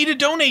you don't need to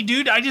donate,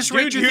 dude. I just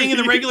read your thing in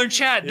the regular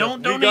chat.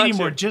 Don't donate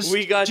anymore. Just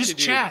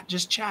chat.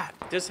 Just chat.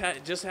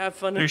 Just have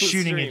fun. They're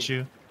shooting at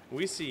you.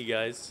 We see you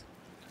guys.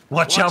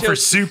 Watch out for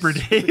Super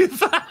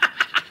Dave.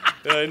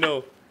 I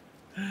know.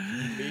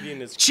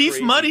 Chief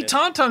Muddy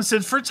Tauntaun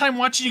said, first time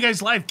watching you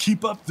guys live.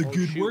 Keep up the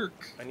good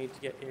work. I need to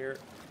get air.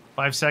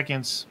 5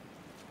 seconds.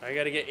 I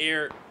got to get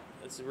air.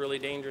 It's really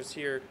dangerous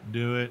here.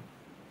 Do it.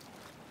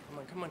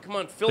 Come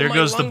on. Fill there my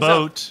goes the lungs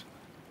boat.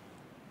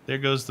 Up. There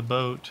goes the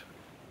boat.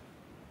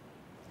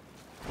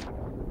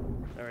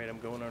 All right, I'm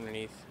going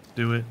underneath.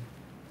 Do it.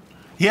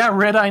 Yeah,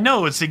 Red, I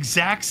know. It's the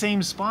exact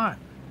same spot.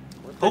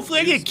 Hopefully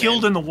I get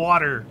killed in the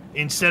water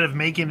instead of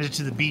making it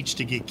to the beach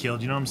to get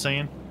killed. You know what I'm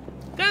saying?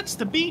 That's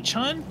the beach,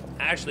 hun.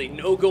 Actually,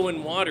 no go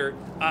in water.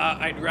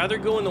 I'd rather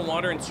go in the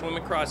water and swim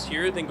across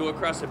here than go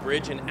across the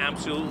bridge and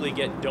absolutely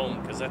get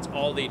domed, because that's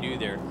all they do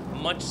there.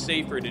 Much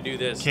safer to do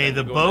this. Okay,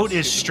 the boat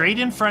is straight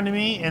in front of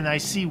me, and I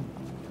see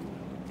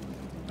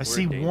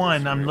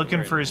one. I'm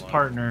looking for his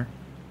partner.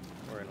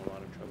 We're in a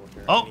lot of trouble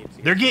here. Oh,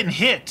 they're getting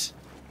hit.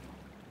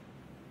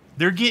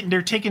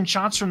 They're taking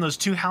shots from those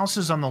two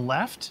houses on the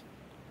left.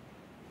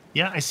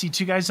 Yeah, I see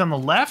two guys on the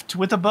left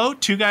with a boat,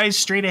 two guys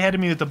straight ahead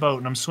of me with a boat,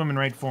 and I'm swimming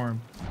right for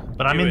them.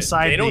 But I'm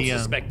inside the... They don't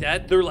suspect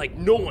that. They're like,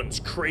 no one's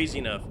crazy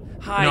enough.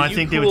 Hi, No, I you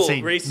think cool, they would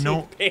say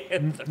Racing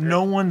Panther.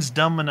 no one's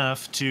dumb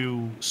enough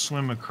to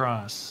swim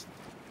across.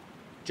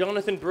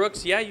 Jonathan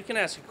Brooks, yeah, you can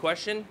ask a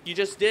question. You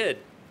just did.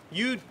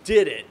 You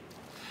did it.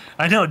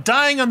 I know,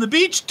 dying on the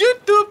beach. Doop,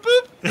 doop,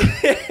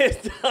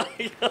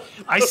 boop.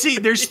 I see.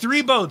 There's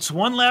 3 boats.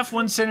 One left,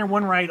 one center,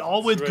 one right,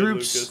 all with right,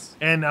 groups. Lucas.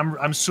 And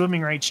I'm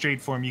swimming right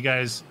straight for them. You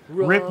guys,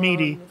 rip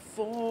meaty. Run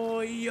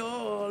for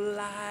your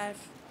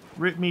life.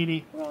 Rip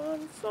meaty.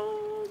 Run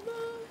for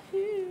the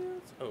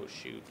hills. Oh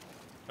shoot.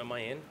 Am I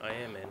in? I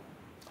am in.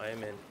 I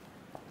am in.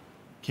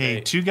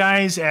 Okay, 2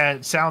 guys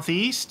at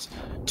southeast,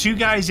 2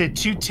 guys at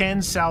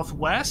 210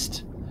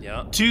 southwest,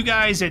 Yeah. 2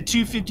 guys at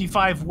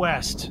 255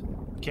 west.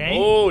 Okay.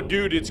 Oh,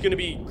 dude, it's gonna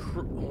be.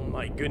 Oh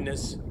my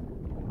goodness.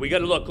 We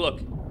gotta look.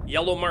 Look.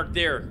 Yellow mark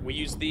there. We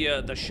use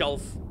the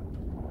shelf.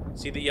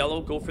 See the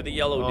yellow? Go for the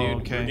yellow,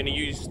 dude. Okay. We're gonna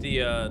use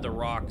the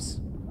rocks.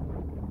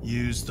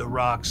 Use the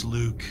rocks,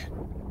 Luke.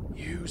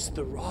 Use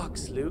the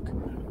rocks, Luke.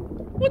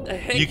 What the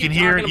heck? You can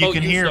hear use the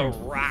him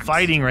rocks?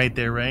 fighting right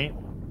there, right?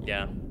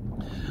 Yeah.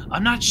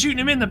 I'm not shooting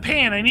him in the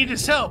pan. I need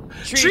his help.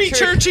 Tree,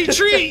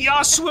 Tree.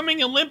 Y'all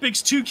swimming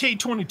Olympics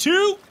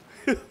 2K22.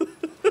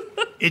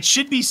 It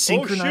should be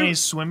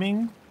synchronized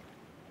swimming.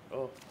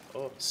 Oh.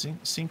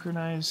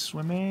 Synchronized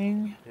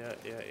swimming. Yeah.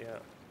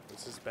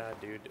 This is bad,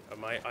 dude.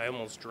 I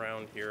almost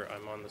drowned here.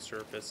 I'm on the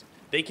surface.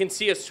 They can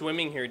see us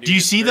swimming here, dude. Do you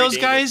It's see very those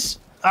dangerous. guys?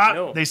 Ah,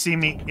 No. they see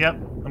me. Yep,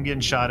 I'm getting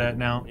shot at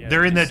now. Yeah,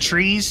 They're in they the see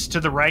trees to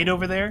the right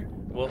over there.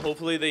 Well,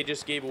 hopefully they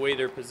just gave away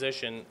their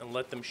position and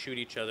let them shoot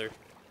each other.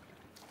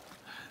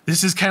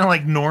 This is kind of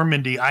like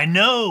Normandy. I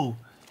know.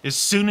 As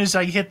soon as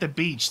I hit the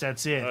beach,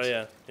 that's it.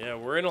 Oh yeah,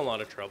 we're in a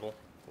lot of trouble.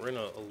 We're in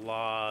a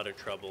lot of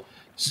trouble.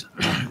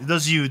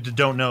 Those of you that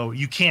don't know,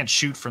 you can't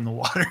shoot from the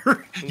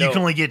water. You No. can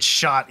only get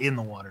shot in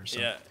the water. So.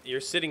 Yeah, you're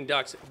sitting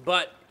ducks.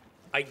 But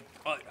I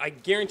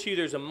guarantee you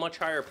there's a much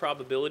higher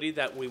probability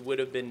that we would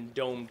have been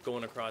domed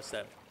going across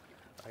that.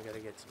 I gotta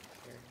get some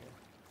air here.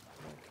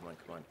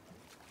 Come on.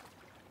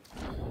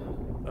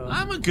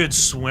 I'm a good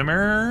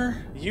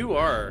swimmer. You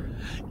are.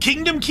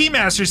 Kingdom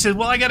Keymaster said,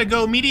 well, I gotta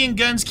go. Median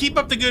Guns, keep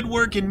up the good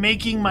work in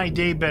making my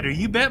day better.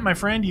 You bet, my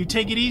friend. You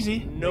take it easy.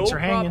 No Thanks for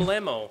hanging.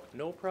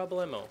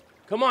 problemo.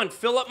 Come on,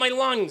 fill up my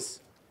lungs.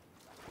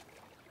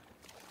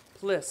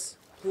 Please.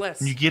 When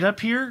you get up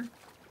here,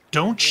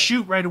 don't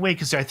shoot right away,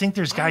 because I think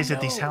there's guys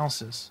at these know.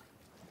 houses.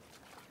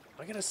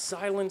 I got a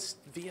silenced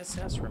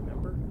VSS,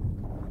 remember?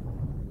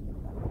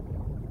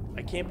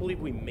 I can't believe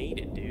we made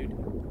it, dude.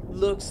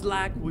 Looks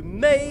like we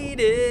made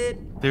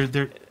it.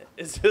 They're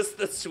Is this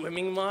the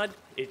swimming mod?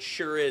 It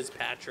sure is,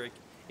 Patrick.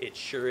 It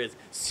sure is.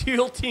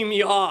 SEAL Team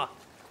Yaw.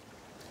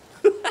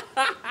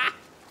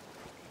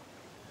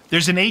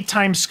 There's an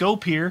 8-time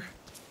scope here.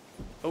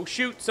 Oh,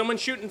 shoot.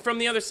 Someone's shooting from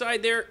the other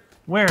side there.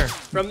 Where?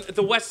 From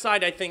the west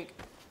side, I think.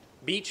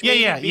 Beach,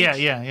 Yeah, maybe?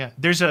 yeah.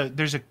 There's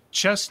a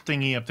chest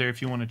thingy up there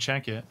if you want to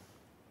check it.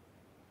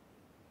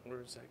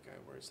 Where's that guy?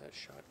 Where's that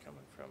shot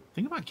coming from?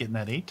 Think about getting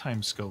that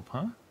 8-time scope,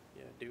 huh?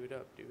 Yeah, do it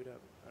up.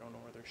 I don't know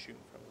where they're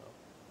shooting from, though.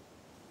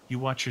 You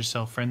watch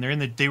yourself, friend.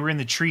 They were in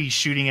the trees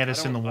shooting at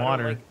us in the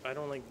water. I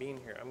don't like being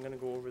here. I'm going to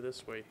go over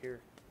this way here.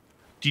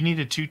 Do you need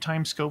a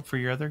 2-time scope for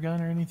your other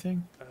gun or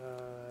anything?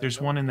 There's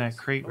one in that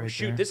crate right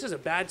shoot, there. this is a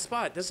bad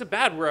spot. This is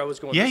bad where I was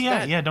going.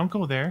 Yeah. Don't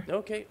go there.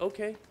 Okay.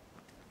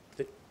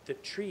 The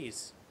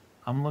trees.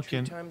 I'm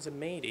looking. 2 times a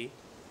matey.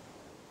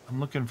 I'm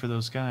looking for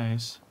those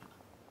guys.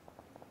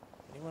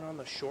 Anyone on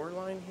the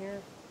shoreline here?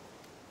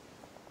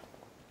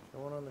 No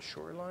one on the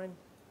shoreline?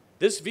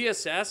 This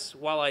VSS,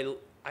 while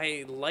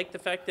I like the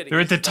fact that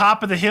They're at the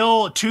top of the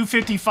hill,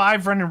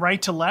 255 running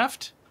right to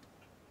left.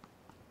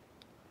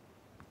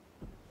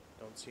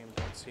 Don't see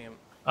him.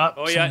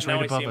 Oh yeah, now right I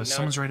see above him. us. Now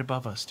Someone's right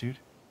above us, dude.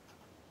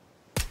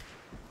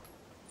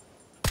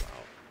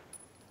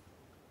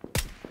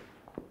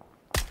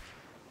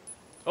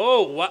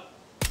 Oh, what?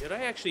 Did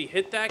I actually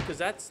hit that? Because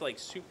that's like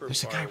super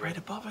There's a far guy away. right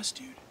above us,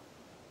 dude. I'm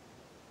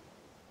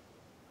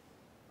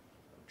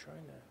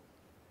trying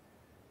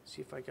to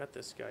see if I got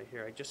this guy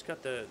here. I just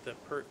got the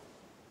perk.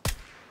 Oh,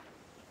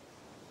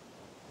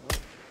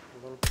 a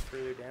little bit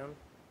further down.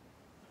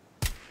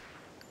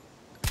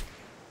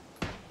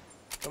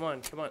 Come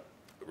on.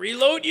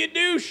 Reload, you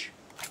douche!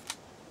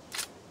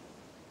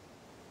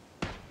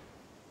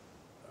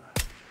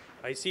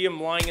 I see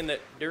him lying in the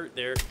dirt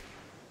there.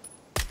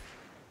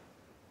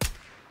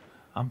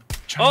 I'm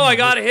trying. Oh, I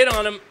got a hit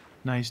on him.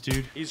 Nice,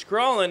 dude. He's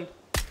crawling.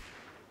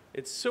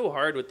 It's so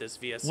hard with this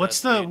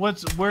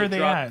VSS. Where are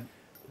they at?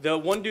 The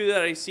one dude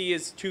that I see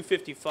is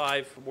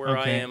 255 where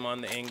I Okay. am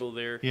on the angle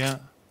there. Yeah.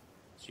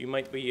 So you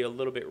might be a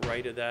little bit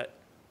right of that.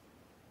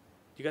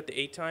 You got the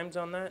 8 times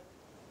on that?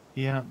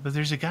 Yeah, but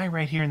there's a guy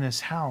right here in this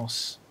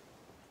house.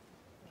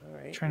 All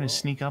right. Trying to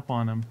sneak up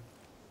on him.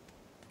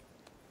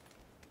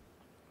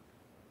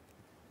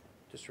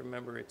 Just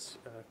remember, it's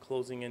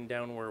closing in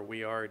down where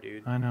we are,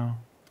 dude. I know.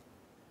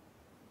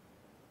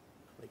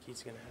 Like,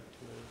 he's going to have to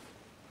move.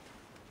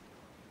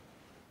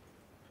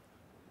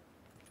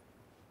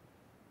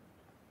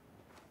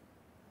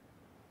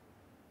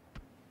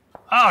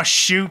 Oh,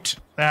 shoot.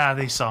 Ah,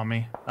 they saw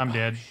me. I'm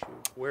dead. Shoot.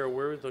 Where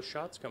are those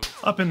shots coming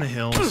from? Up in the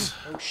hills.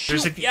 Oh,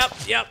 shoot. There's a...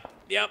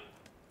 Yep.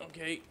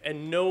 Okay,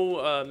 and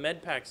no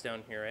med packs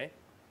down here, eh?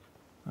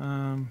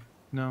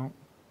 No.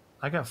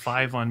 I got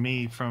 5 on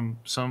me from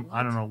some...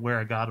 I don't know where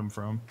I got them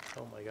from.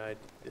 Oh my god,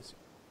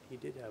 he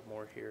did have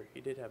more here.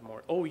 He did have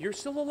more. Oh, you're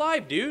still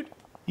alive, dude.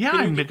 Yeah,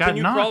 Can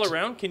you crawl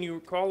around? Can you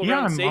crawl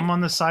around? Yeah, I'm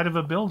on the side of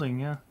a building.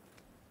 Yeah.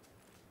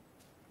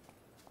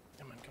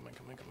 Come on.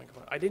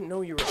 I didn't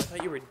know you were. I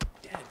thought you were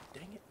dead.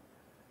 Dang it.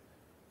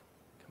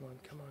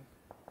 Come on.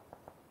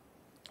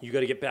 You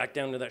got to get back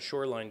down to that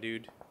shoreline,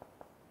 dude.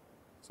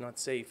 It's not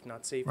safe.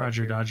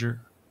 Roger,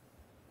 Dodger.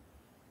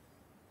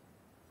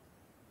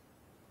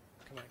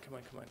 Come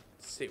on.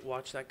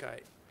 Watch that guy.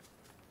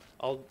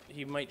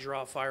 He might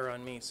draw fire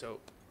on me, so.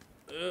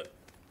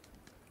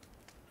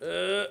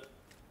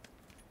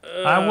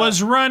 I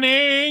was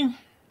running.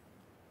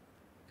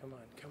 Come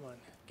on.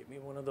 Get me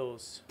one of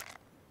those.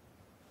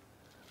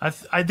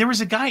 There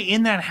was a guy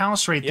in that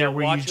house right there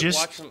where you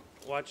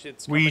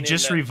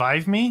just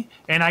revived me,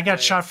 and I got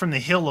shot from the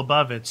hill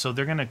above it. So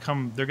they're gonna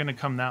come. They're gonna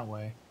come that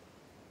way.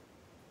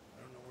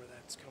 I don't know where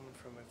that's coming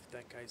from. If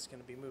that guy's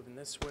gonna be moving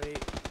this way.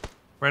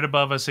 Right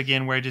above us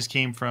again, where I just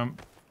came from.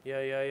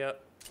 Yeah.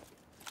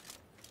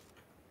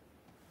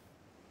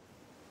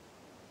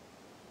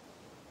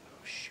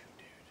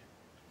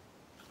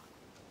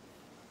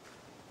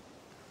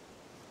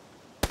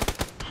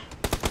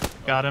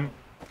 Got him.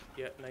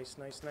 Yeah, nice.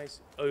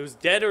 Oh, he was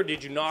dead, or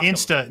did you knock him?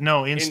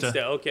 No, insta.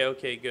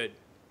 Okay, good.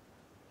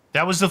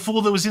 That was the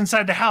fool that was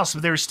inside the house,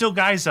 but there were still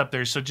guys up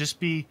there, so just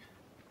be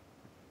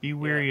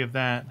wary of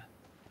that.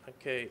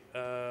 Okay,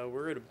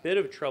 we're in a bit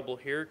of trouble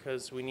here,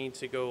 because we need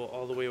to go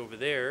all the way over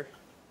there.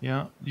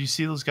 Yeah, do you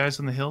see those guys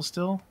on the hill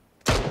still?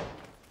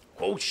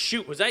 Oh,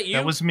 shoot, was that you?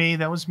 That was me.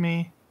 What is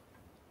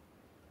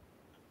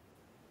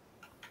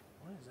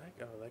that?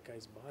 Oh, that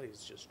guy's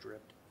body's just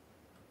dripped.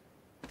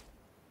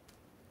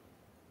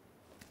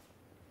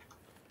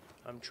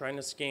 I'm trying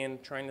to scan.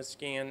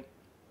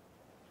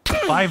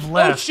 5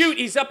 left. Oh, shoot,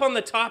 he's up on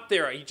the top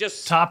there. He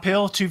just... Top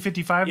hill,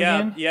 255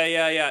 again?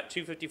 Yeah,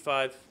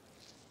 255.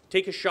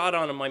 Take a shot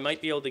on him. I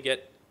might be able to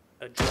get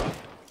a drop.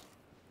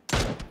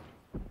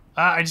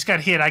 I just got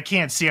hit. I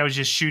can't see. I was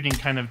just shooting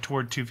kind of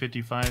toward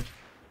 255.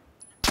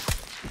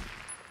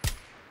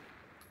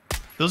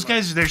 Those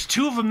guys, there's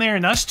 2 of them there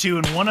and us 2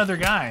 and 1 other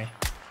guy.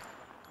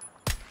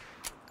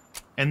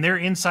 And they're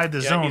inside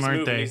the zone,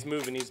 aren't they? He's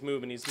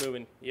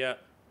moving. Yeah.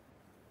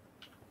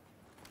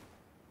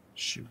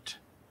 Shoot.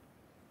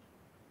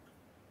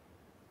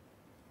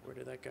 Where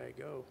did that guy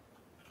go?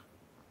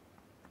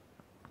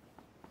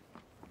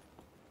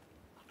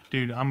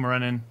 Dude, I'm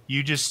running.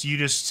 You just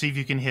see if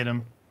you can hit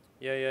him.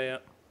 Yeah.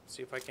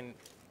 See if I can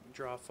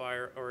draw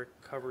fire or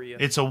cover you.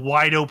 It's a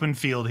wide open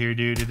field here,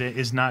 dude. It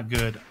is not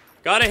good.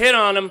 Got a hit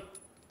on him.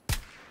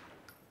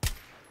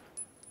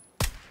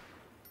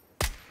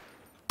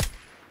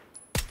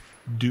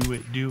 Do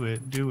it.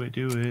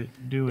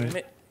 Damn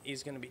it.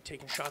 He's going to be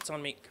taking shots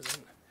on me.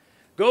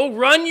 Go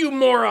run, you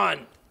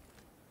moron!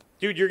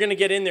 Dude, you're going to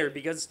get in there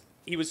because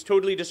he was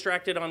totally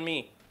distracted on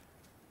me.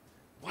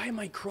 Why am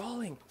I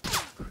crawling?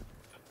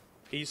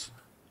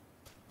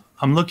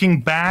 I'm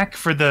looking back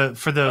for the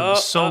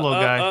solo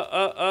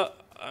guy.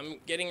 I'm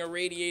getting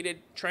irradiated.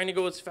 Trying to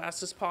go as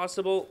fast as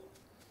possible.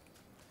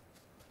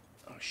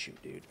 Oh,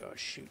 shoot, dude.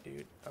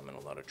 I'm in a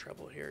lot of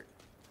trouble here.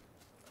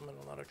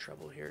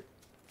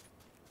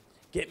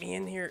 Get me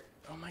in here.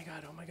 Oh my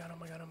god.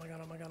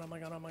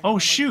 Oh,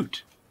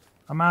 shoot.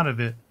 I'm out of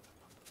it.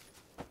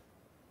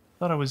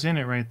 Thought I was in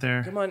it right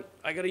there. Come on.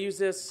 I gotta use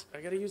this.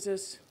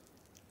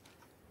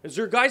 Is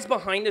there guys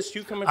behind us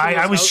too coming from those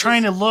I was houses?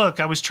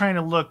 trying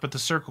to look, but the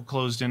circle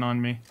closed in on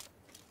me.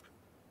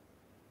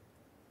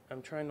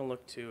 I'm trying to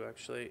look too,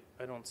 actually.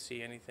 I don't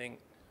see anything.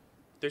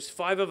 There's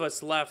 5 of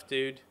us left,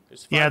 dude.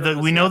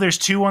 We know there's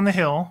 2 on the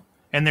hill,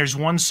 and there's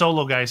 1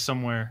 solo guy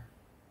somewhere.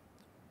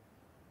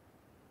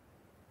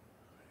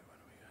 What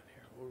do we got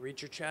here? We'll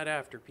read your chat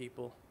after,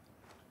 people.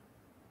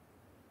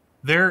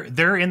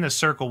 They're in the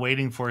circle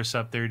waiting for us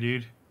up there,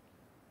 dude.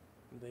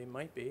 They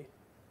might be.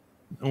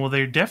 Well,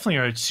 they definitely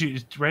are. It's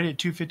right at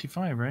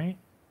 255, right?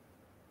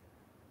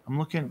 I'm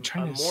looking.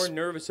 I'm more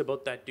nervous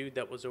about that dude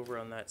that was over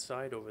on that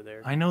side over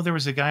there. I know there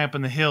was a guy up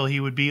on the hill. He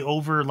would be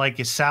over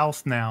like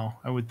south now.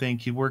 I would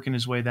think he's working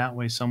his way that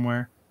way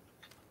somewhere.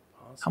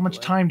 Possibly. How much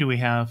time do we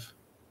have?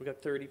 We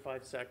got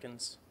 35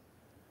 seconds.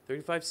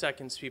 35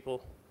 seconds,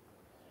 people.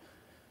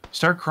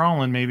 Start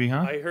crawling, maybe,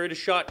 huh? I heard a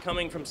shot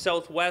coming from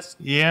southwest.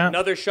 Yeah.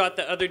 Another shot.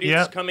 The other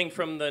dude's coming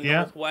from the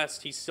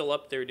northwest. He's still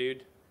up there,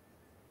 dude.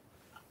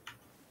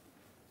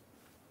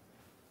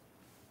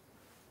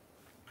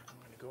 I'm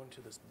going to go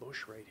into this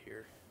bush right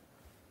here.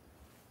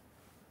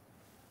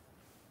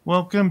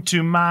 Welcome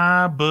to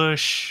my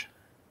bush.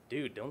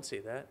 Dude, don't say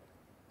that.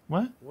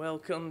 What?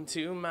 Welcome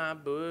to my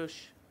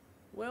bush.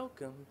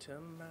 Welcome to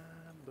my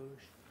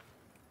bush.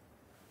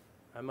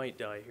 I might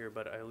die here,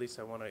 but at least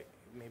I want to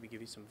maybe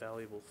give you some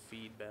valuable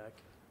feedback.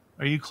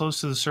 Are you close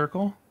to the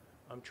circle?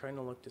 I'm trying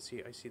to look to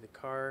see. I see the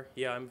car.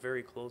 Yeah, I'm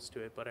very close to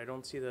it, but I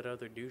don't see that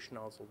other douche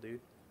nozzle, dude.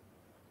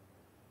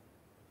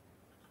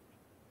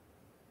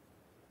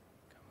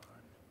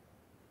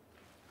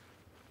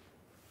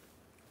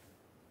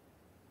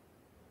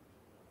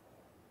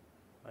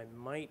 I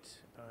might.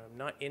 I'm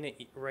not in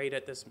it right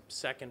at this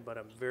second, but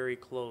I'm very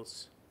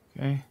close.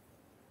 Okay.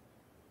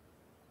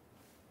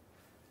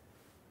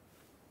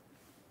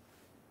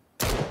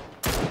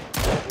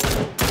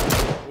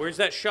 Where's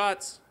that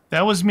shots?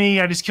 That was me.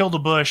 I just killed a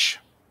bush.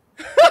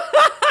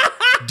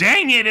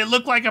 Dang it, it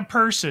looked like a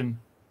person.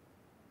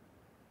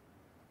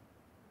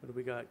 What do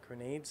we got?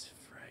 Grenades?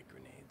 Frag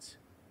grenades.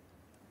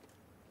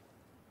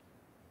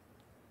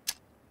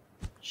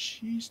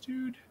 Jeez,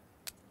 dude.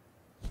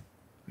 Are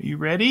you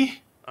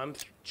ready? I'm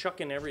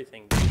chucking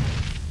everything.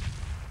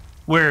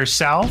 Where,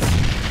 south?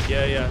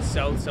 Yeah,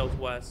 south,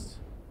 southwest.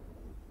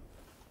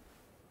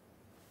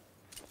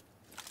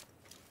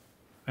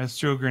 Let's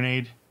throw a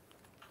grenade.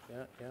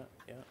 Yeah.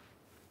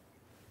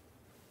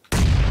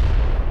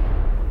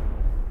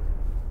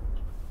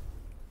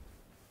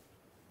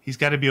 He's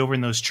got to be over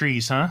in those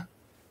trees, huh?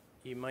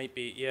 He might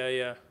be.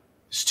 Yeah.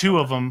 There's two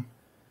of them.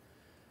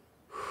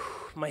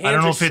 My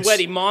hands are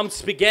sweaty. Mom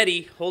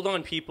spaghetti. Hold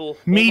on, people.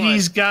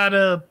 Meaty's got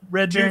a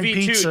Red Baron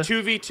pizza.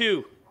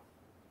 2v2.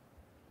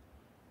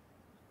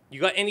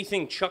 You got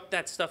anything? Chuck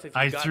that stuff if you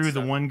got I threw stuff.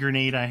 the one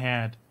grenade I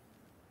had.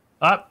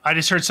 I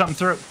just heard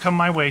something come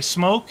my way.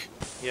 Smoke?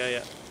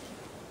 Yeah.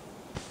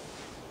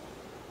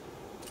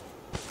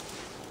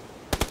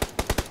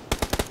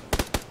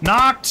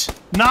 Knocked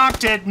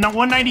at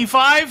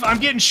 195. I'm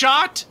getting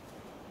shot.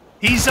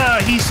 He's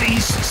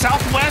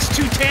southwest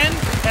 210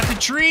 at the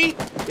tree.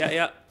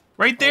 Yeah.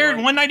 Right there,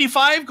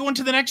 195, going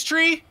to the next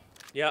tree.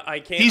 Yeah, I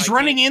can't. He's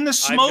running in the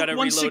smoke,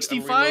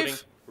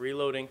 165.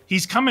 Reloading.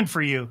 He's coming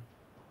for you.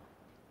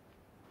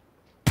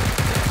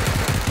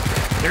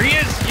 There he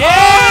is.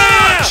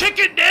 Yeah! Oh,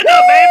 chicken dinner,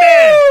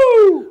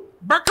 baby!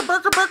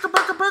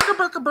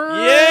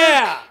 Burger.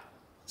 Yeah!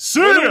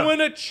 Sir! Gonna win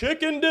a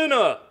chicken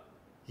dinner.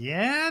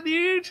 Yeah,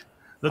 dude.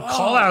 The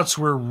call-outs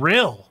were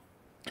real.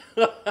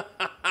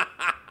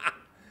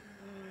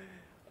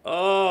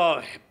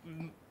 Oh,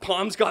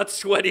 palms got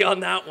sweaty on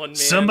that one, man.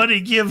 Somebody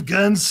give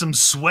Guns some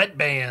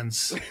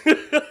sweatbands.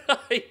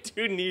 I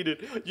do need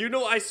it. You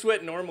know I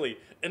sweat normally.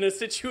 In a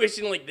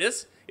situation like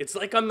this, it's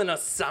like I'm in a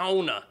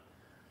sauna.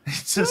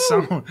 It's a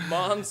sauna.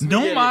 Mom's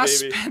no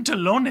más baby.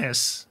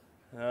 pantalones.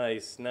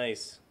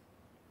 Nice.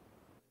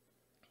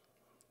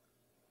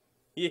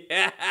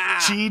 Yeah.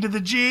 G to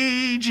the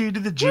G, G to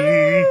the G.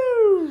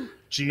 Woo!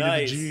 G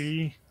Nice. to the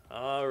G.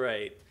 All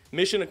right.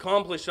 Mission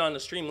accomplished on the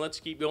stream. Let's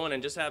keep going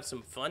and just have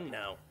some fun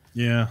now.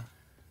 Yeah.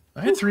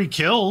 I had 3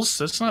 kills.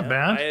 That's not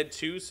bad. I had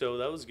 2, so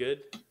that was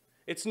good.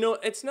 It's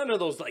none of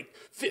those like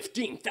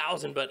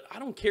 15,000, but I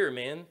don't care,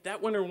 man.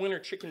 That winner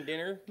chicken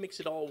dinner makes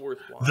it all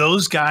worthwhile.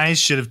 Those guys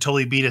should have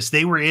totally beat us.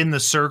 They were in the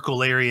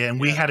circle area, and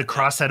we had to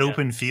cross that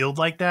open field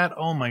like that.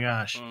 Oh my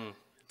gosh.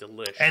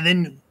 Delicious. And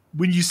then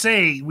when you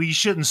say we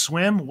shouldn't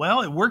swim,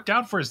 well, it worked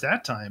out for us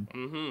that time.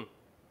 Mm-hmm.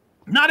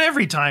 Not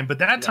every time, but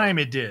that time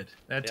it did.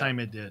 That time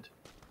it did.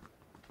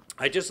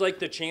 I just like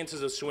the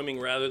chances of swimming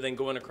rather than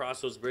going across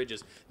those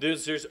bridges.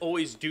 There's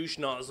always douche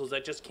nozzles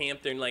that just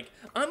camp there and like,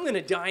 I'm going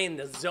to die in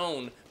the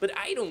zone, but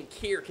I don't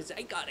care because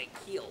I got a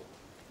kill.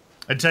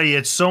 I tell you,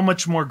 it's so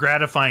much more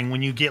gratifying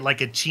when you get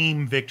like a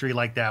team victory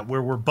like that,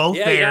 where we're both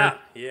there.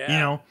 Yeah. You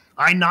know,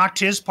 I knocked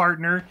his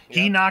partner,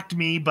 he knocked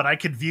me, but I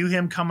could view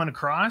him coming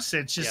across.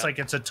 It's just like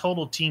it's a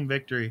total team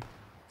victory.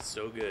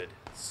 So good.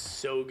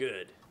 So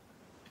good.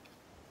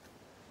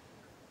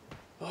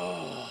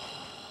 Oh,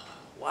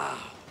 wow.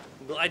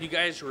 I'm glad you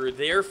guys were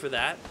there for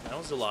that. That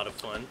was a lot of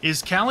fun.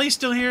 Is Callie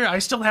still here? I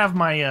still have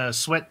my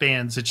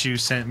sweatbands that you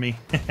sent me.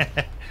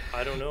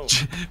 I don't know.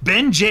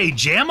 Ben J,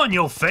 jam on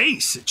your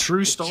face.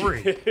 True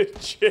story.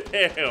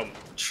 Jam.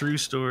 True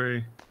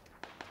story.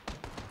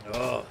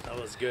 Oh, that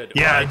was good.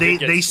 Yeah,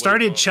 they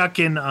started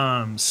chucking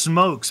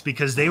smokes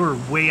because they were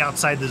way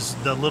outside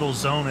the little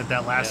zone at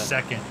that last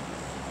second.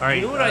 All right,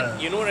 you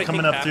know what I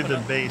coming think up through the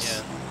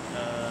base.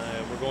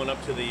 Yeah. We're going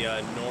up to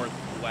the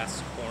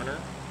northwest corner.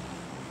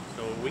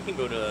 So we can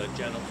go to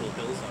Genital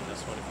Hills on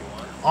this one if you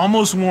want.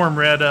 Almost warm,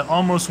 Reda.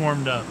 Almost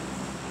warmed up.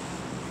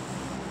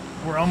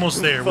 We're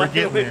almost there. We're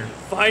getting there.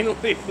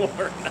 Finally warmed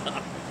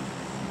up.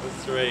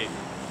 That's right.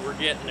 We're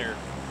getting there.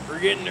 We're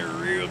getting there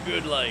real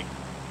good, like.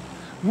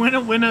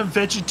 Win a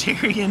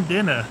vegetarian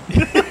dinner.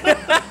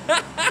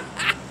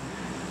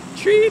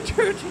 Tree.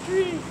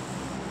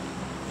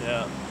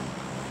 Yeah.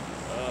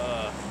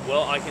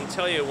 Well, I can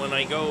tell you when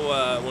I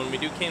go, when we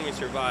do Can We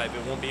Survive,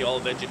 it won't be all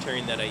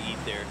vegetarian that I eat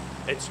there.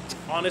 It's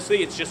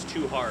honestly, it's just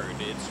too hard.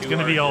 It's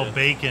gonna be all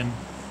bacon.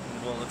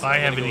 Well, if I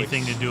have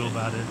anything to do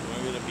about it.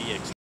 We're gonna be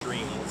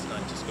extreme. Let's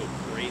not just go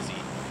crazy.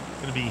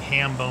 It's gonna be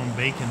ham bone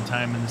bacon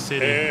time in the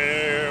city.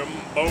 Ham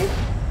bone.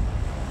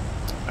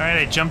 All right,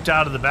 I jumped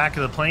out of the back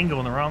of the plane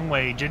going the wrong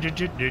way. Fantastic.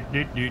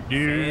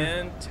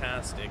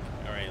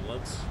 All right,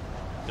 let's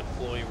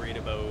deploy right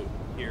about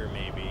here,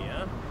 maybe.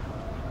 Yeah.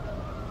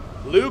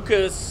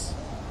 Lucas,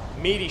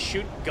 Meaty,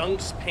 shoot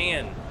Gunk's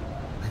pan.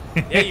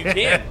 Yeah, you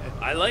can.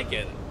 I like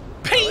it.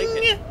 Ping! I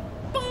like it.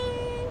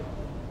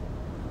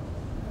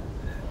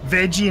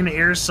 Veggie and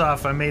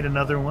airsoft. I made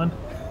another one.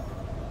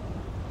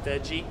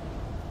 Veggie.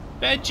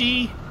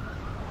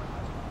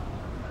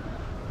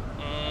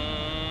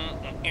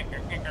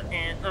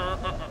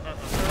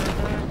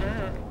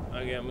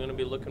 Okay, I'm gonna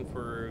be looking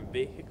for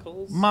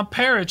vehicles. My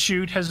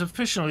parachute has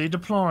officially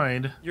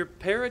deployed. Your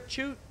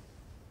parachute?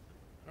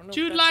 I don't know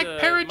Do you if like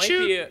that's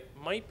parachute?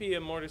 Might be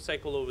a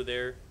motorcycle over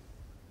there.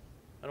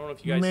 I don't know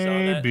if you guys Maybe.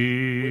 saw that.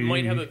 We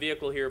might have a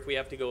vehicle here if we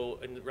have to go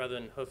rather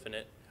than hoofing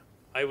it.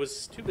 I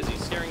was too busy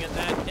staring at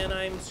that, and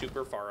I'm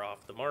super far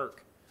off the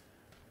mark.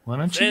 Why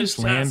don't you just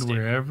land Fantastic.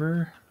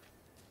 wherever?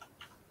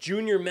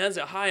 Junior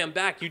Meza, hi, I'm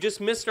back. You just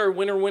missed our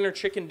winner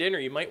chicken dinner.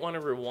 You might want to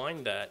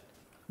rewind that.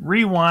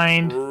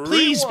 Rewind.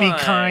 Please be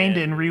Rewind. kind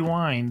and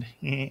rewind.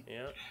 Yeah.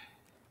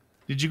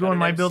 Did you go Got in an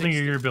my building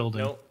or M60. your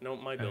building? No,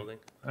 my building.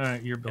 All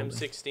right, your building.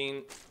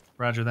 M16.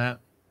 Roger that.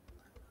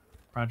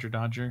 Roger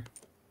Dodger.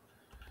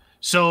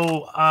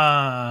 So,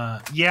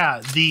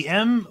 yeah, the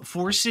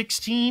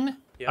M416,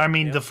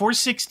 the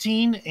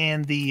 416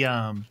 and the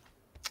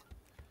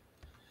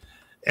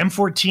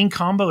M14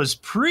 combo is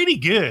pretty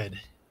good.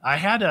 I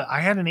had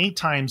an 8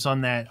 times on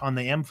the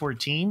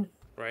M14,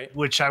 Right.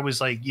 which I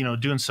was like,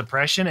 doing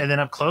suppression, and then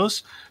up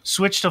close,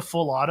 switched to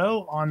full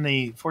auto on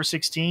the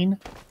 416.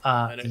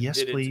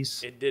 Yes,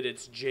 please. It did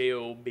its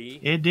job.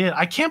 It did.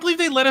 I can't believe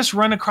they let us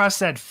run across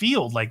that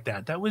field like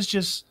that. That was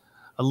just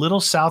a little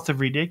south of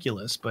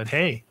ridiculous, but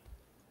hey,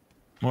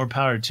 more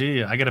power to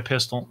you. I got a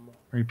pistol.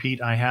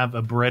 Repeat, I have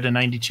a Beretta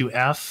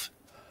 92F.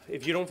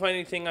 If you don't find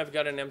anything, I've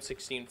got an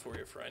M16 for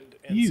your friend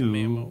and some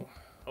ammo.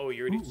 Oh,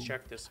 you already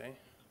checked this, eh?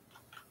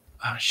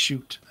 Ah,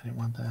 shoot. I didn't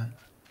want that.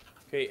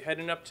 Okay,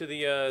 heading up to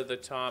the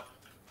top.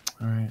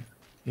 All right.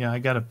 Yeah, I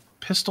got a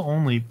pistol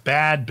only.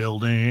 Bad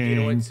building. You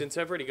know what? Since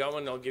I've already got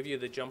one, I'll give you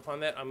the jump on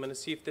that. I'm going to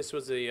see if this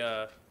was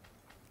a...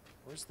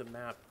 where's the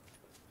map?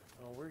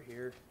 Oh, we're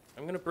here.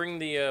 I'm going to bring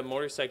the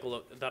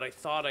motorcycle that I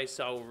thought I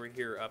saw over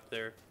here up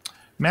there.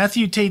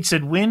 Matthew Tate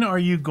said, when are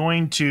you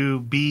going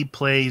to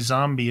play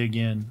zombie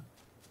again?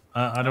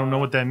 I don't know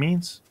what that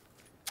means.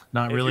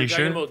 Not really sure. If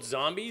you're talking about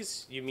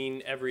zombies, you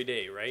mean every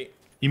day, right?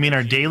 You mean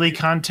our daily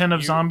content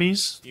of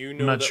zombies? You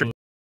know I'm not that sure.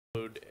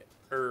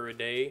 A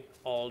day,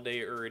 all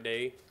day, a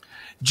day.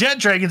 Jet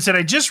Dragon said,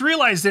 I just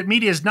realized that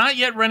media has not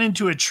yet run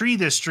into a tree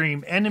this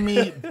stream.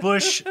 Enemy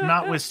bush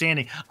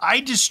notwithstanding. I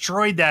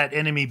destroyed that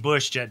enemy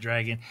bush, Jet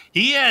Dragon.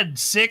 He had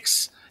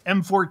 6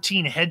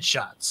 M14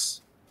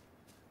 headshots.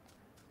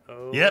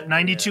 Oh, Yep,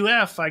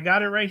 92F. I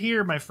got it right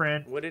here, my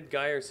friend. What did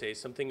Geyer say?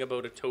 Something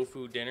about a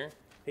tofu dinner?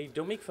 Hey,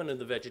 don't make fun of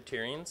the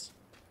vegetarians.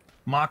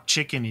 Mock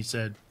chicken, he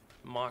said.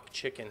 Mock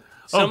chicken.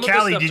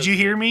 Callie, did you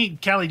hear me?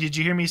 Callie, did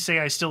you hear me say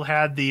I still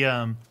had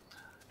the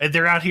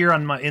they're out here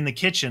in the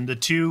kitchen, the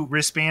 2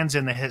 wristbands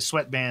and the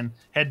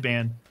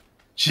headband.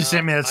 She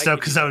sent me that stuff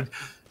because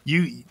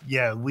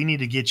we need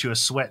to get you a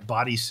sweat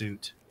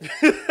bodysuit.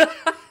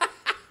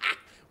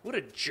 What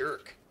a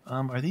jerk.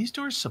 Are these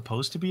doors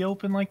supposed to be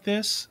open like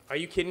this? Are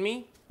you kidding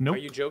me? Nope. Are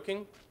you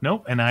joking?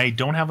 Nope, and I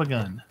don't have a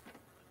gun.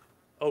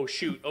 Oh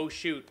shoot, oh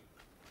shoot.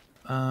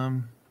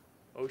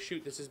 Oh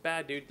shoot, this is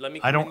bad, dude. Let me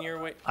come in your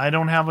way. I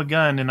don't have a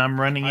gun, and I'm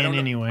running in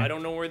anyway. I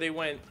don't know where they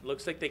went.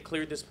 Looks like they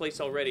cleared this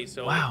place already,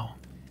 so... Wow.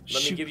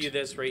 Let me give you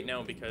this right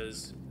now,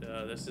 because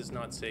this is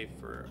not safe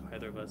for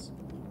either of us.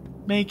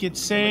 Make it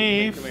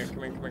safe. Come here. I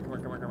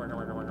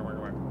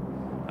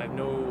have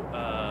no...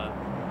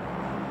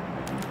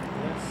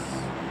 this.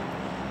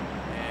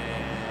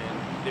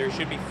 And there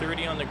should be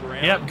 30 on the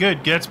ground. Yep,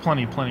 good. That's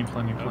plenty.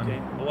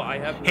 Okay. Well, I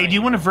have... Hey, do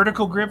you want a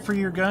vertical grip for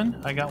your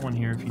gun? I got one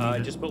here if you need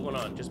it. Just put one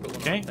on.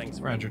 Okay. Thanks.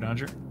 Roger,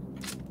 Dodger.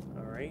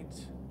 All right.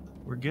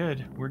 We're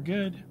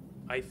good.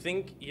 I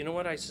think, you know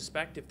what I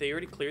suspect? If they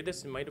already cleared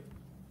this, it might have...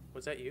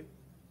 Was that you?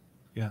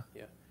 Yeah.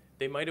 Yeah.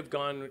 They might have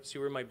gone, see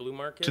where my blue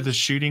mark is? To the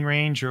shooting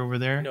range or over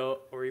there? No,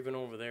 or even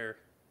over there.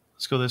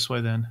 Let's go this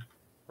way then.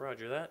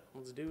 Roger that.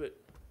 Let's do it.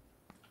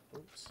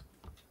 Oops.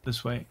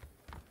 This way.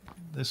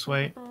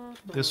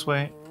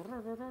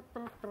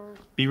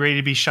 Be ready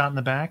to be shot in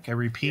the back. I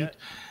repeat. Yeah.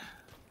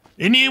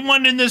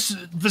 Anyone in this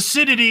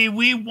vicinity,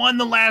 we won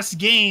the last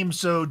game,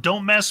 so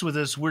don't mess with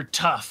us. We're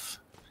tough.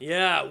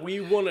 Yeah,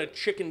 we won a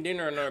chicken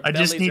dinner and our I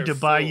just need to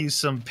buy you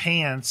some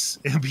pants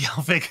and be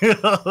all fake.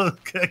 Oh,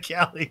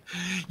 Callie.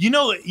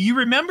 You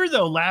remember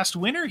though, last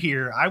winter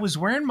here, I was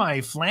wearing my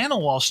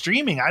flannel while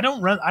streaming. I don't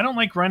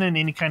like running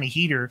any kind of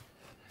heater.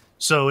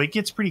 So it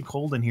gets pretty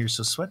cold in here,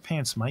 so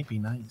sweatpants might be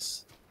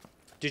nice.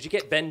 Did you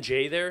get Ben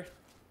J there?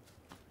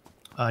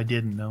 I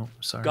didn't know.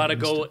 Sorry. Gotta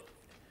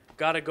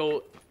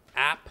go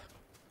app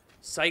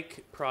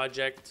psych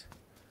project.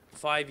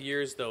 5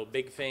 years though,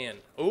 big fan.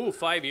 Oh,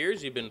 5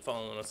 years you've been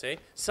following us, eh?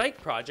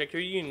 Psych project, are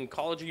you in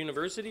college or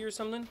university or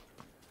something?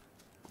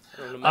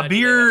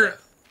 Abir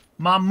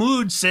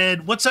Mahmood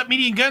said, "What's up,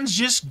 Media and Guns?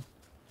 Just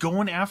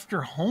going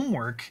after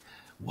homework.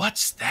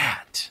 What's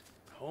that?"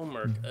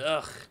 Homework,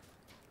 ugh.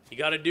 You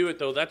gotta do it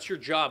though, that's your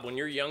job. When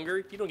you're younger,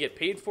 you don't get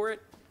paid for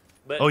it.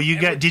 But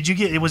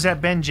was that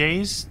Ben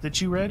J's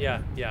that you read?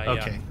 Yeah.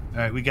 Okay, all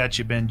right, we got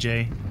you, Ben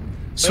J.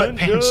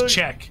 Sweatpants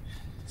check.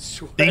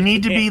 They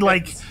need to be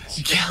like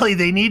Kelly.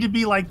 They need to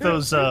be like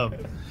those.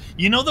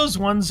 Those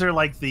ones are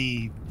like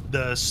the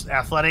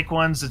athletic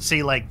ones that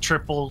say like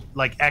triple,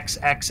 like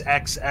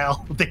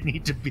XXXL. They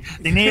need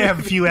to have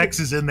a few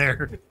X's in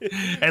there,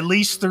 at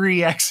least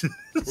 3 X's.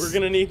 We're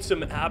gonna need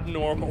some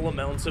abnormal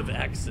amounts of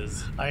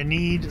X's. I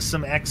need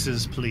some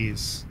X's,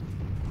 please.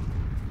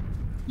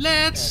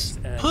 Let's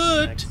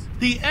put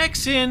the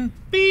X in.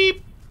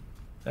 Beep.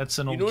 That's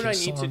an old. You know what I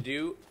need song. to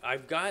do?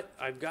 I've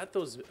got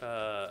those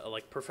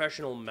like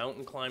professional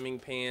mountain climbing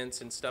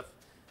pants and stuff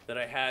that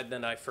I had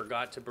that I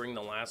forgot to bring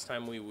the last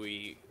time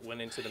we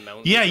went into the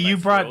mountains. Yeah, you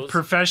brought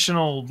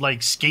professional like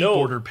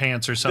skateboarder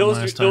pants or something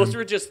last time. Those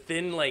were just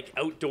thin like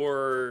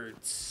outdoor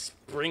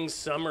spring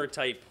summer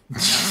type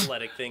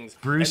athletic things.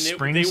 Bruce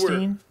Springsteen?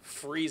 They were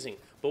freezing.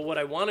 But what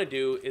I want to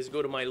do is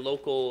go to my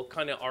local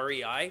kind of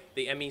REI,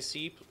 the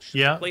MEC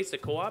place, the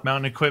co-op.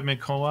 Mountain Equipment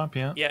Co-op,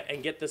 yeah. Yeah,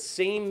 and get the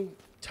same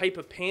type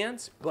of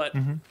pants, but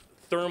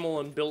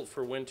thermal and built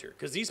for winter.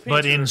 Because these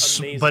pants are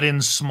amazing. But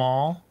in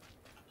small?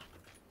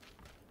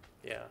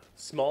 Yeah,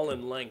 small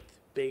in length,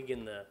 big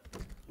in the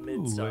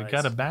mid-size. Ooh, I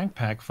got a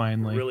backpack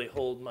finally. Really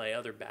hold my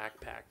other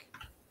backpack.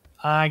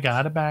 I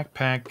got a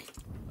backpack.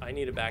 I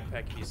need a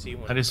backpack if you see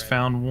one. I just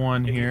found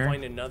one if here. If you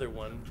find another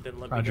one, then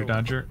let me know. Roger,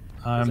 Dodger.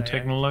 I'm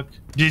taking a look.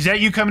 Is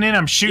that you coming in?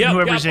 I'm shooting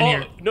whoever's in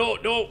here. No,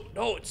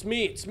 it's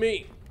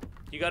me.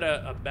 You got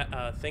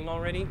a thing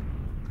already?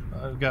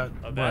 I've got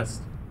a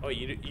vest. Oh,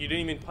 you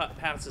didn't even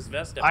pass this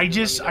vest up. I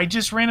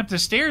just ran up the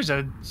stairs.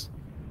 I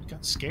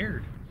got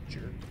scared.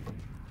 Sure.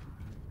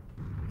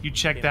 You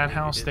checked that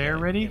house there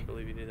already? I can't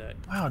believe you did that.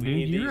 Wow,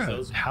 dude, you're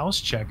a house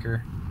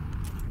checker.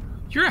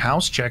 You're a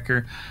house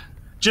checker.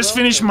 Just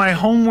finished my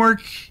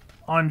homework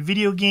on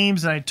video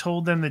games, and I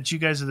told them that you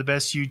guys are the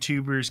best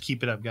YouTubers.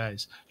 Keep it up,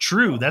 guys.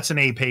 True, that's an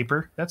A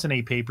paper. That's an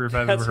A paper if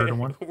I've ever heard of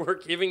one. We're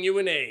giving you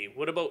an A.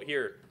 What about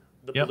here?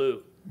 The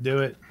blue. Do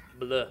it.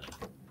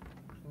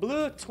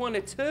 Blue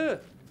 22.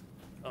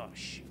 Oh,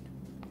 shoot.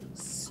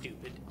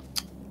 Stupid.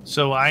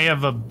 So I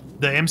have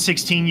the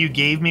M16 you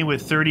gave me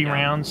with 30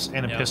 rounds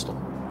and a pistol.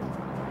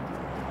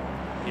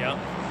 Yeah.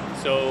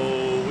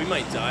 So we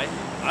might die.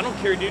 I don't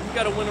care, dude. We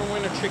got a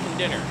winner chicken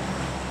dinner.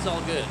 It's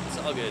all good. It's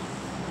all good.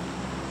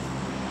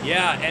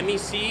 Yeah,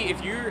 MEC,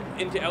 if you're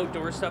into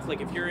outdoor stuff,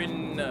 like if you're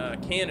in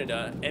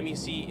Canada,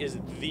 MEC is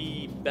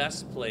the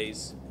best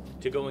place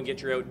to go and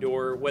get your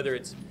outdoor, whether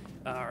it's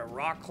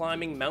rock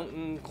climbing,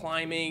 mountain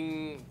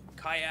climbing,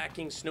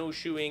 kayaking,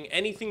 snowshoeing,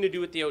 anything to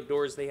do with the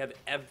outdoors, they have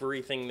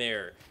everything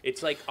there.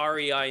 It's like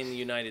REI in the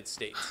United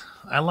States.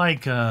 I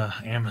like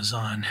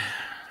Amazon.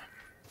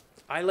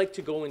 I like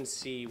to go and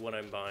see what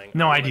I'm buying.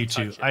 No, I do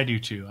too. I do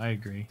too. I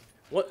agree.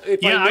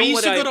 I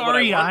used to go to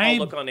REI. I'll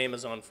look on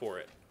Amazon for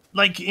it.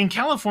 Like in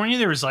California,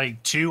 there was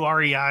like 2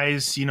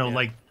 REIs,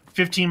 like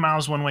 15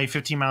 miles one way,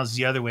 15 miles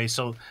the other way.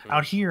 So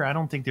out here, I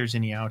don't think there's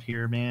any out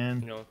here,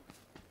 man. No.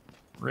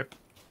 Rip.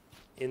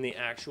 In the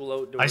actual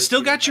outdoors. I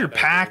still got your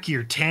pack,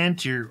 your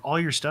tent, all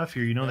your stuff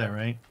here. You know that,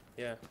 right?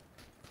 Yeah.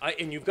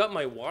 And you've got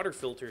my water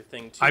filter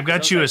thing too. I've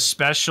got you a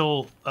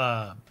special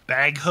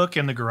bag hook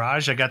in the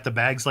garage. I got the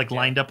bags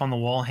lined up on the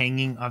wall,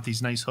 hanging off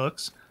these nice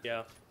hooks.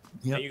 Yeah.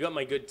 Yep. And you got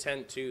my good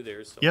tent too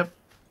there. So. Yep.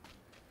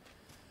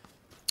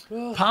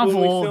 Well,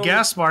 Pavel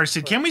Gaspar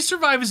said, "Can we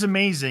survive is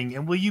amazing,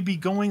 and will you be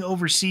going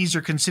overseas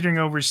or considering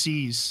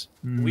overseas?"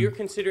 We are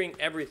considering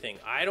everything.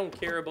 I don't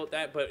care about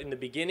that, but in the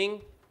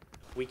beginning,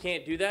 we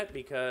can't do that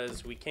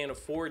because we can't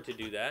afford to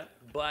do that.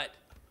 But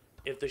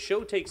if the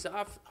show takes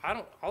off,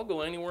 I'll go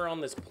anywhere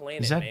on this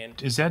planet, man.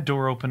 Is that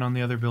door open on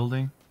the other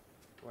building?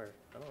 Where?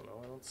 I don't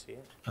know. I don't see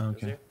it.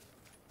 Okay.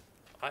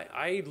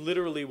 I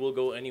literally will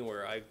go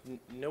anywhere. I've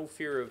no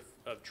fear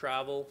of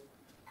travel,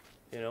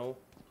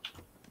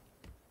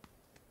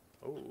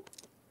 Oh.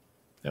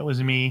 That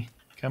was me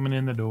coming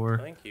in the door.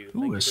 Thank you.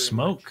 Ooh, a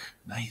smoke.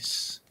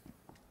 Nice.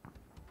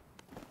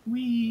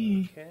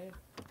 Wee. Okay.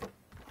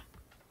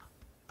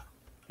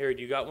 Here,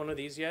 do you got one of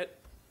these yet?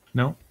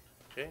 No.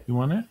 Okay. You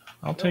want it?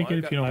 I'll take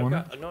it if you don't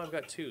want it. No, I've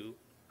got 2.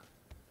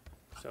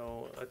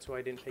 So that's why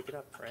I didn't pick it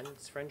up, friend.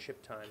 It's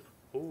friendship time.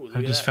 Ooh,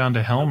 I just found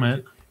a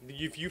helmet.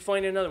 If you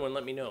find another one,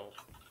 let me know.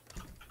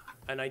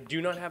 And I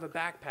do not have a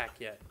backpack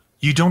yet.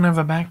 You don't have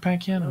a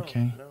backpack yet? No,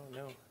 okay.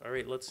 No. All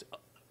right, let's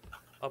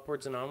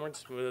upwards and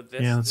onwards with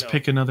this. Yeah, let's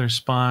pick another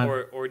spot.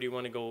 Or do you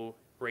want to go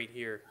right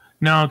here?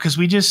 No, because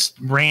we just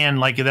ran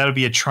that would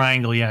be a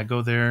triangle. Yeah,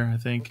 go there, I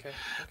think. Okay.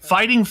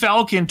 Fighting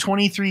Falcon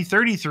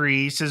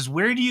 2333 says,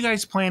 "Where do you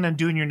guys plan on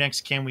doing your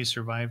next Can We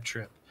Survive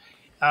trip?"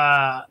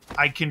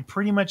 I can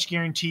pretty much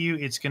guarantee you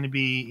it's going to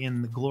be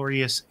in the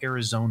glorious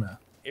Arizona.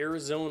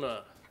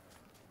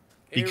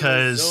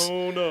 Because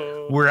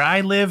where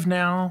I live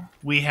now,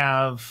 we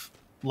have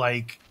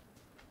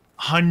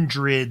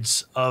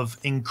hundreds of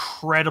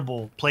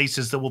incredible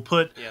places that will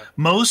put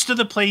most of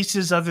the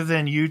places other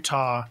than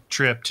Utah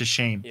trip to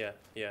shame.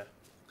 Yeah.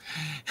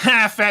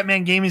 Fat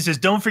Man Gaming says,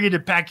 "Don't forget to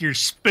pack your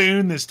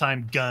spoon this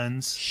time,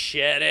 guns."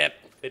 Shut up.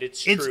 But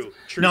it's true.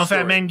 No, story.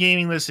 Fat Man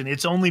Gaming, listen,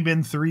 it's only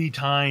been 3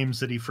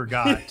 times that he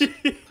forgot.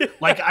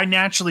 I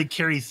naturally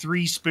carry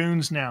 3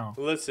 spoons now.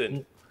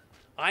 Listen,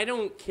 I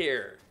don't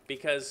care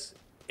because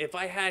if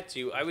I had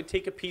to, I would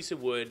take a piece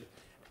of wood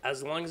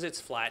as long as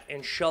it's flat,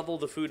 and shovel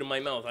the food in my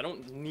mouth. I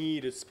don't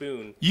need a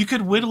spoon. You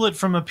could whittle it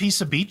from a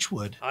piece of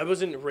beechwood. I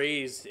wasn't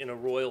raised in a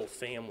royal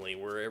family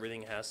where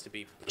everything has to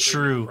be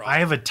True. proper. I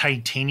have a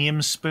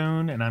titanium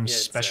spoon, and I'm Yeah,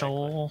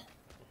 special.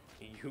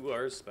 Exactly. You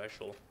are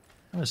special.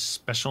 I have a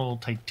special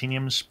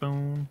titanium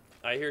spoon.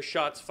 I hear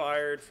shots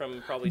fired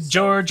from probably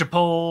Georgia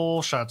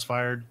Pole. Shots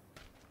fired.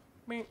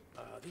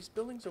 These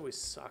buildings always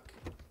suck.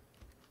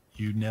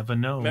 You never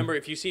know. Remember,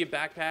 if you see a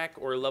backpack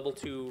or a level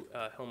 2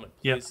 helmet,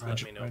 please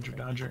let me know. Roger,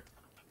 Dodger.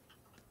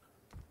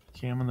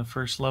 Okay, I'm on the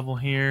first level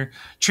here.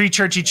 Tree,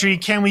 churchy, tree.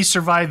 Can we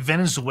survive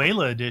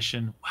Venezuela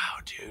edition? Wow,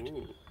 dude.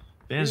 Ooh.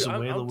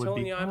 Venezuela Dude, I'm would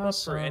telling be you, awesome. I'm up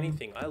for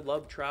anything. I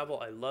love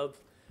travel. I love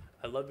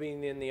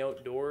being in the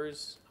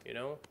outdoors. You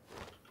know.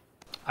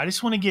 I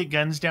just want to get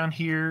guns down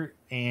here,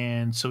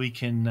 and so we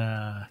can,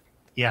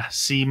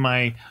 see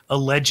my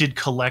alleged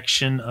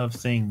collection of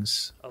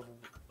things.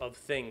 Of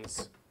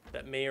things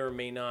that may or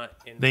may not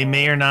involve. They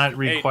may or not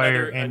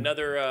require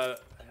another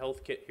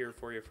health kit here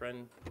for your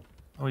friend.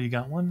 Oh, you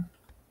got one?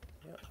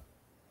 Yeah.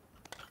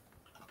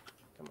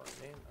 Come on,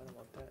 man. I don't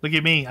want that. Look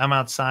at me. I'm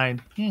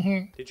outside.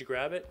 Did you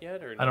grab it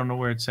yet, or no? I don't know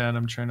where it's at.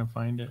 I'm trying to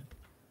find it.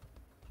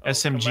 Oh,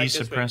 SMG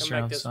suppressor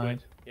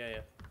outside. Yeah.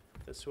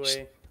 This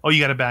way. Oh,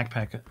 you got a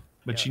backpack,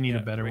 but Yeah, you need a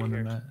yeah, better right one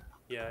here. than that.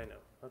 Yeah, I know.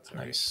 That's all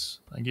right. Nice.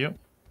 Thank you.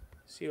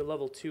 See a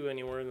level 2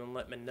 anywhere, then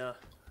let me know.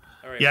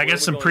 All right, Yeah, I where got we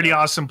some going pretty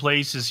now? awesome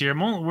places here.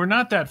 We're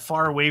not that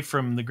far away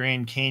from the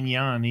Grand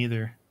Canyon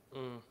either.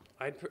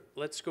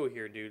 Let's go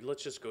here, dude.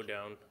 Let's just go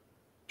down.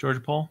 Georgia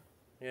Pole?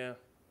 Yeah.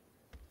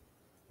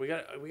 We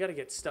got to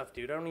get stuff,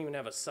 dude. I don't even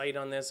have a sight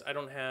on this. I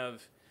don't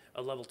have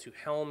a level 2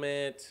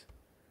 helmet.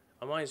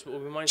 We might as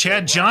well Chad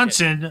rock it.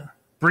 Johnson,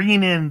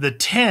 bringing in the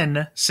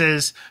 10,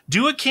 says,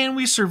 "Do a Can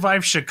We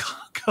Survive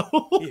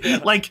Chicago?"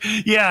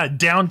 Yeah.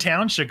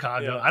 Downtown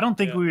Chicago. Yeah, I don't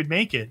think yeah. we would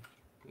make it.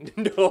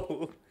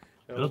 No.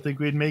 I don't think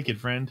we'd make it,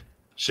 friend.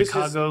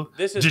 Chicago,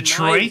 This is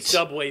Detroit. my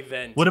subway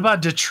vent. What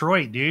about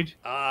Detroit, dude?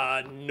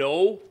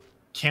 No.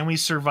 Can we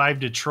survive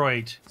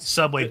Detroit?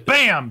 Subway,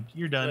 bam!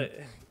 You're done.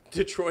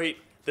 Detroit,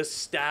 the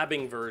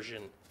stabbing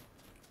version.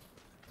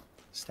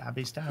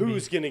 Stabby, stabby.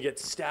 Who's gonna get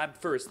stabbed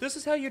first? This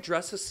is how you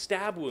dress a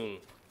stab wound.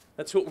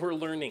 That's what we're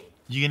learning.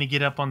 You gonna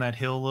get up on that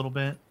hill a little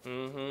bit?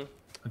 Mm-hmm.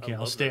 Okay,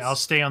 I'll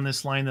stay on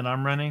this line that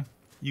I'm running.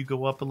 You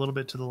go up a little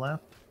bit to the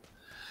left.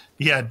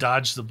 Yeah,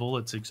 dodge the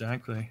bullets,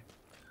 exactly.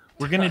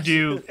 We're gonna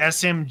do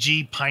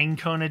SMG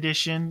Pinecone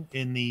edition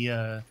in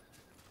the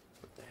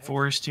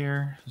forest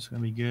here. It's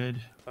gonna be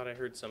good. Thought I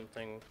heard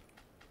something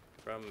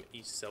from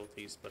east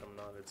southeast, but I'm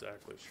not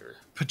exactly sure.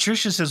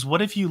 Patricia says,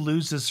 "What if you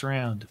lose this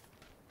round?"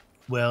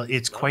 Well,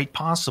 it's quite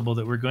possible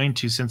that we're going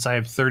to, since I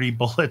have 30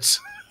 bullets.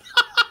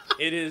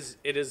 It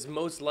is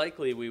most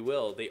likely we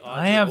will. The odds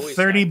I are have always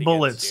 30 stacked against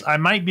bullets. you. I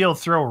might be able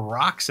to throw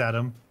rocks at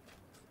them.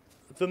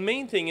 The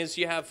main thing is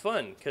you have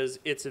fun because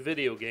it's a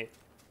video game.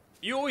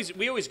 We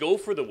always go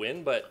for the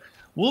win, but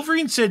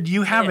Wolverine said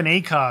you have an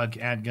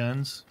ACOG at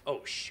guns.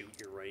 oh shoot,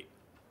 you're right.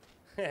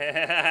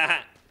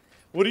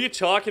 What are you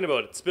talking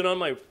about? It's been on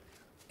my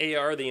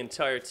AR the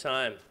entire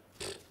time.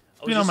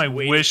 It's been on my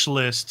wish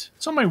list.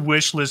 It's on my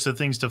wish list of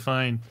things to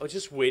find. I was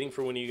just waiting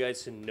for one of you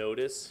guys to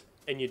notice,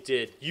 and you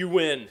did. You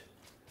win.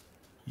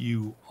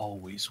 You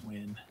always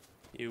win.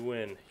 You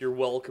win. You're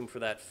welcome for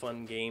that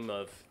fun game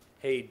of,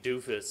 hey,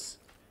 doofus,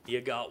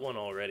 you got one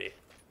already.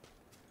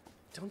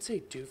 Don't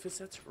say doofus,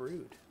 that's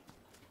rude.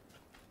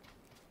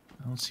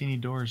 I don't see any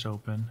doors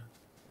open.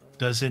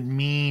 Doesn't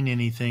mean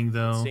anything,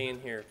 though. Stay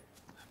in here.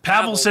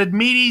 Pavel said,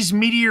 Meaty's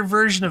meteor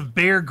version of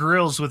Bear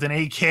Grylls with an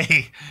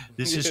AK.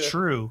 This is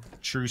true.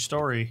 True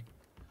story.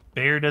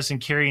 Bear doesn't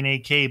carry an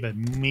AK, but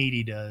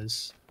Meaty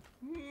does.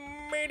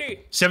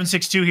 Meaty.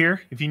 7.62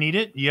 here, if you need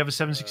it. You have a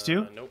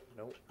 7.62? Nope.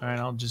 All right,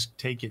 I'll just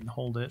take it and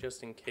hold it.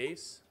 Just in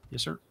case.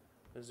 Yes, sir.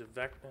 There's a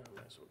vector. I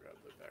might as well grab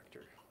the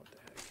vector. What the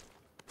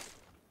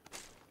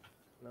heck?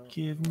 No,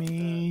 Give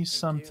me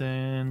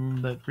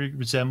something that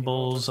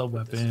resembles a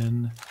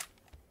weapon.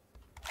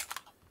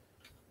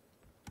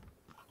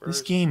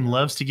 This game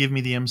loves to give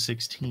me the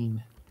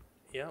M16.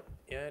 Yep,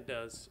 yeah, it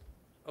does.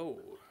 Oh,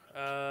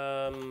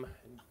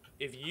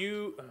 if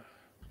you,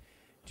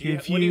 what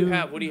do you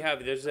have? What do you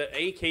have? There's an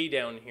AK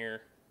down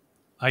here.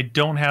 I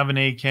don't have an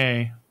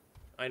AK.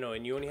 I know,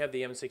 and you only have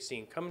the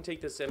M16. Come and take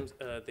this the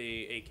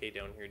AK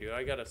down here, dude.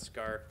 I got a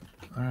scar.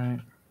 All right.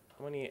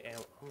 How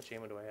much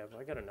ammo do I have?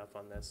 I got enough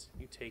on this.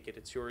 You take it.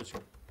 It's yours.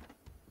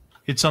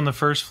 It's on the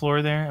first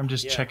floor there. I'm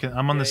just checking.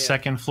 I'm on the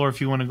second floor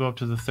if you want to go up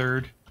to the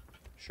third.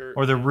 Sure.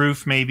 Or the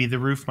roof, maybe. The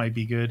roof might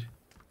be good.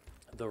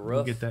 The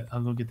roof?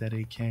 I'll go get that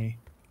AK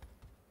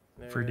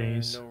for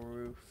days. No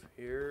roof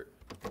here.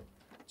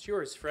 It's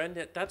yours,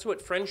 friend. That's what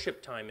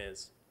friendship time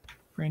is.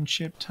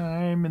 Friendship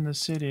time in the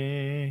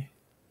city.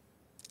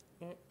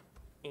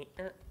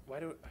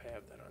 Why do I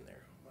have that on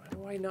there?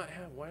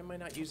 Why am I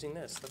not using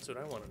this? That's what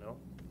I want to know.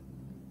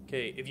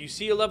 Okay, if you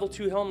see a level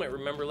 2 helmet,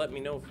 remember, let me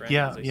know, friend.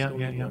 Yeah.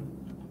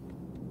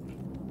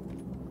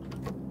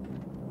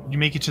 You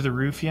make it to the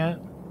roof yet?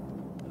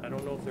 I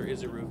don't know if there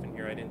is a roof in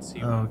here. I didn't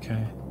see Oh, one.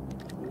 okay.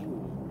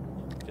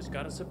 Ooh, just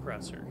got a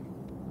suppressor.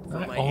 for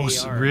my Oh,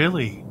 AR.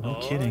 really? No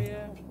Oh, kidding.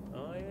 Yeah.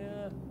 Oh,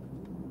 yeah.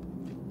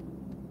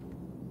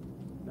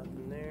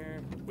 Nothing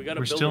there. We got a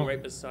We're building still...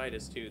 right beside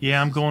us, too.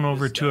 Yeah, I'm This going is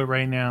over good to it stuff.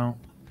 right now.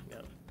 Yeah.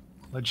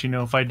 Let you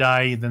know if I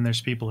die, then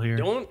there's people here.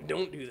 Don't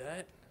do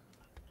that.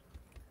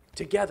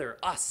 Together,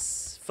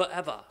 us,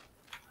 forever.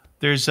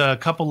 There's a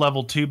couple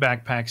level 2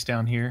 backpacks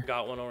down here.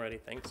 Got one already,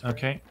 thanks. Frank.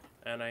 Okay.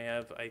 And I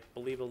have, I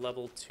believe, a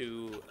level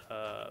 2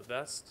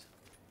 vest.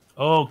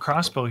 Oh,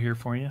 crossbow here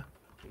for you.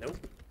 Nope.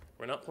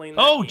 We're not playing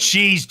that Oh, game.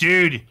 jeez,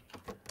 dude.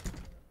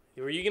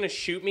 Were you going to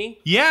shoot me?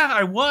 Yeah,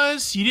 I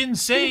was. You didn't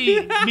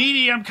say,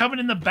 Meaty, I'm coming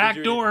in the back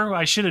you- door.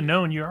 I should have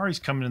known you're always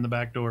coming in the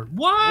back door.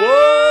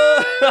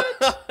 What?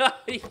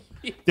 What?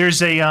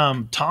 There's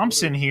a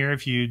Thompson here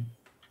if you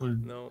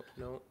would No,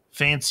 no,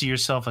 fancy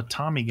yourself a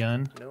Tommy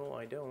gun. no,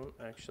 I don't,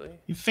 actually.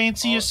 You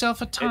fancy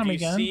yourself a Tommy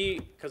if you gun? see,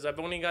 because I've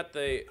only got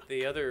the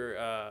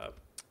other,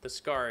 the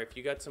SCAR. If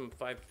you got some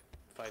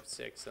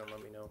 5.56, then let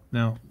me know.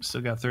 No,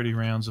 still got 30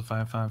 rounds of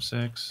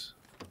 5.56.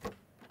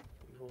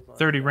 Hold on.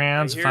 30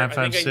 rounds, I think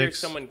I hear 5.56.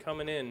 someone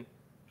coming in.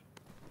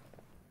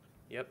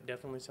 Yep,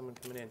 definitely someone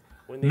coming in.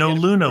 When they No, get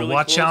Luna, really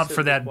watch close, out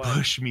for it'll be that quiet.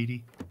 bush,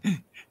 Meaty.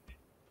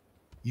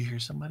 You hear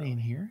somebody in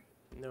here?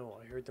 No,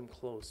 I heard them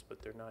close,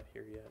 but they're not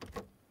here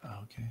yet. Oh,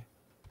 okay.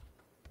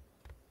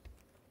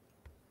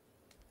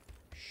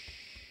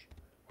 Shh.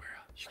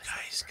 You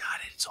guys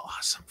got it. It's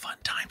awesome. Fun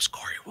times,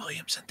 Corey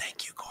Williamson.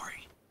 Thank you,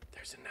 Corey.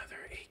 There's another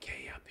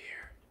AK up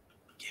here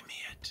Give me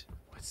it.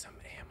 with some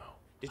ammo.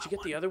 Did you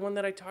get the other one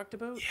that I talked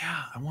about?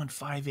 Yeah, I want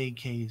 5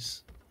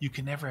 AKs. You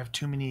can never have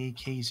too many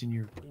AKs in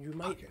your... You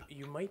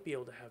might be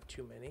able to have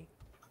too many.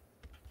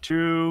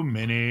 Too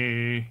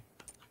many.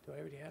 Do I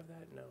already have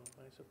that? No,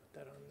 I might as well put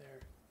that on there.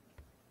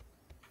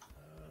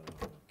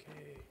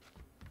 Okay.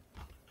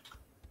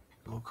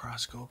 Go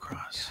across, go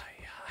across.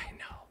 Yeah, I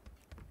know.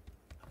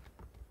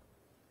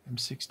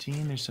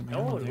 M16, there's some Oh,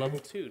 ammo there. level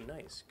 2.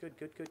 Nice. Good.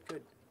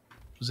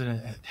 Was it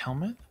a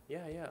helmet?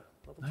 Yeah.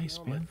 Level Nice,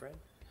 2 helmet, man. friend.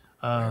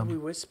 Why are we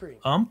Um, whispering?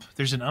 ump?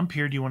 There's an ump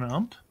here. Do you want an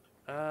ump?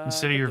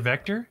 Instead of your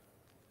vector?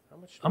 How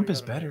much do I Ump got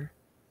is on there? better.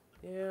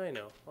 Yeah, I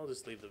know. I'll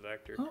just leave the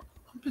vector. Oh,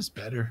 ump is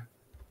better.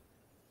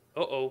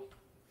 Uh-oh.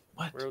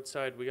 What? We're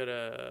outside. We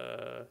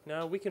gotta...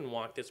 No, we can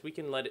walk this. We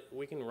can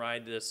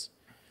ride this.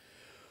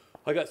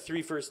 I got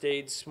 3 first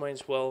aids. Might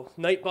as well.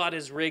 Nightbot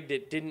is rigged.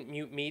 It didn't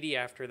mute Meaty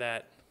after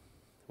that.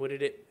 What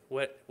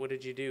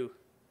did you do?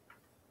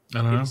 I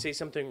don't Did know. you say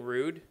something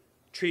rude?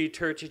 Tree,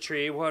 turty,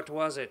 tree. What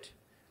was it?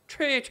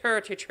 Tree,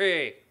 turty,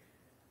 tree.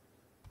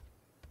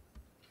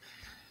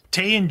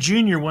 Tayan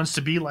Jr. wants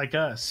to be like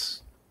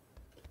us.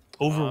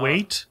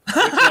 Overweight?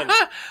 Which one?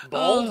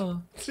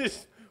 Bald?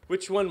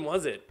 Which one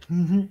was it?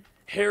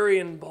 Hairy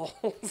and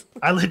bald.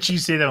 I let you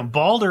say that one.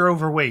 Bald or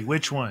overweight?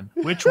 Which one?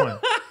 Which one?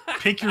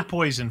 Pick your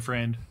poison,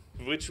 friend.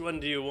 Which one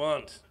do you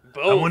want?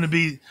 Both. I want to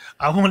be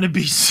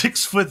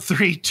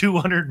 6'3",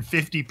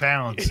 250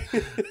 pounds.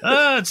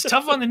 It's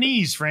tough on the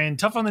knees, friend.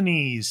 Tough on the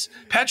knees.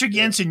 Patrick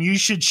Jensen, you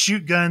should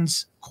shoot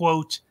guns,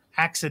 quote,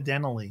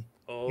 accidentally.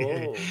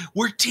 Oh.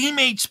 We're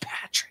teammates,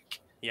 Patrick.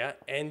 Yeah,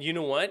 and you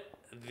know what?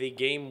 The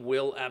game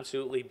will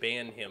absolutely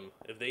ban him.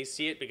 If they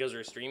see it because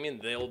we're streaming,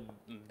 they'll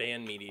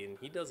ban Meaty, and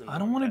he doesn't. I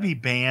don't want to be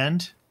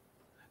banned.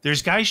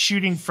 There's guys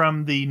shooting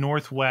from the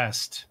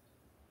northwest.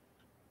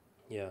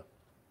 Yeah.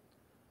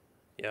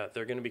 Yeah,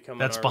 they're going to be coming.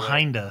 That's our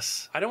behind way.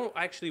 us. I don't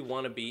actually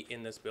want to be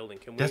in this building.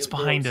 Can we? That's go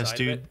behind us, outside of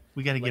dude. it?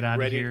 We got to get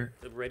out of here.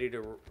 Ready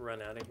to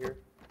run out of here.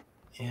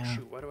 Yeah. Oh,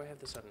 shoot, why do I have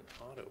this on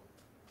auto?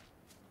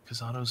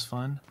 Because auto's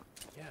fun.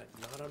 Yeah,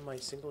 not on my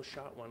single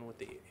shot one with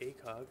the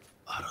ACOG.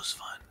 Auto's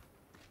fun.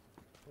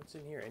 What's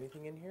in here?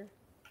 Anything in here?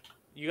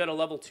 You got a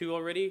level 2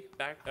 already?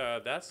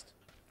 Vest?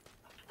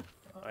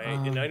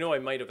 And I know I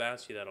might have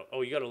asked you that.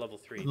 Oh, you got a level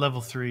 3. Level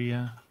 3,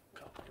 yeah.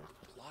 God,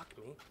 don't block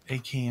me.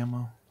 AK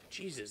ammo.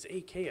 Jesus,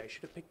 AK, I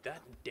should have picked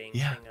that dang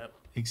Yeah. thing up.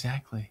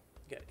 Exactly.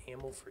 You got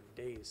ammo for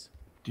days.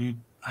 Dude,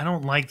 I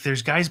don't like...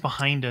 There's guys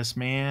behind us,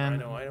 man. I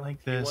know, I don't like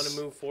You this. want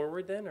to move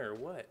forward then, or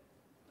what?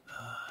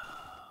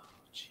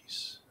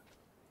 Jeez.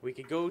 We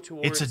could go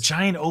towards... It's a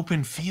giant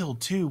open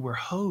field, too. We're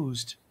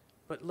hosed.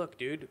 But look,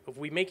 dude, if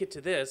we make it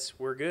to this,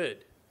 we're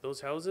good. Those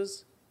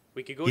houses,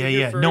 we could go Yeah, to here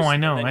yeah. first. No, I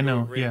and know, then I go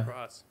know, right yeah.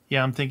 across.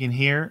 Yeah, I'm thinking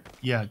here.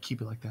 Yeah,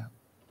 keep it like that.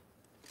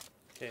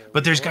 Okay,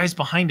 But there's we're going. guys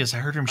behind us. I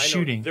heard him I know,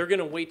 shooting. They're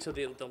gonna wait till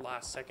the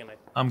last second.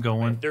 I'm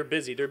going. They're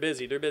busy. They're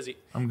busy.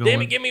 I'm Damn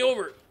going. it, get me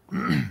over.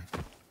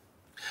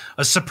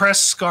 A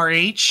suppressed Scar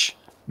H.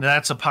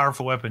 That's a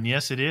powerful weapon.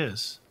 Yes, it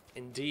is.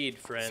 Indeed,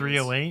 friends.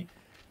 308.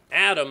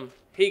 Adam,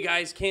 hey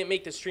guys, can't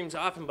make the streams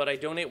often, but I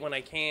donate when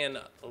I can.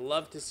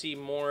 Love to see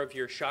more of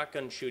your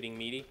shotgun shooting,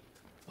 Meaty.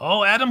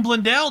 Oh, Adam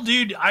Blundell,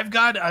 dude, I've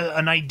got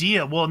an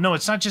idea. Well, no,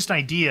 it's not just an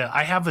idea.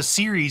 I have a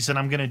series that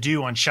I'm going to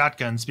do on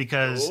shotguns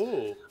because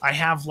Oh. I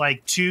have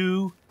like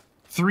 3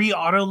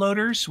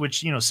 autoloaders,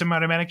 which, you know,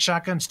 semi-automatic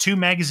shotguns, 2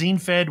 magazine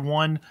fed,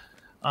 one,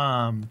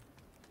 what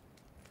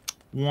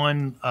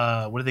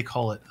do they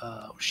call it?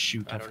 Oh,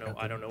 shoot. I don't know.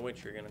 forgot I don't know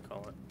what you're gonna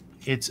call it.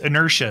 It's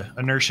inertia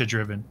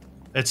driven.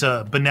 It's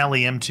a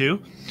Benelli M2,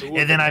 Ooh,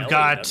 and then Benelli,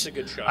 that's a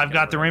good I've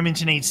got the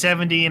Remington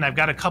 870, and I've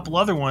got a couple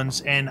other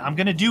ones, and I'm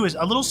gonna do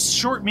a little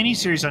short mini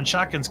series on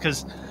shotguns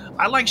because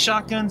I like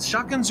shotguns.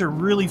 Shotguns are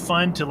really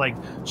fun to like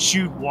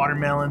shoot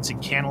watermelons and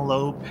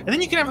cantaloupe, and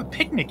then you can have a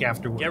picnic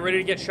afterward. Get ready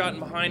to get shot in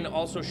behind.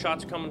 Also,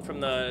 shots coming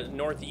from the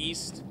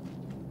northeast.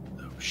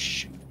 Oh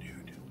shoot,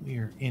 dude, we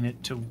are in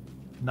it to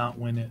not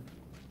win it.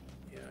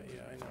 Yeah,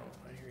 I know.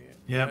 I hear you.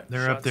 Yep,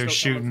 they're up there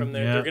shooting. From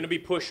there. Yep. They're going to be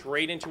pushed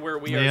right into where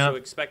we are, Yep. so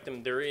expect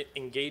them. They're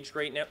engaged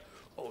right now.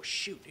 Oh,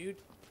 shoot, dude.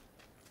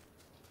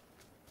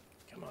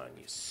 Come on,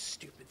 you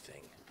stupid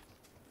thing.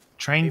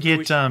 Try and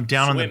Maybe get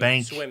down on the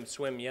bank.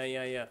 Swim.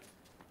 Yeah.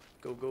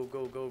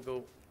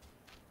 Go.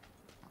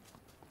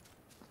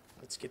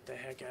 Let's get the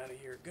heck out of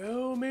here.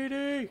 Go,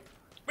 matey.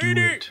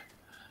 Matey!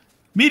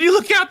 Meaty,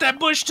 look out! That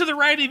bush to the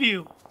right of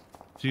you!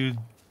 Dude,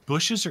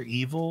 bushes are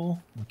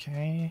evil,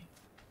 okay?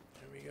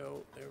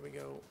 There we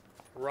go.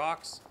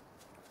 Rocks.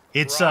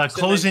 It's Rocks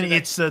closing. and then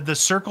It's the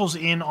circle's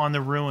in on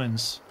the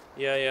ruins.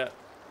 Yeah.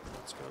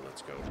 Let's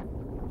go.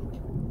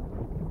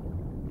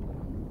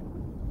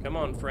 Come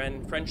on,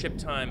 friend. Friendship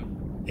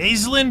time.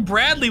 Aislinn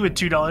Bradley with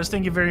 $2.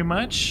 Thank you very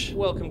much.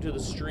 Welcome to the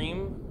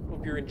stream.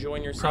 Hope you're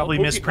enjoying yourself. Probably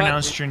Hope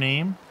mispronounced your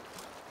name.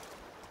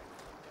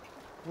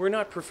 We're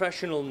not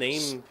professional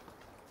name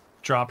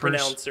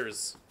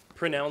Droppers.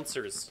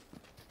 Pronouncers.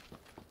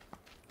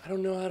 I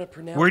don't know how to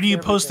pronounce. Where do you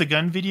post the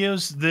gun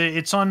videos?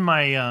 It's on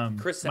my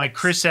Chris my X.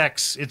 Chris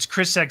X. It's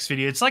Chris X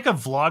video. It's like a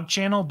vlog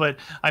channel, but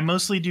I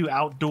mostly do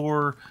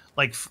outdoor,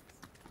 like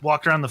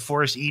walk around the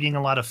forest eating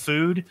a lot of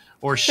food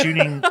or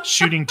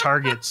shooting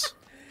targets.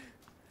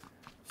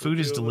 Food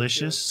is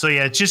delicious. So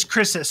yeah, it's just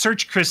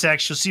search Chris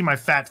X. You'll see my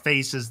fat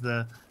face as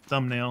the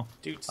thumbnail.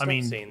 Dude, I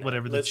mean, saying that.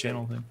 whatever the Listen,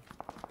 channel thing.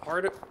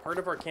 Part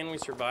of our Can We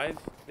Survive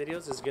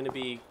videos is going to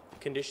be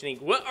conditioning.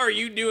 What are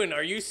you doing?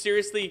 Are you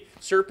seriously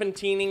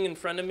serpentining in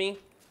front of me?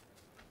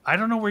 I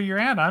don't know where you're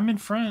at. I'm in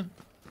front.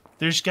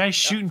 There's guys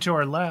shooting to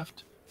our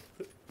left.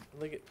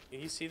 Look at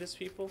you. See this,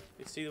 people?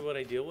 You see what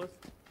I deal with?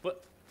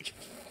 What?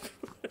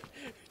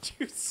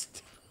 Dude,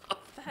 stop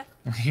that.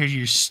 I hear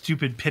your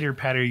stupid pitter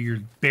patter. Your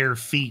bare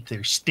feet.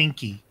 They're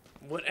stinky.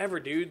 Whatever,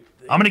 dude.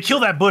 I'm gonna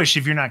kill that bush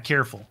if you're not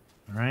careful.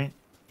 All right.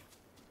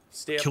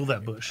 Stay up. Kill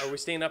that bush. Are we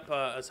staying up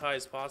as high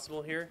as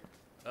possible here?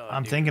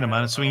 I'm Dude, thinking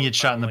about it, so we can get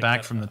shot in the like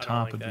back that. from the I don't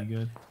top. like Would that. be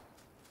good.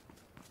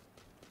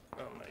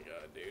 Oh my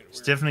god, dude.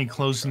 It's definitely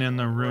closing in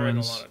the We're in a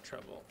ruins. lot of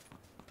trouble.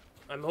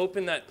 I'm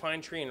hoping that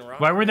pine tree and rock.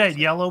 Right where that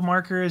yellow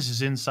marker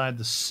is inside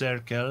the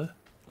circle.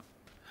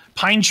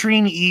 Pine tree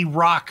and E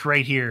rock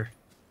right here.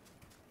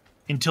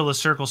 Until the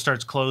circle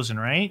starts closing,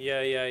 right?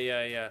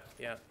 Yeah.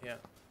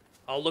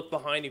 I'll look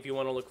behind if you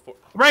want to look for.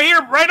 Right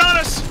here, right on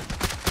us.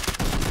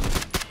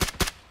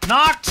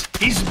 Knocked.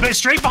 He's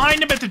straight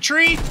behind him at the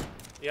tree.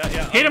 Yeah.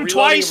 Hit him Reloading,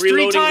 twice,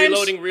 three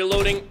times.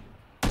 Reloading.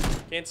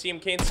 Can't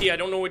see. I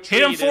don't know which tree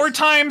Hit him it 4 is.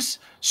 times.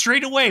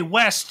 Straight away,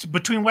 west,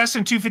 between west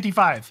and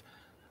 255.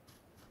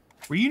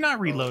 Were you not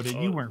reloaded?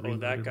 You weren't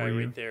reloaded. that guy were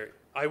you? right there.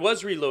 I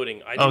was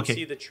reloading. I didn't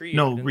see the tree.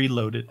 No, I didn't-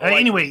 reloaded. Oh,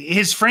 Anyway,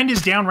 his friend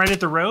is down right at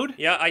the road.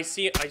 Yeah, I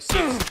see it.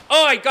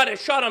 Oh, I got a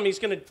shot on him. He's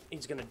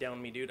gonna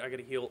down me, dude. I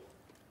gotta heal.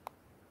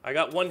 I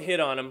got one hit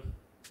on him.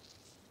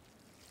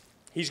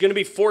 He's gonna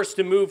be forced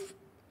to move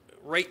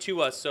right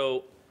to us,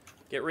 so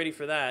get ready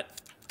for that.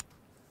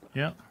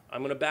 Yeah.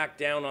 I'm gonna back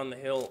down on the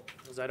hill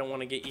because I don't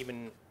want to get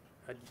even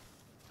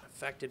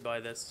affected by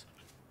this.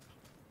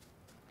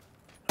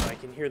 I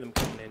can hear them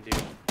coming in,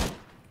 dude.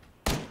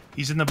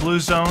 He's in the blue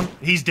zone.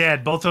 He's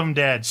dead. Both of them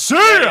dead. See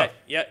ya!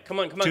 Yeah. Come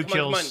on. 2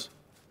 kills.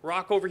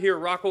 Rock over here.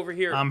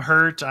 I'm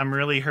hurt. I'm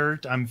really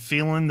hurt. I'm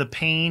feeling the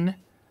pain.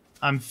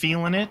 I'm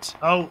feeling it.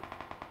 Oh.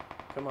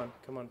 Come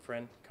on,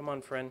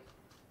 friend.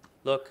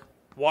 Look,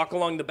 walk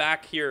along the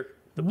back here.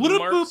 The blue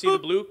mark. See the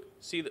blue?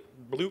 See the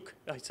bluke?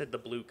 I said the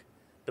bluke.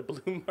 The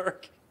blue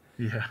mark.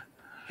 Yeah.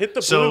 Hit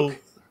the So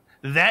bluke.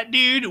 that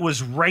dude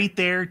was right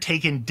there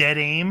taking dead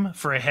aim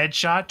for a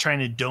headshot, trying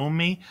to dome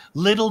me.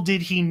 Little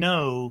did he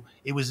know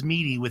it was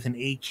Meaty with an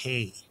AK.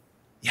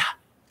 Yeah,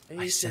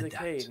 I said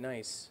that.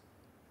 Nice.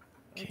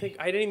 Okay.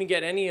 I didn't even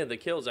get any of the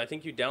kills. I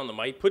think you downed them.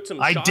 I put some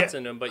I shots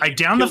in them, but I you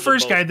downed the killed them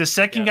first both. guy. The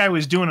second guy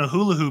was doing a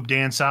hula hoop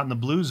dance out in the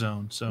blue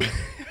zone. So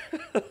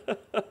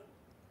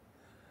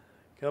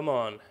Come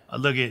on.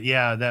 look at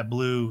that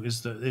blue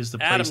is the place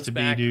Adam's to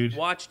back. be, dude.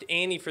 Watched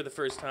Annie for the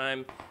first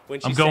time when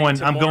she I'm said going,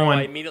 tomorrow, I'm going,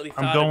 I immediately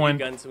I'm thought going. of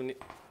you guns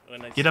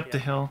when I Get up the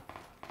hill.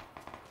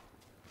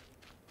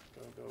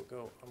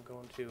 Go. I'm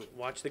going to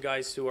watch the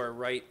guys to our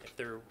right. If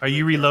they're Are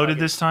you reloaded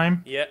this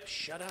time? Yeah.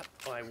 Shut up.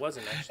 Oh, I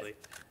wasn't actually.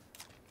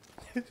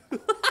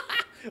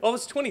 Oh, it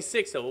was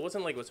 26 though. It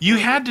wasn't like it was. You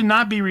 40. had to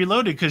not be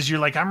reloaded because you're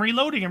like, I'm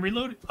reloading.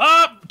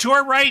 Up to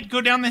our right, go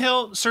down the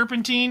hill,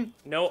 serpentine.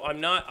 No, I'm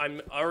not.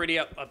 I'm already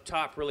up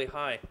top, really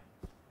high.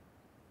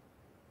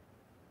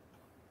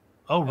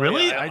 Oh,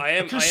 really? Yeah, I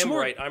am swore-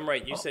 right. I'm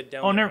right. You said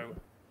down. Oh, there. no.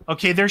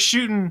 Okay, they're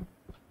shooting.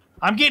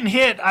 I'm getting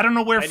hit. I don't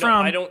know where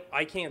from.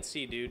 I can't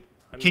see, dude.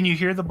 Can you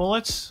hear the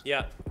bullets?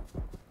 Yeah.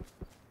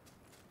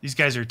 These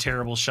guys are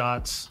terrible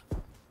shots.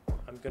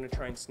 I'm gonna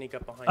try and sneak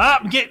up behind. Ah,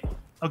 you.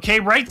 Okay,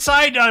 right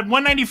side,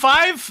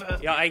 195.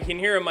 Yeah, I can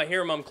hear him. I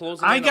hear him. I'm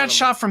closing. I in on got him.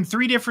 shot from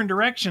 3 different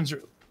directions.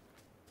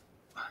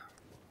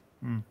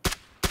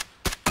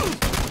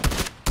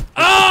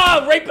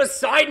 Ah, right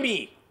beside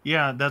me.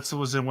 Yeah, that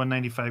was the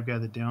 195 guy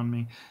that downed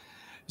me.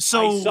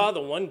 So I saw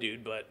the one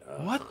dude, but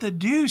what the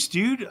deuce,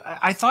 dude?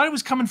 I thought it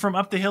was coming from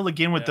up the hill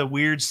again with the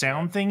weird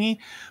sound thingy,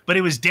 but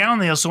it was down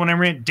the hill. So when I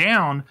went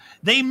down,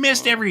 they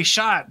missed every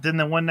shot. Then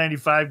the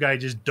 195 guy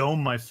just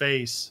domed my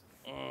face.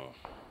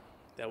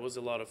 that was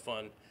a lot of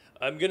fun.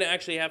 I'm gonna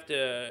actually have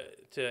to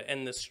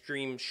end the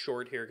stream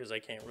short here because I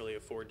can't really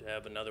afford to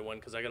have another one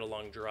because I got a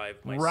long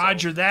drive myself.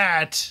 Roger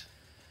that.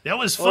 That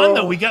was fun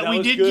though. We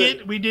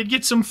did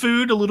get some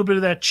food, a little bit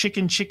of that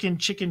chicken.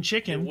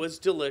 It was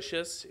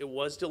delicious. It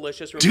was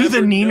delicious. Do the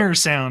neener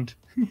sound.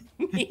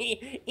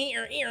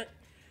 Neener.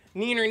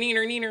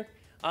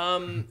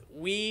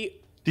 We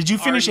Did you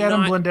finish are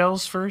Adam not-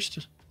 Blundell's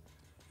first?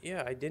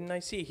 Yeah, I didn't. I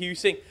see. He was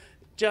saying,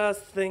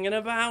 "Just thinking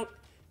about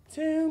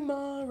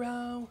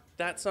tomorrow."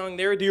 That song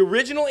there, the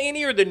original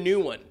Annie or the new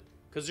one?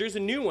 Because there's a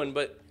new one,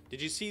 but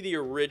did you see the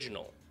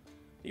original?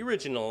 The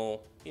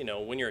original, you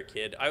know, when you're a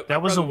kid.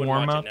 That was a probably wouldn't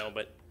watch warm-up. it now,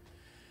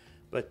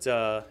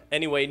 but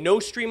anyway, no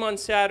stream on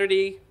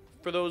Saturday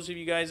for those of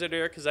you guys that are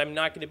there because I'm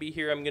not going to be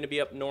here. I'm going to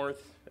be up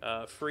north,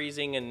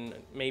 freezing and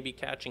maybe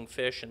catching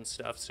fish and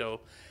stuff.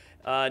 So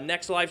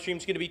next live stream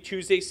is going to be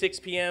Tuesday, 6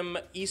 p.m.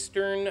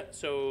 Eastern.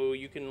 So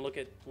you can look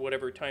at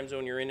whatever time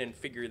zone you're in and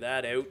figure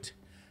that out.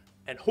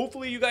 And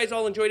hopefully you guys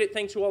all enjoyed it.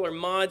 Thanks to all our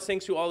mods.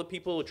 Thanks to all the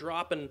people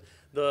dropping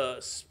the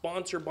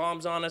sponsor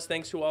bombs on us.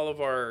 Thanks to all of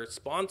our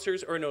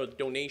sponsors, or no,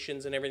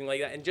 donations and everything like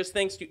that. And just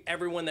thanks to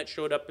everyone that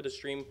showed up for the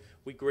stream.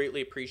 We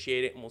greatly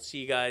appreciate it. And we'll see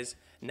you guys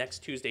next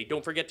Tuesday.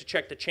 Don't forget to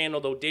check the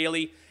channel, though,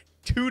 daily.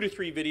 2 to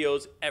 3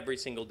 videos every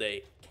single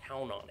day.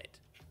 Count on it.